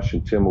that Josh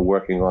and Tim are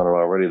working on it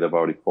already. They've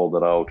already pulled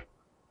it out.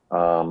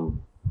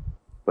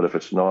 But if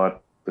it's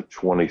not the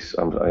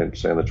I'm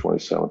saying the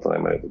 27th, and I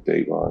might have the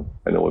date wrong.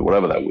 I know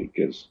whatever that week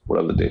is,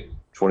 whatever the date,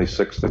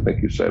 26th, I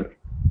think you said.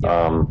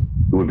 It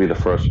would be the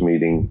first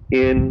meeting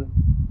in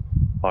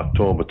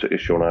October to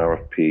issue an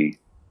RFP,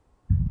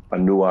 a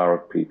new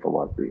RFP for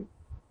Lot B.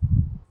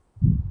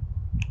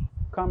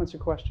 Comments or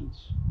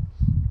questions?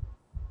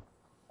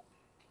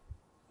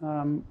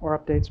 Or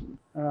updates?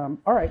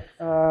 All right.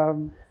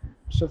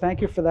 So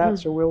thank you for that.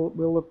 So we'll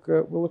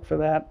look for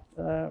that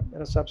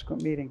at a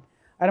subsequent meeting.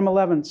 Item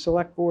 11,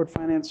 Select Board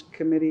Finance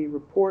Committee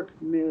Report.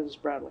 Ms.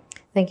 Bradley.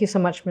 Thank you so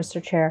much,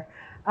 Mr. Chair.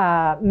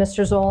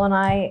 Mr. Zoll and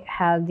I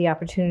had the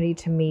opportunity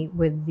to meet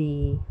with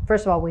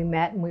first of all, we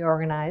met and we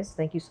organized.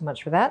 Thank you so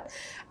much for that.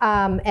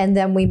 And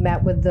then we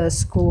met with the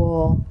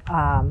school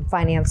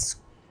finance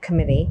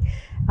committee,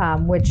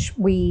 which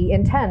we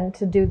intend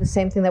to do the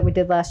same thing that we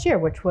did last year,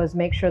 which was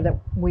make sure that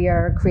we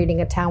are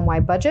creating a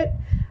town-wide budget.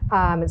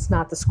 It's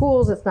not the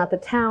schools, it's not the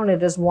town,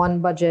 it is one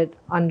budget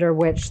under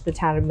which the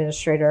town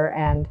administrator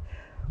and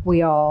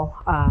we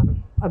all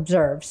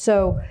observed.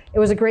 So it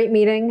was a great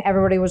meeting.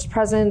 Everybody was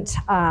present.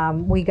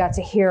 We got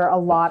to hear a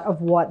lot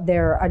of what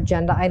their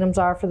agenda items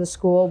are for the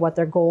school, what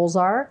their goals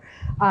are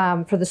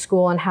for the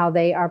school, and how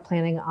they are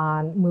planning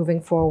on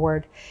moving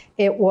forward.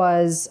 It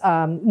was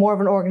more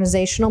of an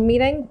organizational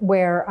meeting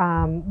where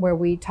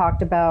we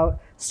talked about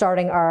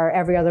starting our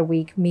every other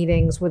week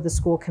meetings with the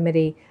school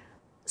committee,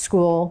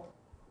 school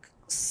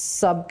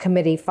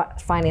subcommittee,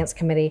 finance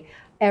committee,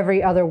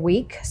 every other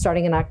week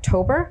starting in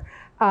October.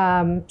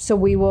 So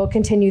we will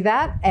continue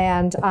that,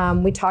 and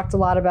we talked a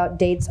lot about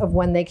dates of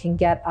when they can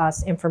get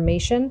us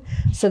information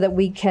so that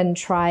we can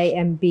try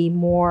and be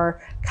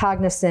more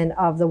cognizant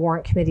of the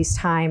warrant committee's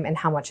time and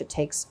how much it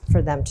takes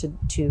for them to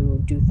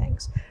do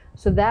things.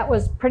 So that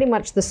was pretty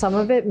much the sum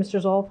of it.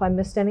 Mr. Zoll, if I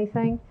missed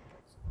anything?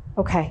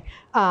 Okay,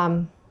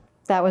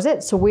 that was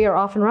it. So we are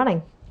off and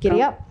running.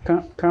 Giddy up.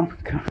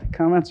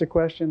 Comments or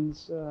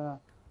questions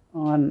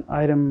on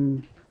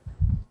item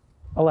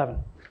 11?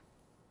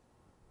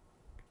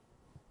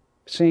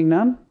 Seeing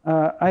none.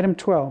 Item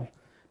 12,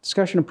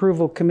 discussion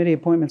approval committee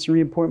appointments and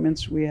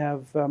reappointments. We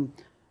have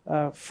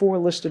 4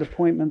 listed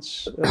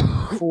appointments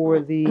for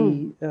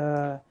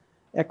the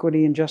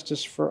Equity and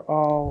Justice for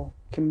All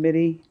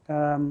Committee.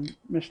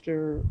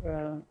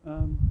 Mr.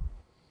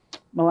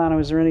 Milano,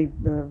 is there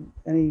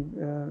any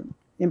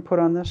input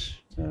on this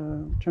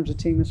in terms of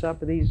teeing this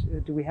up? Are these,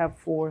 do we have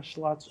 4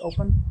 slots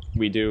open?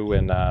 We do,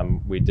 and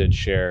we did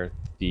share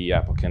the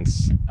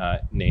applicant's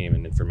name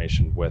and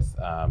information with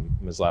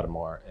Ms.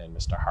 Lattimore and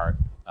Mr. Hart,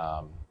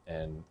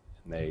 and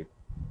they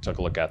took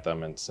a look at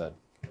them and said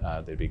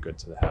they'd be good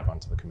to have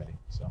onto the committee.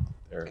 So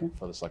they're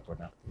for the select board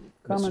now.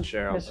 Mr.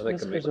 Chair, I'd like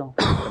to make a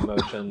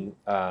motion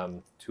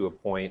to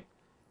appoint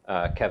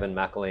Kevin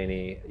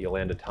McElhaney,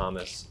 Yolanda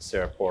Thomas,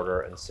 Sarah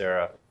Porter, and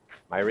Sarah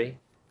Myrie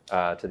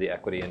to the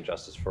Equity and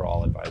Justice for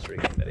All Advisory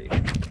Committee.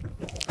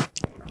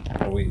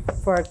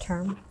 For a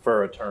term?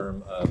 For a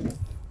term of,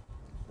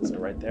 is it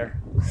right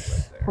there?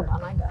 right there. Hold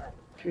on, I got it.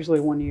 It's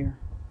usually 1 year.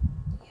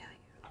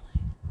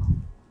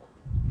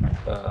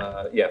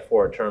 Yeah,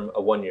 for a term,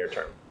 a 1-year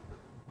term.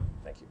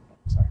 Thank you.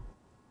 Sorry.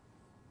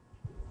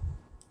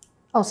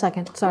 Oh,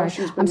 second, sorry.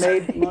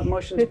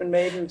 Motion's been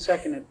made and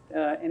seconded.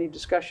 Any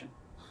discussion?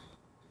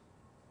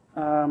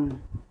 All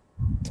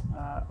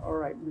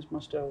right, Ms.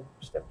 Musto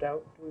stepped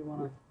out. Do we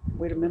want to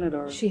wait a minute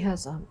or? She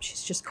has,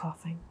 she's just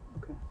coughing.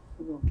 Okay,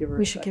 we'll give her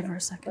We a should second. give her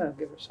a second.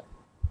 Give her a second.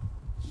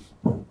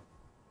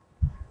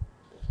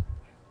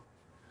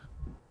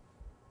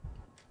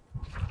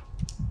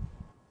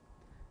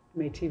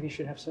 TV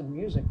should have some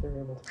music they're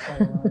able to play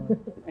along with.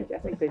 I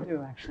think they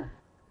do, actually.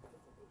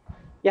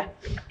 Yeah,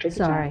 take your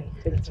Sorry. time.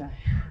 Take your time.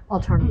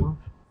 I'll turn them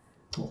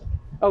off.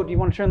 Oh, do you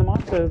want to turn them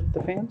off, the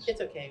fans?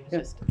 It's okay, it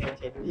was just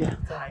irritating. Yeah.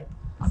 It's all right.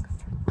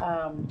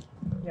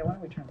 Yeah, why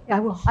don't we turn them I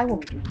will.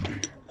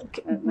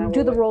 Now Do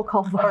we'll the wait. roll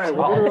call vote. All right,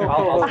 we'll do the roll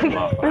call. I'll turn them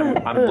off.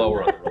 I'm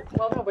lower on the roll call.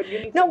 Well, no, but you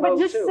need to No, vote but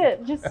just too.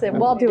 sit, just sit.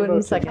 Well, I'll do it in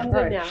a second. I'm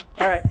good now.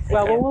 All right,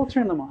 well, we'll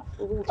turn them off.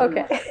 We'll turn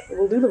them Okay. off.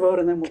 We'll do the vote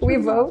and then we'll Can we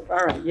turn them off. vote?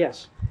 All right,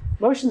 yes.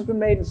 Motion's been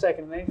made and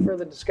seconded. Any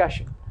further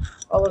discussion?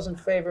 All those in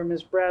favor,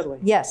 Ms. Bradley?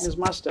 Yes. Ms.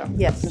 Musto?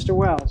 Yes. Mr.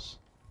 Wells?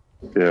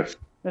 Yes.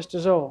 Mr.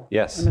 Zoll?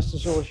 Yes. And Mr.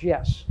 Zoll is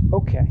yes.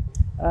 Okay.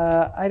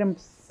 Item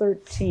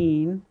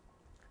 13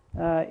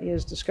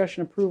 is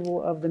discussion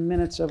approval of the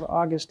minutes of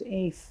August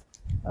 8th,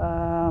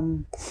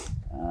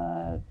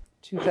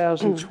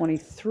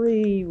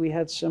 2023. We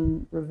had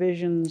some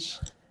revisions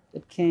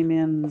that came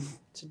in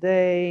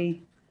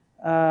today.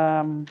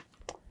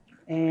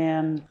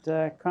 And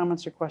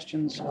comments or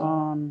questions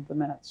on the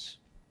minutes?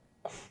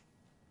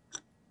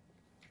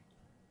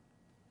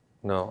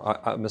 No,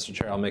 Mr.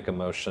 Chair, I'll make a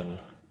motion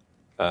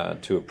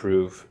to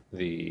approve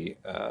the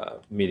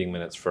meeting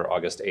minutes for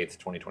August 8th,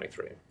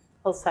 2023.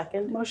 I'll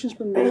second. Motion's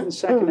been made and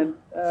seconded.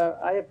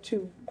 I have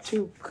two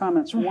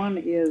comments. One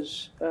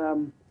is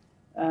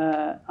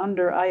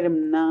under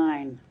item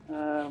 9,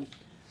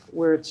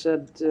 where it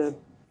said the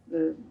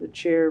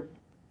chair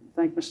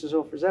thanked Mr.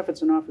 Zoll for his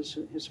efforts and offers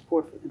his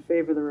support in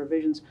favor of the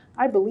revisions.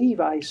 I believe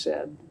I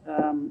said,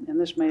 and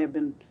this may have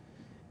been,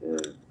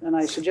 and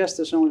I suggest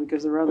this only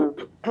because there are other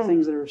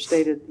things that are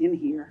stated in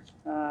here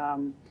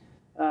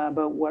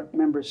about what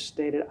members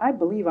stated. I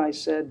believe I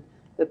said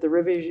that the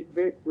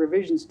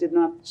revisions did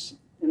not,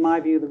 in my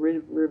view,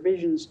 the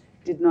revisions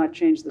did not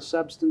change the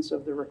substance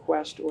of the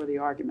request or the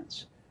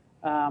arguments.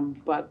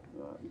 But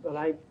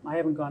I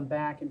haven't gone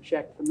back and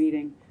checked the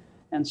meeting,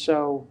 and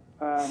so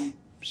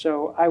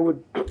I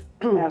would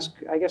ask.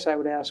 I guess I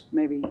would ask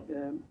maybe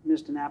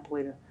Ms.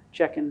 DiNapoli to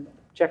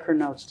check her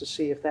notes to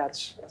see if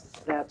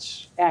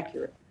that's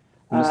accurate.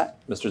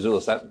 Mr.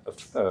 Zulus,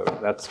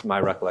 that's my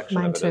recollection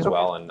Mine of it as too.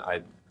 well, and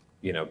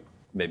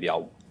maybe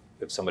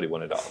if somebody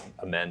wanted to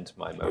amend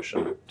my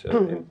motion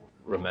to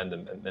amend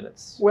the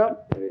minutes.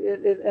 Well,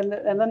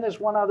 and then there's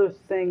one other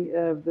thing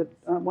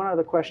one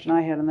other question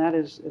I had, and that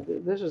is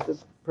this is the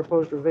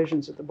proposed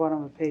revisions at the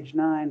bottom of page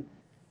 9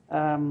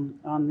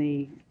 on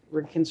the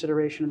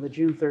reconsideration of the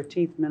June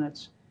 13th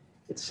minutes.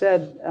 It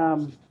said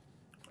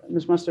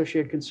Ms. Musto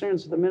shared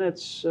concerns that the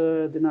minutes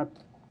did not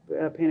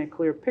paint a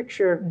clear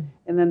picture.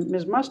 And then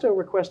Ms. Musto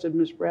requested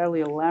Ms.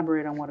 Bradley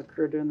elaborate on what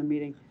occurred during the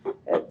meeting.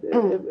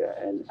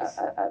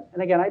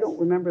 And again, I don't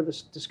remember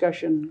this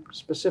discussion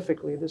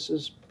specifically. This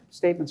is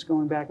statements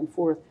going back and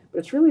forth, but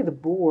it's really the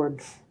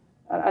board.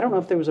 I don't know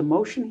if there was a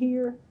motion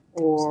here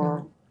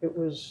or there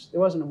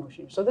wasn't a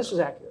motion. So this is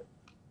accurate.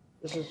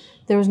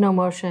 There was no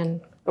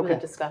motion. Okay. The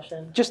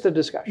discussion. Just the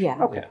discussion. Yeah.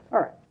 Okay. Yeah.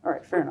 All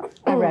right. Fair enough.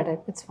 I read it.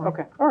 It's fine.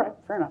 Okay. All right.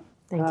 Fair enough.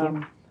 Thank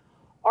you.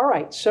 All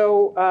right.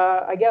 So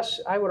I guess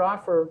I would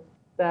offer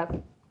that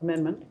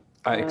amendment.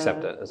 I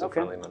accept it as a Okay.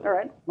 friendly amendment. All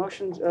right.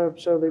 Motions.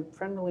 So the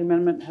friendly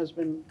amendment has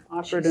been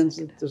offered,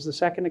 and does the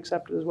second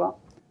accept it as well?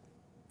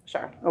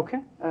 Sure. Okay.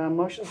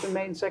 Motion's been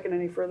made and second.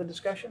 Any further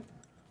discussion?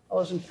 All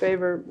those in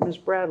favor, Ms.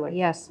 Bradley?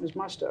 Yes. Ms.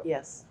 Musto?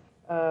 Yes.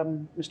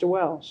 Mr.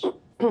 Wells?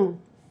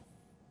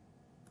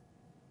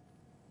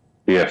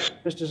 Yes.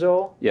 Mr.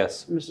 Zoll?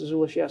 Yes. Mrs.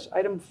 Zulish, yes.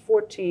 Item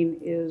 14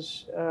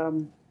 is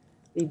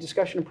the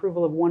discussion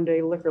approval of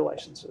one-day liquor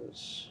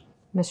licenses.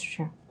 Mr.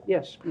 Chair.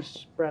 Yes,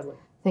 Ms. Bradley.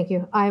 Thank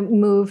you. I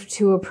move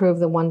to approve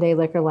the one-day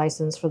liquor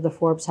license for the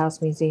Forbes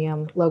House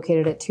Museum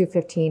located at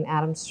 215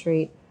 Adams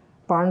Street,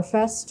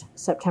 Barnfest,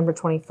 September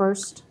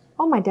 21st.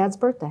 Oh, my dad's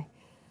birthday.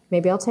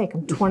 Maybe I'll take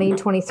him.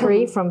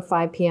 2023 from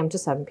 5 p.m. to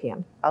 7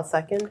 p.m. I'll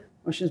second.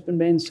 Motion's been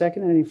made and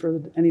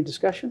seconded. Any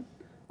discussion?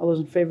 All those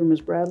in favor,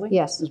 Ms. Bradley?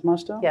 Yes. Ms.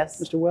 Musto? Yes.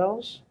 Mr.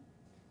 Wells?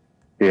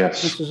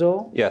 Yes. Mr.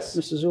 Zoll? Yes.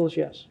 Mrs. Zulish,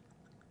 yes.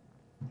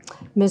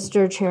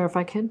 Mr. Chair, if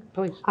I could,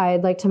 Please.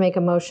 I'd like to make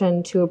a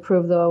motion to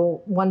approve the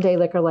one-day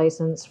liquor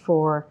license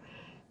for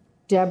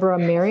Deborah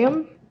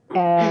Merriam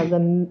at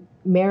the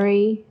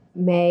Mary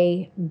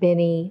May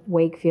Binney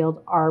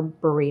Wakefield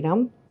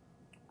Arboretum,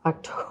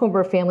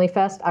 October Family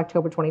Fest,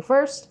 October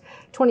 21st,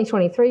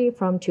 2023,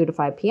 from 2 to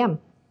 5 p.m.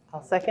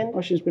 I'll second.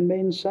 Motion's been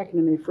made and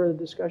seconded. Any further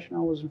discussion?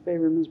 All those in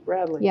favor, Ms.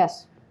 Bradley?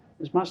 Yes.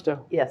 Ms. Musto?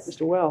 Yes.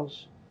 Mr.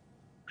 Wells?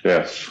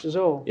 Yes. Mr.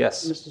 Zoll?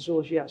 Yes. Mr.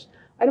 Zulish, yes.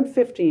 Item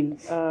 15,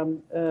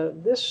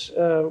 this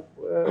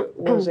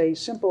was a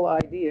simple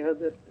idea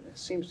that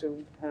seems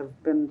to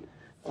have been,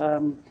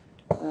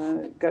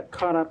 got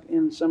caught up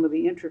in some of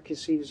the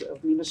intricacies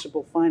of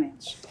municipal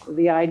finance.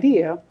 The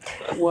idea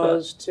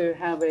was to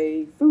have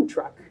a food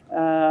truck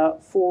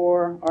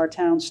for our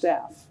town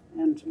staff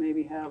and to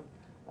maybe have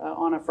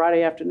on a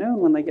Friday afternoon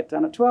when they get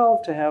done at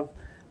 12 to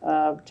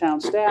have town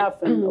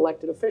staff and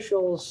elected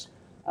officials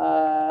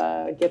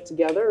get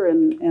together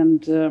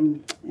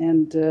and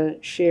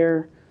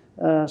share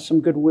some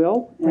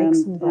goodwill Break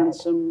some bread.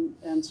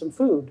 and some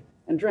food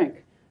and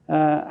drink.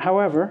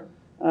 However,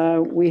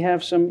 we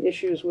have some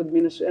issues with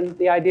municipal, and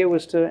the idea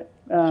was to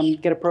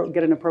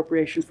get an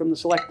appropriation from the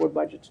select board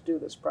budget to do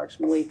this,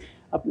 approximately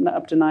up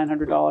to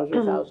 $900 or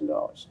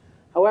 $1,000.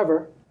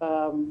 However,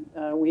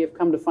 we have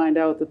come to find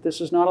out that this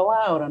is not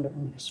allowed under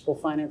municipal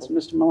finance.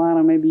 Mr.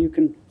 Milano, maybe you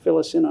can fill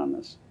us in on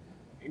this.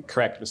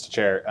 Correct, Mr.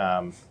 Chair.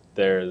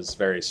 There's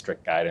very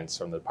strict guidance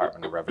from the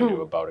Department of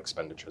Revenue about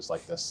expenditures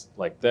like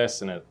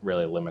this, and it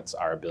really limits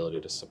our ability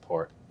to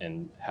support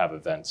and have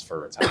events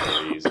for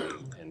retirees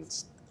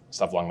and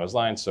stuff along those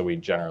lines. So we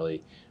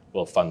generally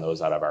will fund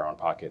those out of our own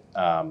pocket.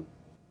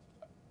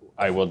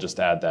 I will just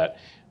add that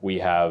we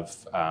have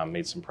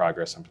made some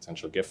progress on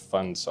potential gift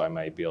funds, so I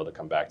might be able to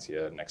come back to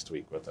you next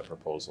week with a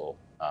proposal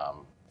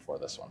for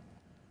this one.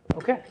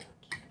 Okay.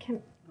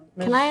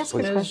 Can I ask a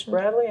Ms. question?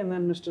 Bradley and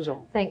then Mr.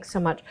 Zoll. Thanks so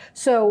much.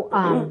 So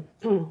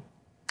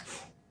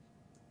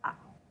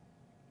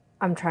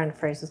I'm trying to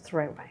phrase this the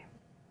right way.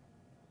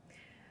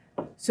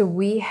 So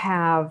we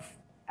have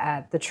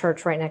at the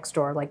church right next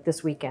door, like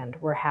this weekend,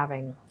 we're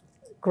having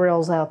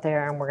grills out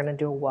there and we're going to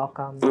do a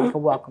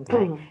welcome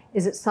thing.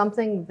 Is it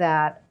something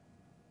that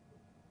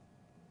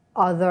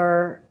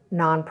other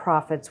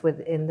nonprofits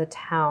within the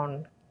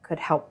town could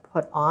help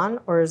put on,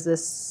 or is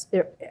this,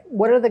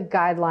 what are the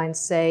guidelines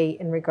say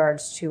in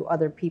regards to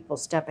other people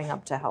stepping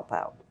up to help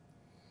out?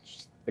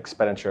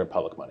 Expenditure of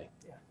public money.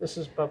 This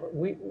is public.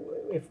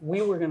 If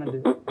we were going to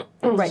do it,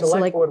 Right, so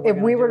select like board were if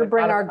gonna we do were to it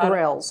bring out our of-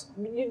 grills,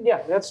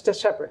 yeah, that's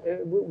just separate.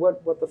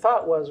 What the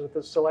thought was with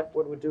the select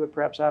board would do it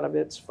perhaps out of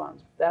its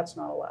funds. That's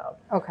not allowed,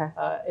 okay.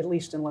 at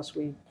least unless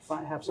we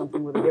have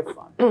something with a gift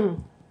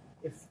fund.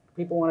 If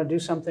people want to do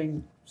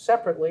something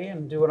separately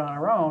and do it on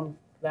our own,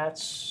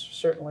 that's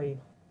certainly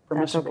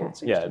permissible. okay. It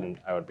seems Yeah, to me. and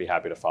I would be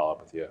happy to follow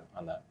up with you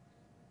on that.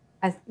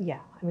 Yeah,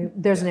 I mean,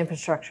 there's an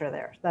infrastructure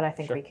there that I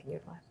think Sure. we can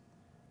utilize.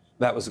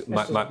 That was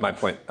my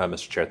point,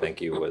 Mr. Chair.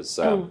 Thank you.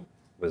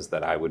 Was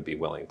that I would be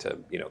willing to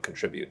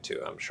contribute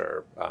to. I'm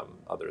sure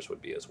others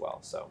would be as well.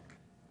 So,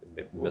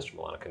 Mr.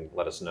 Milano can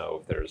let us know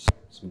if there's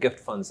some gift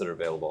funds that are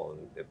available,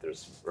 and if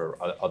there's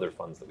other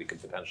funds that we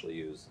could potentially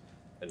use,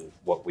 and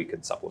what we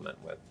could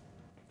supplement with.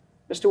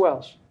 Mr.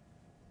 Wells.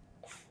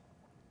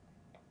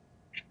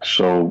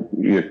 So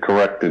you're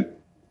corrected.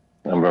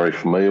 I'm very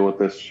familiar with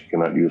this. You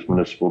cannot use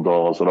municipal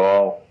dollars at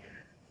all.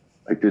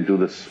 I did do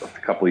this a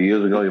couple of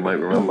years ago. You might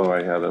remember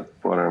I had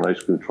brought in an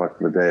ice cream truck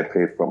for the day. I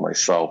paid for it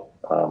myself.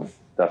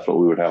 That's what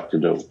we would have to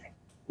do.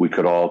 We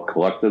could all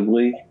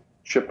collectively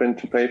chip in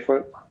to pay for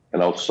it.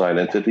 An outside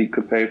entity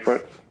could pay for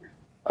it.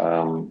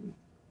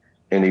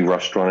 any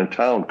restaurant in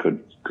town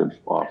could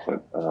offer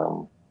it.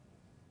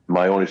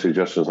 My only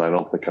suggestion is I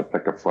don't think I'd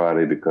pick a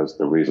Friday because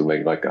the reason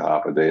they like a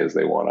half a day is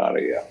they want out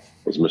of here.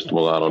 As Mr.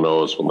 Milano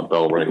knows, when the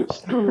bell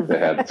rings, they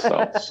head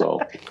south. So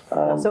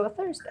So a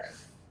Thursday.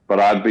 but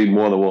I'd be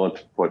more than willing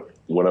to put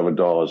whatever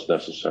dollars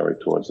necessary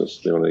towards this.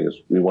 The only thing is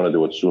we want to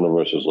do it sooner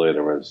versus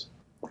later as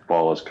the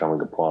fall is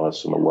coming upon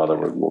us and the weather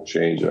will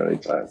change at any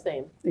time.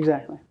 Same.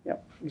 Exactly.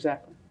 Yep.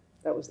 Exactly.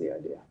 That was the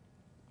idea.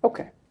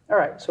 Okay. All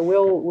right. So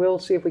we'll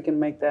see if we can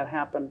make that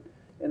happen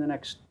in the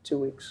next 2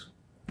 weeks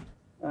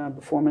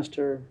before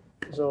Mr.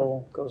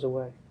 Zoll goes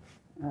away.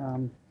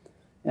 I'm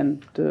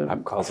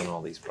causing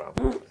all these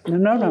problems.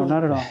 No,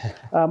 not at all.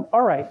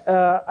 All right.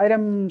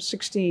 Item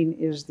 16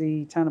 is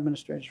the town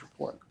administrator's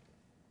report.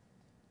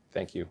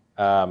 Thank you.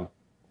 I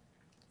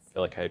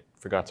feel like I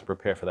forgot to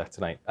prepare for that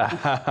tonight.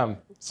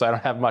 So I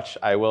don't have much.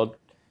 I will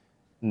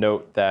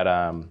note that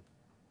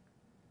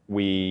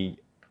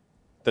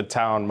the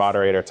town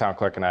moderator, town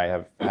clerk, and I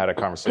have had a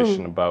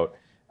conversation about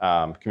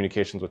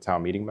communications with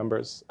town meeting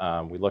members.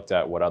 We looked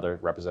at what other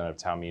representative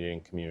town meeting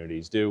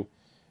communities do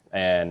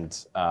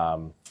and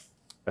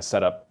a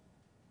setup,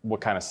 what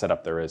kind of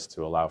setup there is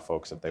to allow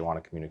folks, if they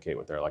want to communicate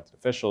with their elected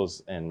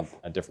officials in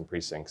different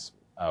precincts,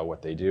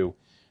 what they do.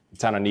 The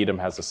town of Needham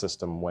has a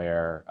system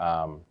where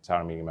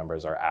town meeting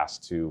members are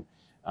asked to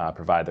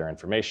provide their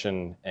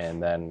information,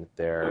 and then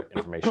their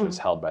information is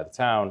held by the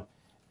town,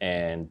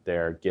 and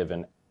they're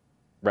given,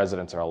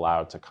 residents are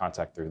allowed to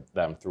contact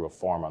them through a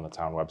form on the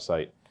town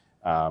website.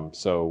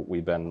 So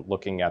we've been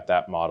looking at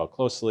that model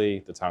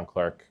closely. The town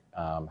clerk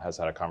has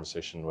had a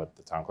conversation with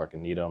the town clerk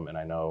in Needham, and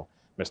I know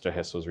Mr.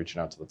 Hiss was reaching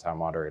out to the town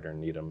moderator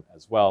in Needham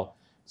as well.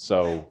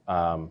 So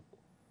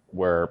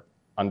we're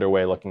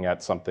underway looking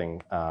at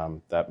something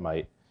that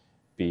might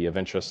be of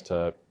interest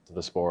to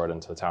this board and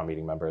to the town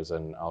meeting members,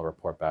 and I'll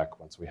report back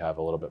once we have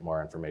a little bit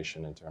more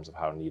information in terms of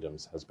how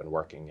Needham's has been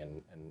working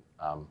and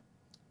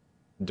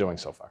doing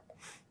so far.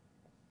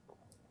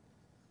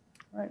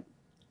 All right.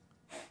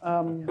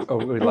 Are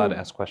we allowed to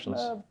ask questions?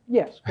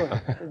 Yes, go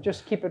ahead.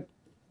 Just keep it.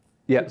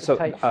 Yeah. So,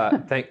 tight.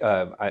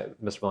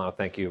 Mr. Milano,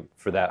 thank you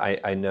for that.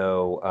 I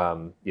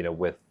know,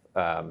 with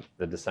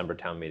the December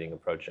town meeting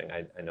approaching,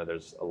 I know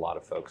there's a lot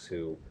of folks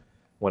who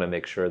want to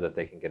make sure that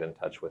they can get in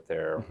touch with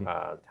their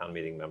town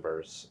meeting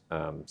members.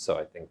 So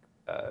I think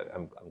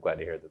I'm glad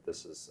to hear that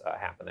this is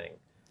happening,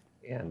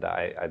 and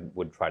I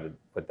would try to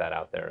put that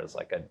out there as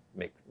like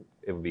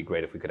it would be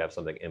great if we could have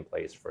something in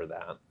place for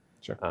that.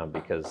 Sure.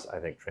 Because I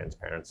think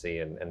transparency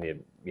and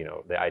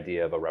the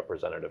idea of a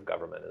representative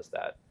government is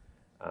that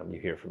you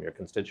hear from your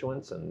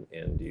constituents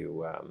and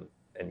you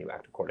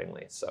act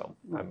accordingly. So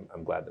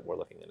I'm glad that we're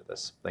looking into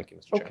this. Thank you,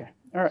 Mr. Chair. Okay.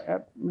 All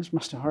right. Ms.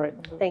 Musto, all right.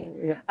 Thank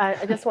you. Yeah.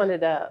 I just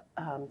wanted to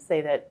say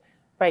that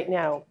right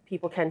now,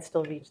 people can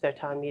still reach their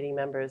town meeting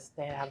members.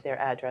 They have their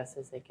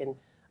addresses.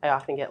 I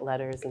often get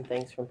letters and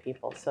things from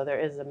people. So there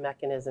is a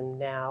mechanism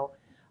now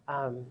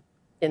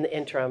in the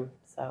interim.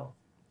 So.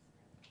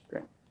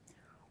 Great.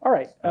 All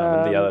right.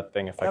 And the other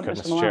thing, if I could,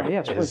 Mr. Mr. Chair, Milano,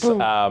 yes, is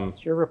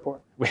it's your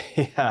report.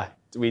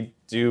 we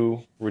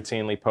do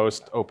routinely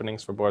post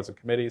openings for boards and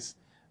committees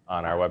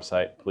on our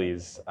website.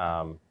 Please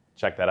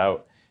check that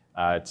out.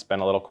 It's been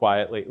a little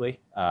quiet lately,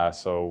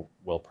 so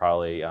we'll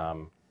probably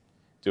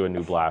do a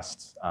new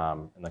blast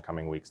in the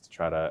coming weeks to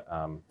try to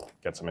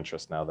get some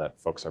interest now that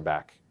folks are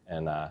back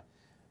and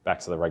back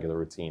to the regular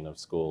routine of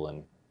school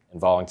and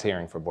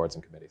volunteering for boards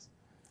and committees.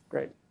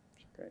 Great.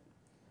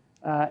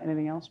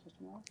 Anything else, Mr.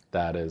 Milano?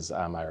 That is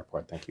my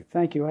report. Thank you.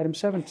 Thank you. Item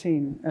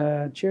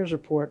 17, Chair's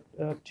report.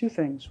 Two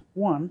things.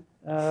 One,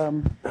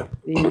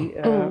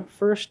 the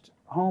first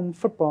home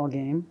football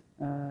game,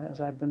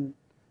 as I've been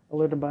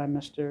alerted by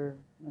Mr.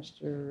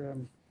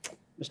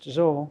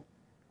 Zoll,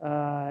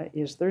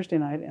 is Thursday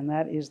night, and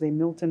that is the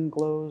Milton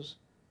Glows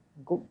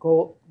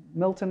Gold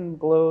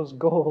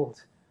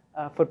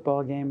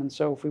football game. And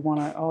so if we want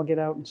to all get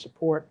out and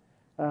support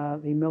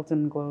the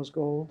Milton Glows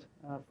Gold,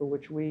 for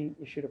which we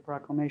issued a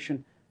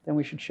proclamation, then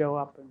we should show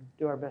up and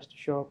do our best to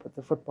show up at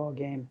the football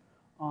game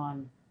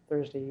on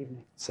Thursday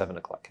evening. 7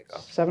 o'clock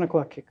kickoff. 7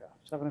 o'clock kickoff.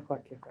 7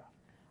 o'clock kickoff.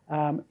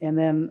 And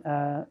then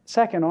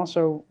second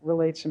also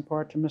relates in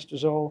part to Mr.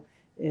 Zoll,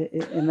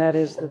 and that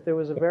is that there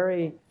was a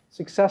very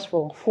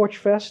successful Porch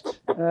Fest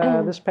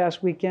this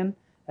past weekend,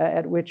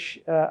 at which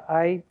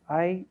I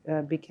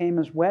became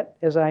as wet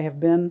as I have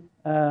been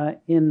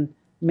in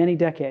many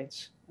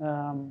decades.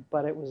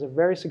 But it was a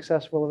very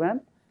successful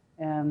event,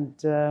 and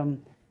a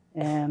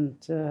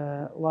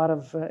lot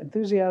of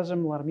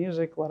enthusiasm, a lot of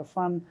music, a lot of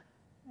fun,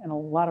 and a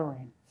lot of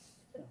rain.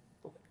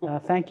 So,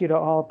 thank you to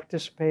all who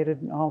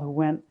participated and all who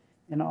went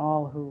and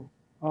all who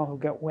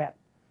got wet.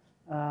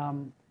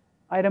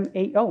 Item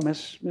 8. Oh,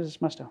 Mrs.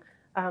 Musto.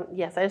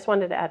 Yes, I just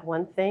wanted to add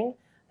one thing.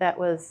 That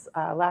was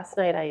last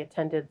night I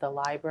attended the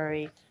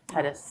library,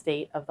 had a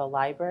state of the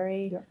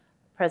library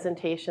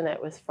presentation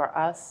that was for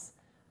us.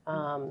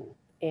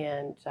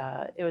 And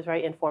it was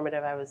very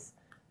informative. I was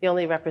the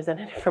only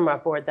representative from our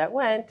board that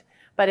went,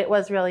 but it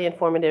was really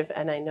informative.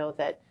 And I know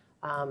that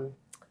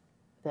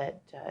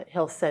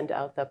he'll send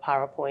out the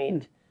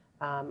PowerPoint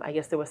I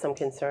guess there was some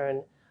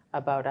concern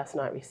about us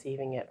not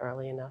receiving it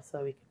early enough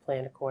so we could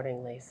plan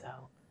accordingly. So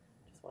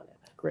just wanted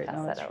to Great. pass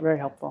No, that that's out. very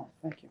helpful.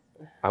 Thank you.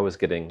 I was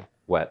getting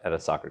wet at a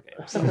soccer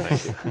game, so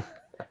thank you.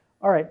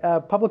 All right.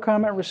 Public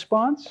comment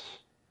response.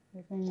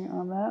 Anything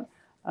on that?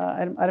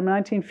 Item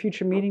 19,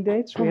 future meeting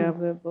dates. We have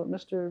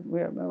Mr.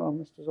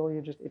 Zoll,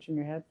 you're just itching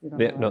your head? You don't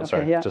Yeah, know no, that?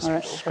 sorry, Okay, yeah, just all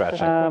right. scratching,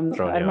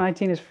 throwing Item you off.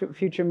 19 is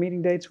future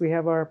meeting dates. We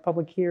have our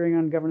public hearing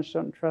on Governor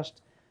Stoughton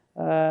Trust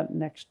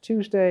next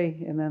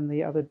Tuesday, and then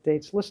the other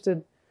dates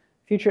listed.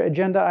 Future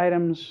agenda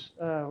items,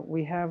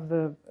 we have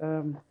the,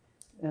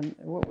 and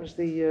what was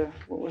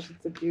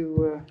it that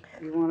you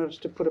wanted us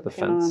to put a The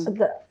pin fence.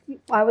 on?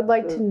 I would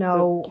like to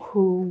know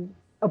who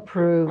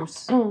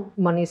approves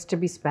monies to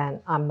be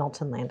spent on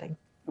Milton Landing.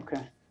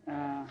 Okay.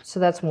 So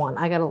that's one.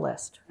 I got a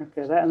list.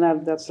 Okay,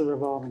 that's the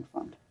revolving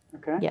fund.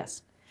 Okay.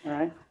 Yes. All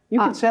right. You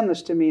can send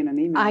this to me in an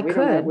email. I We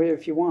don't have- could.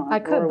 if you want. I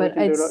could, or we but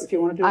can do it- it's, if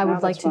you want to do it I now,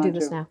 would like that's to do fine,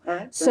 this too. now. All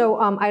right. So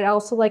I'd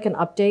also like an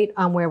update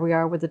on where we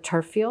are with the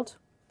turf field.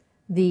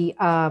 The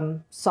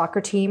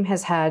soccer team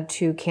has had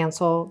to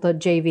cancel, the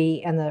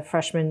JV and the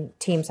freshman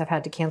teams have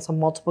had to cancel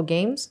multiple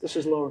games This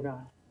is Lower Guy.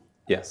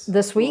 Yes.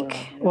 this week.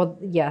 yeah. Well,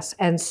 yes.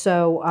 And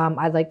so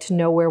I'd like to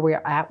know where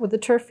we're at with the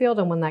turf field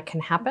and when that can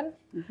happen,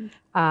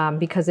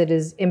 because it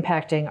is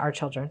impacting our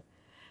children.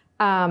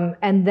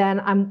 And then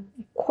I'm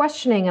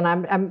questioning and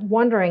I'm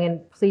wondering,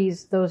 and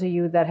please, those of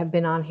you that have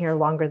been on here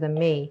longer than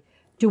me,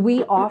 do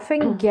we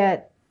often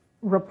get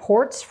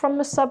reports from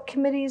the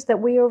subcommittees that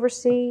we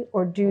oversee,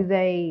 or do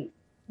they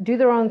do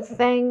their own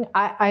thing?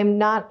 I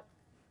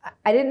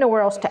didn't know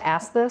where else to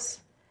ask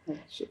this.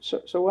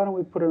 So why don't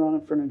we put it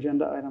on for an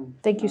agenda item?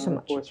 Thank you so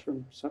much. Reports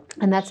from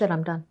subcommittees. And that's it,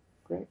 I'm done.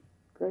 Great.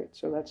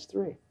 So that's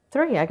 3.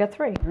 3, I got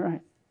 3. All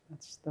right.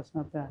 That's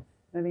not bad.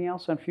 Anything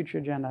else on future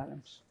agenda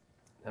items?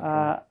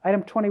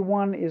 Item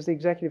 21 is the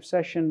executive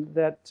session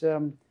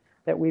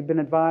that we've been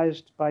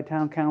advised by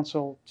town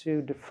council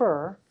to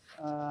defer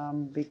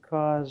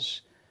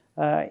because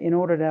in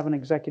order to have an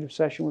executive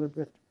session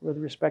with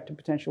respect to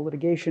potential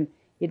litigation,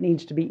 it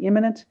needs to be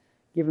imminent.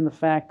 Given the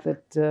fact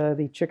that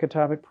the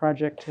Chickatawbit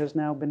project has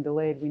now been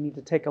delayed, we need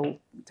to take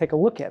a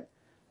look at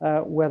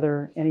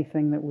whether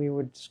anything that we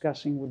were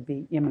discussing would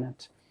be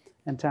imminent,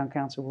 and town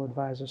council will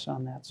advise us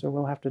on that. So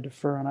we'll have to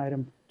defer on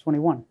item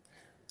 21.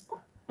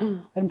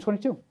 Item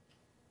 22.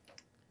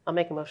 I'll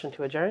make a motion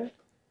to adjourn.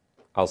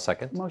 I'll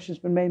second. Motion's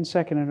been made and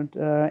seconded.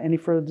 Any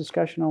further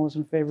discussion? All those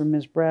in favor,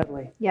 Ms.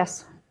 Bradley,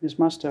 Yes. Ms.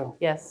 Musto,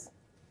 Yes.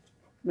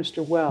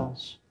 Mr.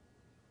 Wells,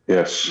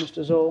 Yes.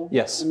 Mr. Zoll?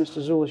 Yes. And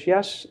Mr. Zulish,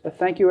 yes.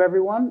 Thank you,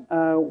 everyone.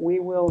 We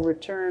will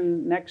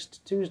return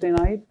next Tuesday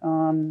night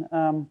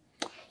on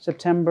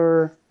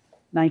September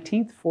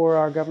 19th for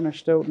our Governor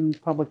Stoughton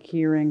public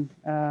hearing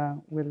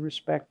with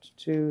respect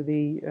to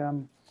the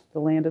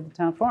land at the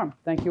town farm.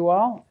 Thank you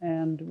all,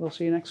 and we'll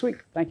see you next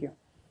week. Thank you.